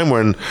a time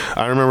when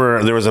I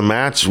remember there was a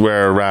match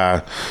where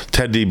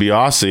Ted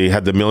DiBiase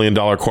had the $1 Million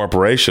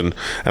Corporation,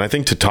 and I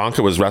think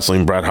Tatanka was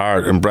wrestling Bret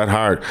Hart, and Bret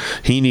Hart,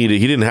 he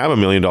didn't have $1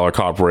 Million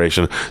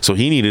Corporation, so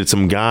he needed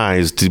some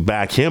guys to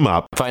back him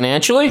up.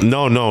 Financially?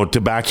 No, to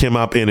back him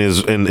up in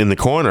the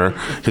corner,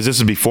 because this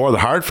is before the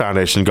Hart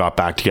Foundation got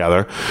back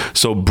together.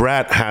 So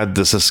Bret had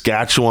the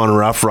Saskatchewan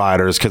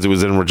Roughriders, because it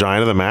was in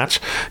Regina, the match.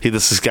 He had the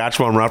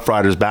Saskatchewan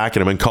Roughriders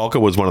backing him, and Kulka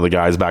was one of the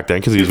guys back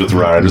then because he was with the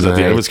Riders at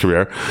the end of his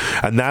career.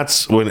 And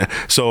that's when,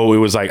 so it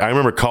was like, I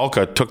remember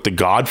Kulka took the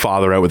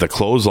Godfather out with a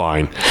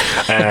clothesline,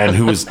 and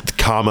who was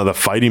Kama the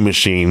Fighting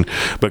Machine.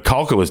 But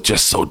Kulka was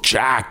just so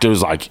jacked. It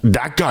was like,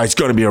 that guy's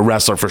going to be a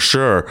wrestler for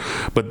sure.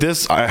 But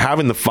this,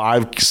 having the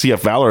 5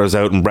 CFLers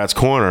out in Bret's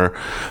corner,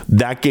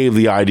 that gave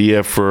the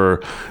idea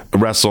for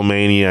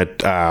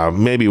WrestleMania,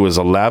 maybe it was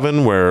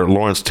 11, where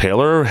Lawrence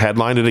Taylor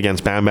headlined it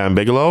against Bam Bam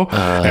Bigelow.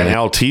 And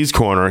LT's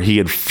corner, he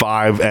had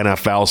 5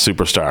 NFL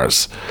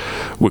superstars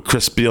with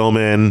Chris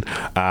Spielman.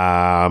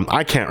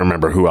 I can't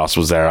remember who else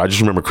was there. I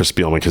just remember Chris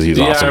Spielman because he's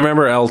awesome. Yeah, I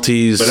remember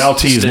LT's. But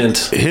LT's stint.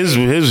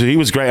 He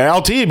was great.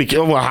 LT,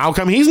 well, how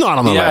come he's not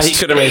on the list? Yeah, he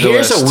could have made the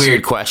list. list. Here's a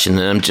weird question,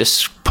 and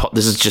this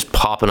is just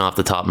popping off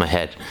the top of my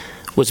head.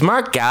 Was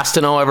Mark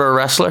Gastineau ever a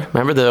wrestler?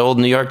 Remember the old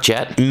New York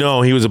Jet?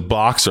 No, he was a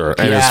boxer,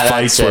 and his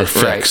fights were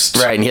fixed.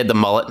 Right, and he had the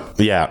mullet.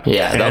 Yeah.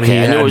 Yeah, And okay, he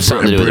I knew had it was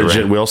something to do with the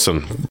Bridget ring.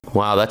 Wilson.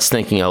 Wow, that's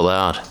thinking out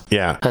loud.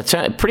 Yeah. That's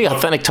pretty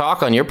authentic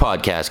talk on your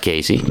podcast,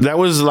 Casey. That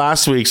was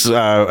last week's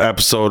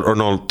episode, or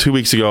no, 2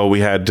 weeks ago.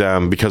 We had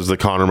because of the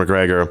Conor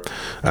McGregor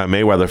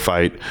Mayweather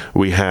fight,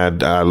 we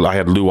had I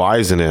had Lou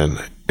Eisen in,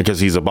 because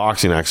he's a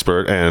boxing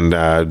expert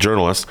and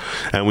journalist,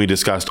 and we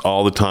discussed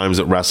all the times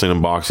that wrestling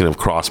and boxing have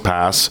crossed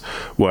paths,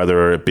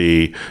 whether it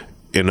be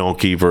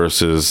Inoki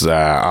versus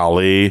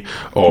Ali,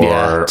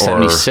 or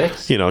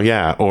 76,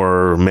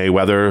 or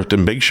Mayweather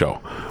and Big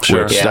Show.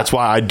 Sure. That's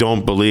why I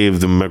don't believe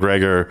the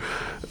McGregor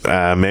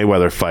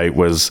Mayweather fight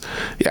was.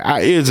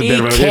 It's a bit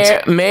of a.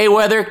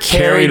 Mayweather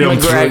carried him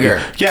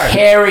McGregor. through. Yeah,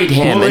 carried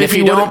him. Well, and if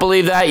you don't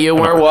believe that, you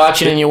weren't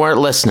watching and you weren't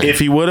listening. If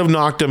he would have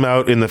knocked him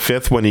out in the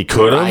 5th when he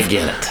could have, I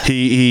get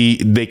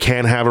it. They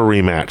can't have a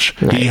rematch.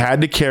 Right. He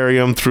had to carry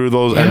him through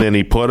those, and then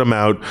he put him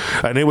out,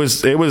 and it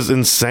was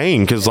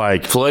insane because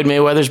like Floyd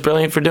Mayweather's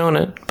brilliant for doing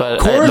it, but of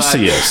course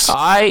he is.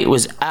 I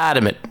was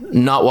adamant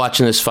not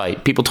watching this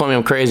fight. People told me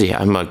I'm crazy.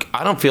 I'm like,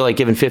 I don't feel like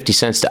giving 50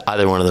 cents to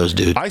either one of those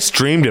dudes. I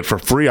streamed it for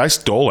free. I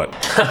stole it.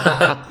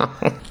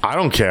 I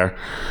don't care.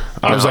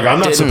 I was like, I'm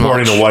not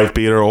supporting a wife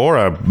beater or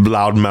a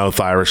loudmouth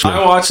Irishman.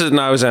 I watched it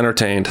and I was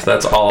entertained.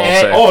 That's all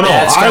I'll say. Oh no,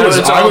 That's I kinda was.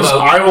 what it's all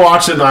about. I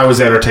watched it and I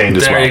was entertained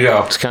as well. There you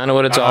go. It's kind of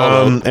what it's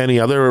all about. Any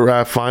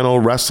other final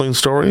wrestling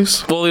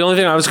stories? Well, the only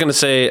thing I was going to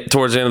say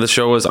towards the end of the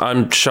show was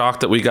I'm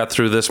shocked that we got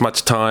through this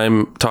much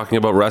time talking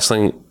about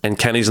wrestling and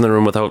Kenny's in the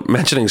room without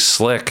mentioning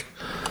Slick.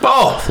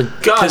 Oh, the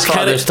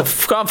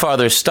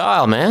Godfather's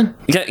style, man.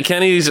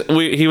 Kenny's,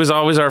 he was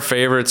always our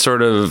favorite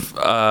sort of,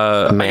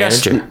 Manager. I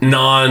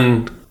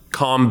guess,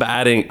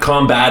 combative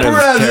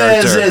Brothers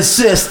character. and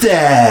sisters.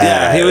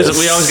 Yeah,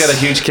 we always got a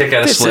huge kick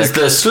out of This Slick. is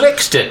the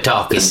Slickster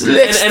talking.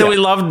 And we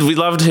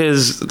loved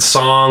his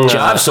song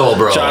Jive Soul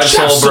Bro. Jive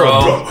Soul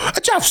Bro.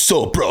 Jive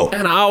Soul Bro.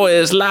 And I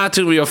always lie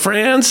to your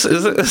friends.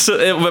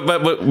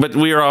 But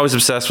we were always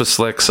obsessed with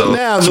Slick, so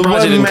Now the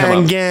surprised he didn't come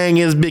one-man up. gang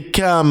has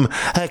become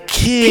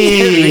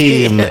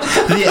Hakeem,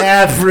 the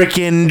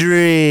African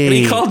dream.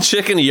 He called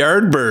Chicken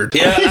Yardbird.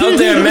 Yeah, out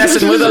there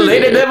messing with a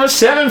lady that was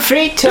 7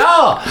 feet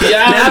tall.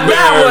 Yeah, now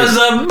that was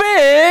a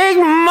big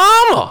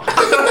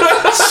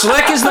mama.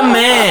 Slick is the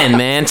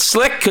man.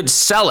 Slick could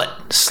sell it.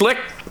 Slick.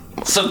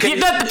 So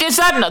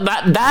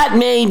That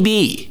may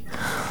be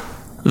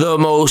the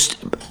most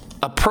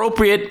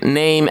appropriate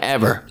name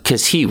ever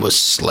because he was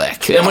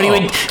slick. And when he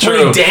would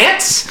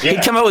dance,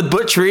 he'd come out with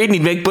Butch Reed and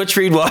he'd make Butch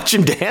Reed watch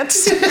him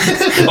dance.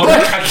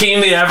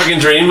 Hakeem the African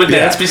Dream would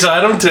dance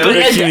beside him too.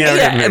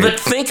 But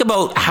think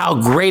about how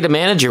great a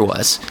manager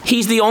was.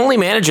 He's the only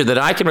manager that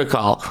I can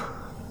recall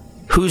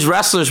whose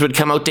wrestlers would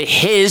come out to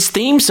his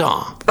theme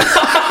song.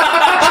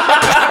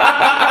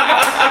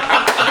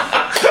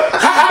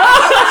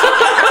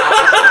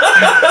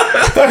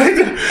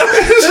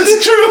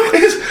 It's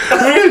true.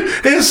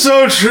 It's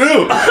so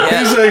true.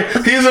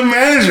 He's a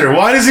manager.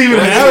 Why does he even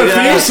have a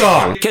theme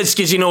song?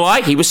 Because you know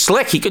why? He was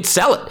slick. He could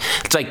sell it.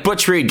 It's like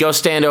Butch Reed, go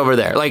stand over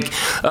there. Like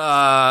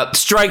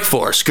Strike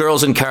Force,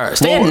 Girls in Cars.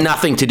 They had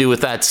nothing to do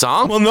with that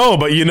song. Well, no,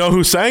 but you know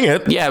who sang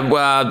it? Yeah,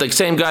 the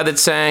same guy that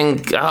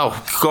sang.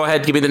 Oh, go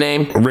ahead, give me the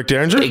name. Rick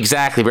Derringer?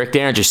 Exactly, Rick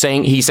Derringer.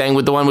 He sang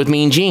with the one with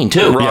Mean Gene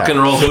too. Rock and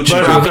Roll Hoochie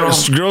But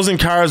Coochie. Girls in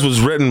Cars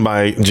was written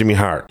by Jimmy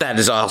Hart. That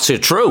is also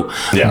true.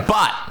 Yeah.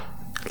 But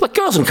look,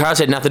 Girls in Cars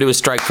had nothing to do with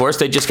Strike Force.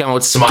 They just come out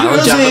with Smile and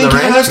Girls Jump in in the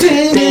Cars,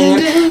 ding, ding,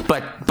 ring.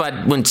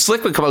 But when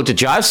Slick would come out to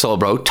Jive Soul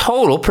Bro,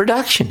 total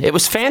production. It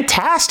was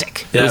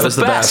fantastic. Yeah, it was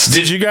the best.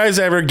 Did you guys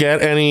ever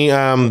get any?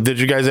 Did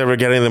you guys ever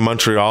get any of the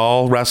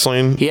Montreal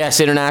wrestling? Yes,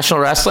 international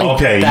wrestling.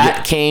 Okay,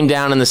 That came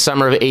down in the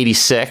summer of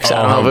 '86.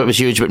 I don't know if it was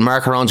huge, but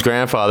Mark Heron's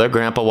grandfather,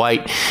 Grandpa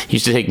White,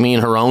 used to take me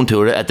and Heron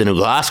to it at the New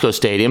Glasgow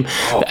Stadium.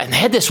 And they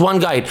had this one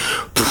guy,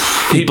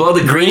 he'd blow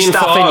the green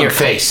stuff fog. in your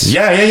face.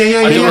 Yeah. I don't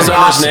remember his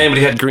awesome. name, but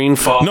he had green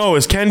fog. No, it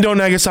was Kendo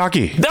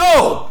Nagasaki.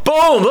 No!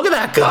 Boom! Look at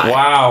that guy.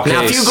 Wow, Now,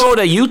 okay. if you go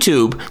to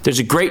YouTube, there's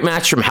a great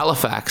match from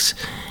Halifax.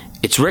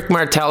 It's Rick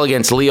Martel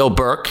against Leo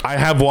Burke. I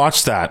have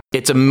watched that.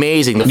 It's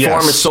amazing. The Yes.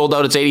 form is sold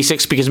out. It's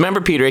 86 because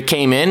remember, Peter, it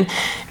came in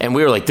and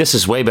we were like, this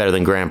is way better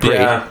than Grand Prix.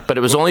 Yeah. But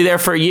it was only there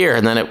for a year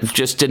and then it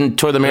just didn't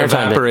tour the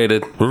maritime.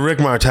 Evaporated. Rick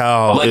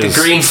Martel Like is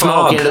a green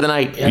Smoke fog. into the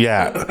night.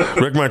 Yeah,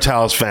 Rick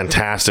Martel is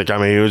fantastic. I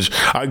mean, he was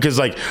because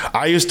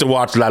I used to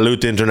watch La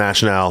Lutte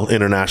International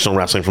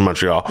wrestling from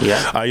Montreal.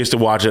 Yeah. I used to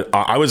watch it.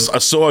 I was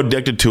so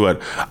addicted to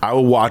it. I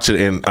would watch it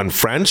in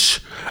French,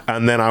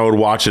 and then I would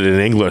watch it in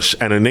English.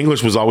 And in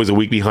English was always a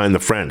week behind the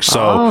French.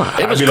 So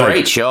it was I'd a be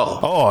great show.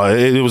 Oh,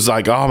 it was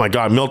like, oh my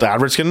God, Milt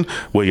Advertskin.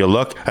 Will you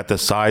look at the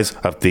size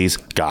of these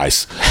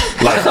guys?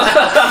 Like,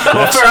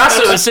 Well, for us,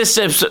 it was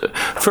just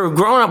for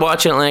growing up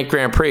watching Atlantic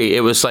Grand Prix. It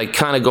was like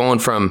kind of going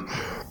from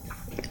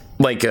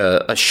like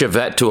a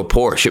Chevette to a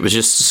Porsche. It was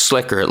just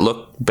slicker. It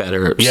looked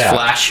better. It was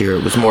flashier.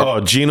 It was more. Oh,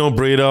 Gino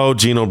Brito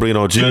Jr., Yeah.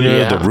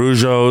 the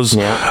Rougeos.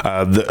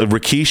 Yeah. The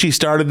Rikishi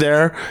started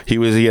there. He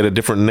had a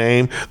different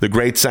name. The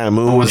Great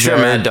Samu was sure,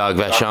 there. Mad Dog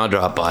Vachon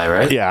dropped by,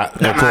 right? Yeah,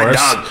 of Mad course.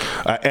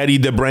 Dog. Eddie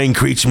the Brain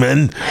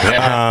Creechman.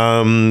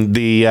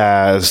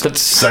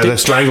 The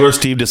Strangler,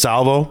 Steve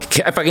DeSalvo.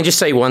 If I can just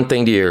say one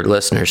thing to your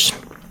listeners.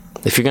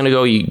 If you're going to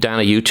go down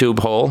a YouTube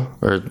hole,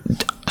 or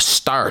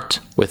start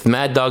with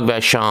Mad Dog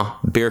Vachon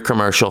beer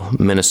commercial,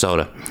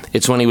 Minnesota.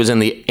 It's when he was in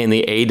the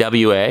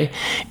AWA.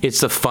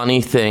 It's the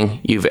funny thing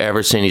you've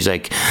ever seen. He's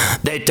like,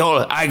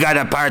 I got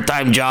a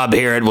part-time job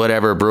here at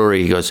whatever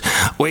brewery. He goes,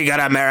 we got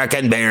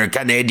American beer,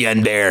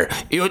 Canadian beer.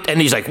 And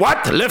he's like,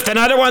 what? Lift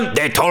another one?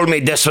 They told me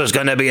this was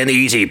going to be an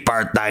easy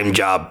part-time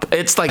job.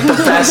 It's like the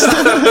best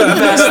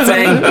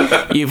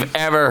thing you've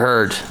ever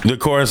heard. Of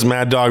course,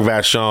 Mad Dog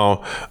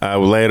Vachon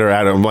later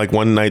at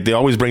one night, they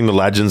always bring the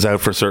legends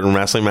out for certain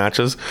wrestling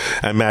matches,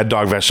 and Mad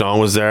Dog Vachon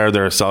was there.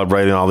 They're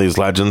celebrating all these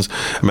legends.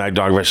 Mad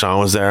Dog Vachon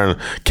was there, and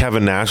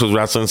Kevin Nash was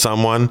wrestling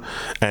someone,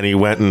 and he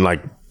went and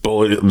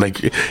pulled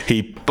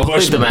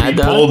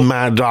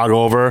Mad Dog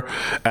over,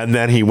 and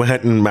then he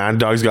went and Mad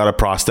Dog's got a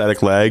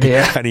prosthetic leg,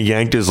 and he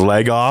yanked his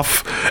leg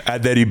off,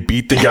 and then he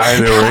beat the guy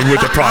in the ring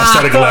with the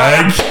prosthetic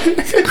leg.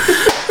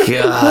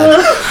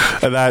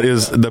 God. And that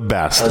is the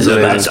best. It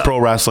is pro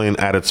wrestling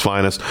at its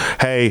finest.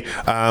 Hey,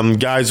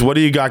 guys, what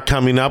do you got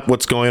coming up?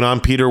 What's going on?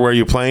 Peter, where are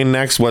you playing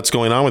next? What's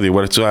going on with you?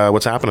 What's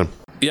happening?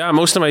 Yeah,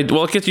 most of my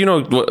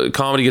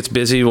comedy gets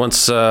busy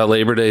once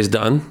Labor Day is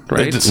done,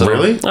 right?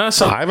 Really?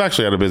 So I've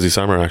actually had a busy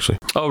summer, actually.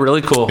 Oh,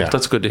 really? Cool. Yeah.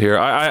 That's good to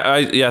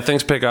hear.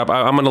 Things pick up.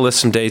 I'm going to list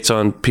some dates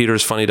on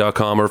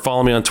petersfunny.com or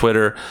follow me on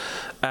Twitter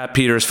at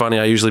Peter is Funny.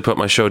 I usually put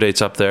my show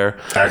dates up there.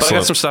 Excellent. But I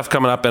got some stuff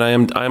coming up,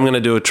 and I'm going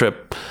to do a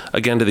trip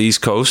again to the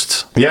East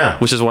Coast. Yeah.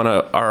 Which is one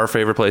of our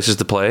favorite places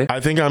to play. I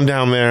think I'm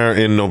down there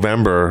in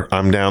November.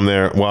 I'm down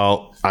there.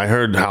 Well, I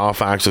heard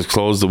Halifax is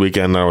closed the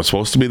weekend that I was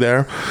supposed to be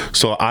there.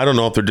 So I don't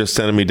know if they're just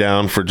sending me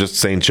down for just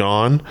St.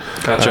 John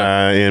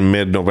in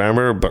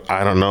mid-November, but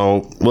I don't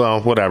know. Well,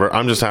 whatever.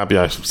 I'm just happy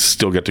I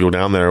still get to go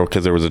down there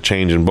because there was a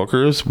change in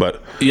bookers,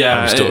 but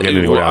I'm still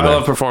getting to go down there. I'll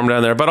have performed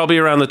down there, but I'll be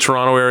around the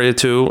Toronto area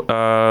too,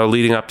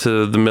 leading up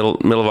to the middle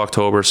of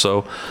October.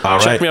 So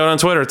check me out on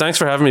Twitter. Thanks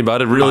for having me,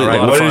 bud. It really a lot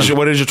of fun.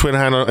 What is your Twitter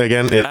handle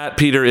again? At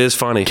Peter is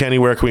Funny. Kenny,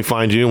 where can we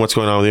find you? What's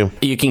going on with you?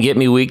 You can get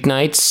me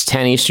weeknights,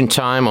 10 Eastern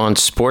Time on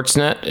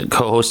Sportsnet,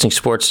 co-hosting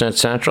Sportsnet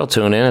Central.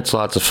 Tune in. It's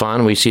lots of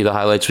fun. We see the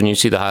highlights when you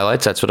see the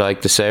highlights. That's what I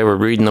like to say. We're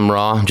reading them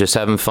raw, just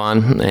having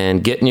fun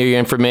and getting you your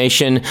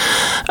information.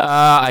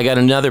 I got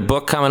another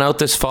book coming out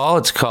this fall.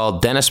 It's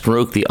called Dennis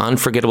Maruk, The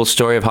Unforgettable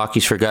Story of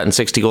Hockey's Forgotten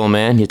 60-Goal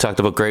Man. You talked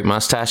about great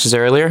mustaches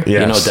earlier.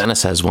 Yes. You know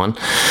Dennis has one.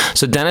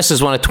 So Dennis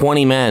is one of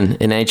 20 men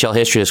in NHL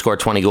history to score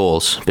 20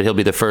 goals, but he'll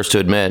be the first to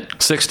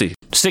admit 60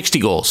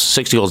 goals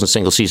in a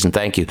single season.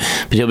 Thank you.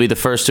 But he'll be the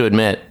first to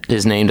admit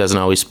his name doesn't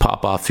always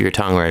pop off your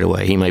tongue right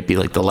away. He might be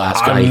like the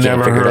last guy. I've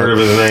never heard of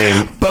his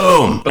name.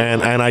 Boom.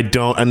 And I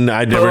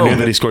never knew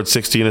that he scored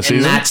 60 in a season.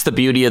 And that's the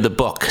beauty of the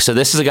book. So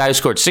this is a guy who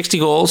scored 60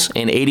 goals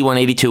in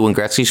 81-82 when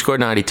Gretzky scored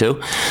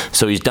 92.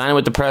 So he's dining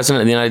with the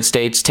President of the United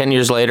States. 10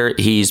 years later,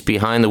 he's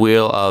behind the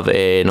wheel of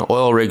an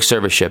oil rig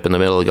service ship in the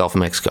middle of the Gulf of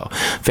Mexico.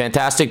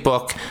 Fantastic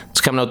book.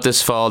 It's coming out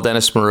this fall.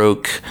 Dennis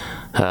Maruk.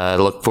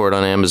 Look for it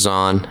on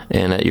Amazon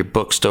and at your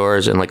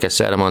bookstores. And like I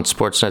said, I'm on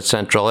Sportsnet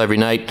Central every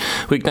night.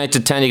 Weeknights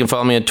at 10. You can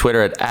follow me on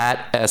Twitter at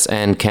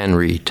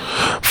 @SNKenReed.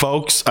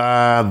 Folks,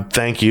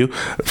 thank you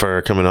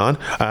for coming on.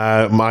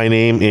 My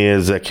name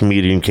is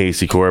comedian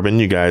Casey Corbin.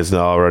 You guys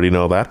already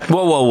know that.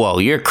 Whoa.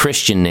 Your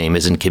Christian name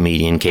isn't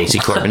comedian Casey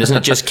Corbin. Isn't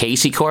it just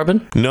Casey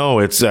Corbin? No,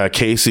 it's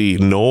Casey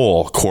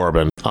Noel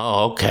Corbin.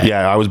 Oh, okay.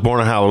 Yeah, I was born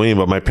on Halloween,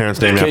 but my parents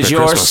named me after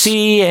Because Christmas.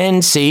 you're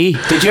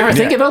CNC. Did you ever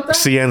think about that?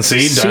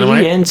 CNC,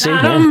 Dynamite? CNC.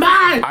 Yeah.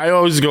 I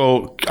always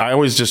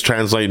just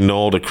translate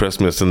Noel to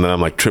Christmas, and then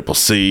I'm like Triple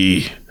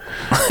C.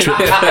 Take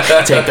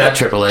that,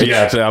 Triple H.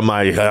 Yeah,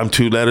 I'm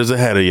 2 letters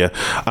ahead of you.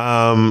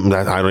 I don't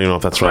even know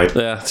if that's right.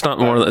 Yeah, it's not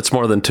more. It's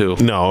more than 2.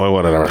 No,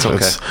 whatever. It's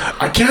okay.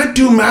 I can't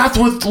do math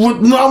with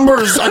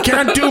numbers. I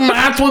can't do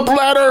math with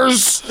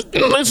letters.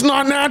 It's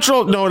not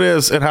natural. No, it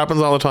is. It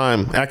happens all the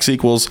time. X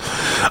equals.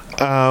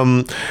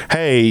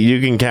 Hey,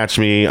 you can catch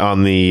me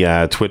on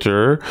the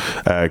Twitter,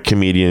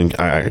 comedian.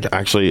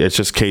 Actually, it's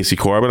just Casey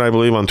Corbin, I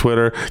believe, on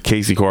Twitter.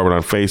 Casey Corbin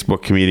on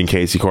Facebook. Comedian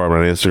Casey Corbin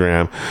on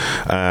Instagram.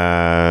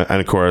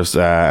 And of course,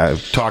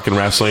 Talking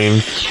Wrestling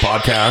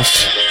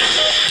podcast.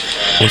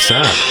 What's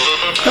that?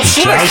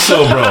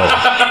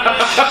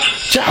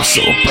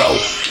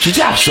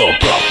 Jowso,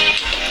 bro.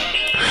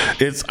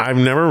 I've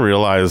never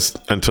realized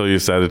until you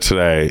said it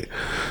today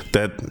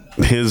that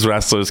his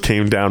wrestlers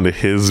came down to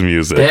his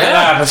music.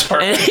 Yeah, that's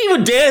perfect. And he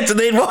would dance and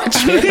they'd watch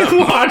him.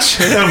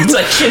 It's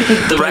like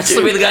the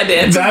wrestler be the guy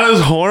dancing. That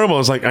is horrible.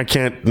 It's like, I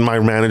can't, my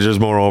manager's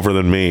more over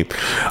than me.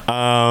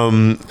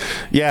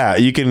 Yeah,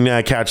 you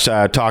can catch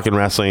Talking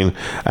Wrestling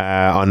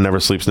on Never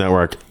Sleeps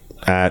Network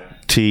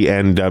at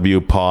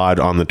TNW Pod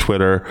on the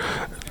Twitter.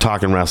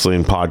 Talking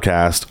Wrestling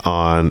Podcast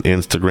on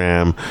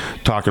Instagram,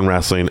 Talking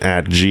Wrestling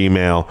at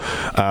Gmail.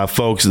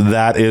 Folks,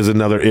 that is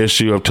another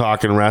issue of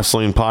Talking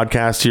Wrestling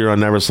Podcast here on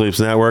Never Sleeps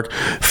Network.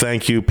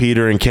 Thank you,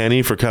 Peter and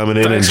Kenny, for coming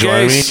in and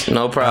joining me.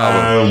 No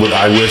problem.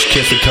 I wish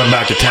Kiss would come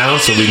back to town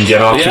so we can get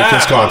off to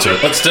this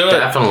concert. Let's do it.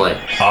 Definitely.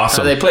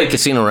 Awesome. They played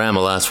Casino Rama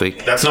last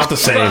week. That's not the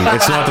same.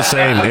 It's not the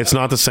same. It's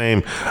not the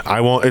same.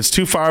 I won't. It's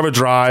too far of a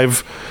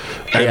drive.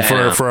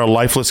 And for a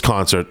lifeless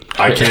concert,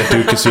 I can't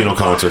do casino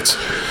concerts.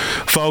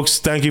 Folks,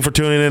 thank you for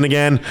tuning in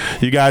again.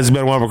 You guys have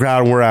been a wonderful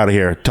crowd, and we're out of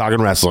here.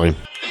 Talking Wrestling.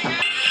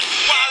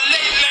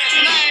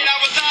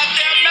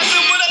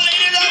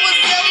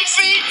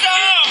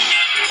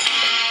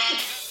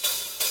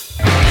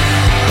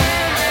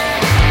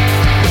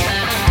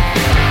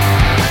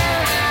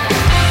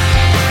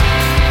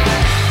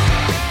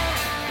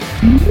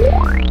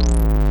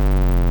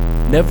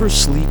 Never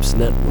Sleeps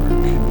Network.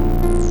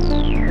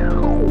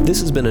 This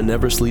has been a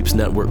Never Sleeps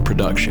Network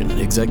production,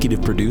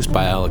 executive produced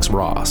by Alex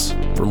Ross.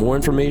 For more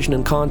information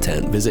and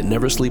content, visit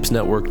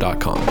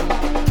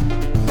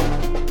neversleepsnetwork.com.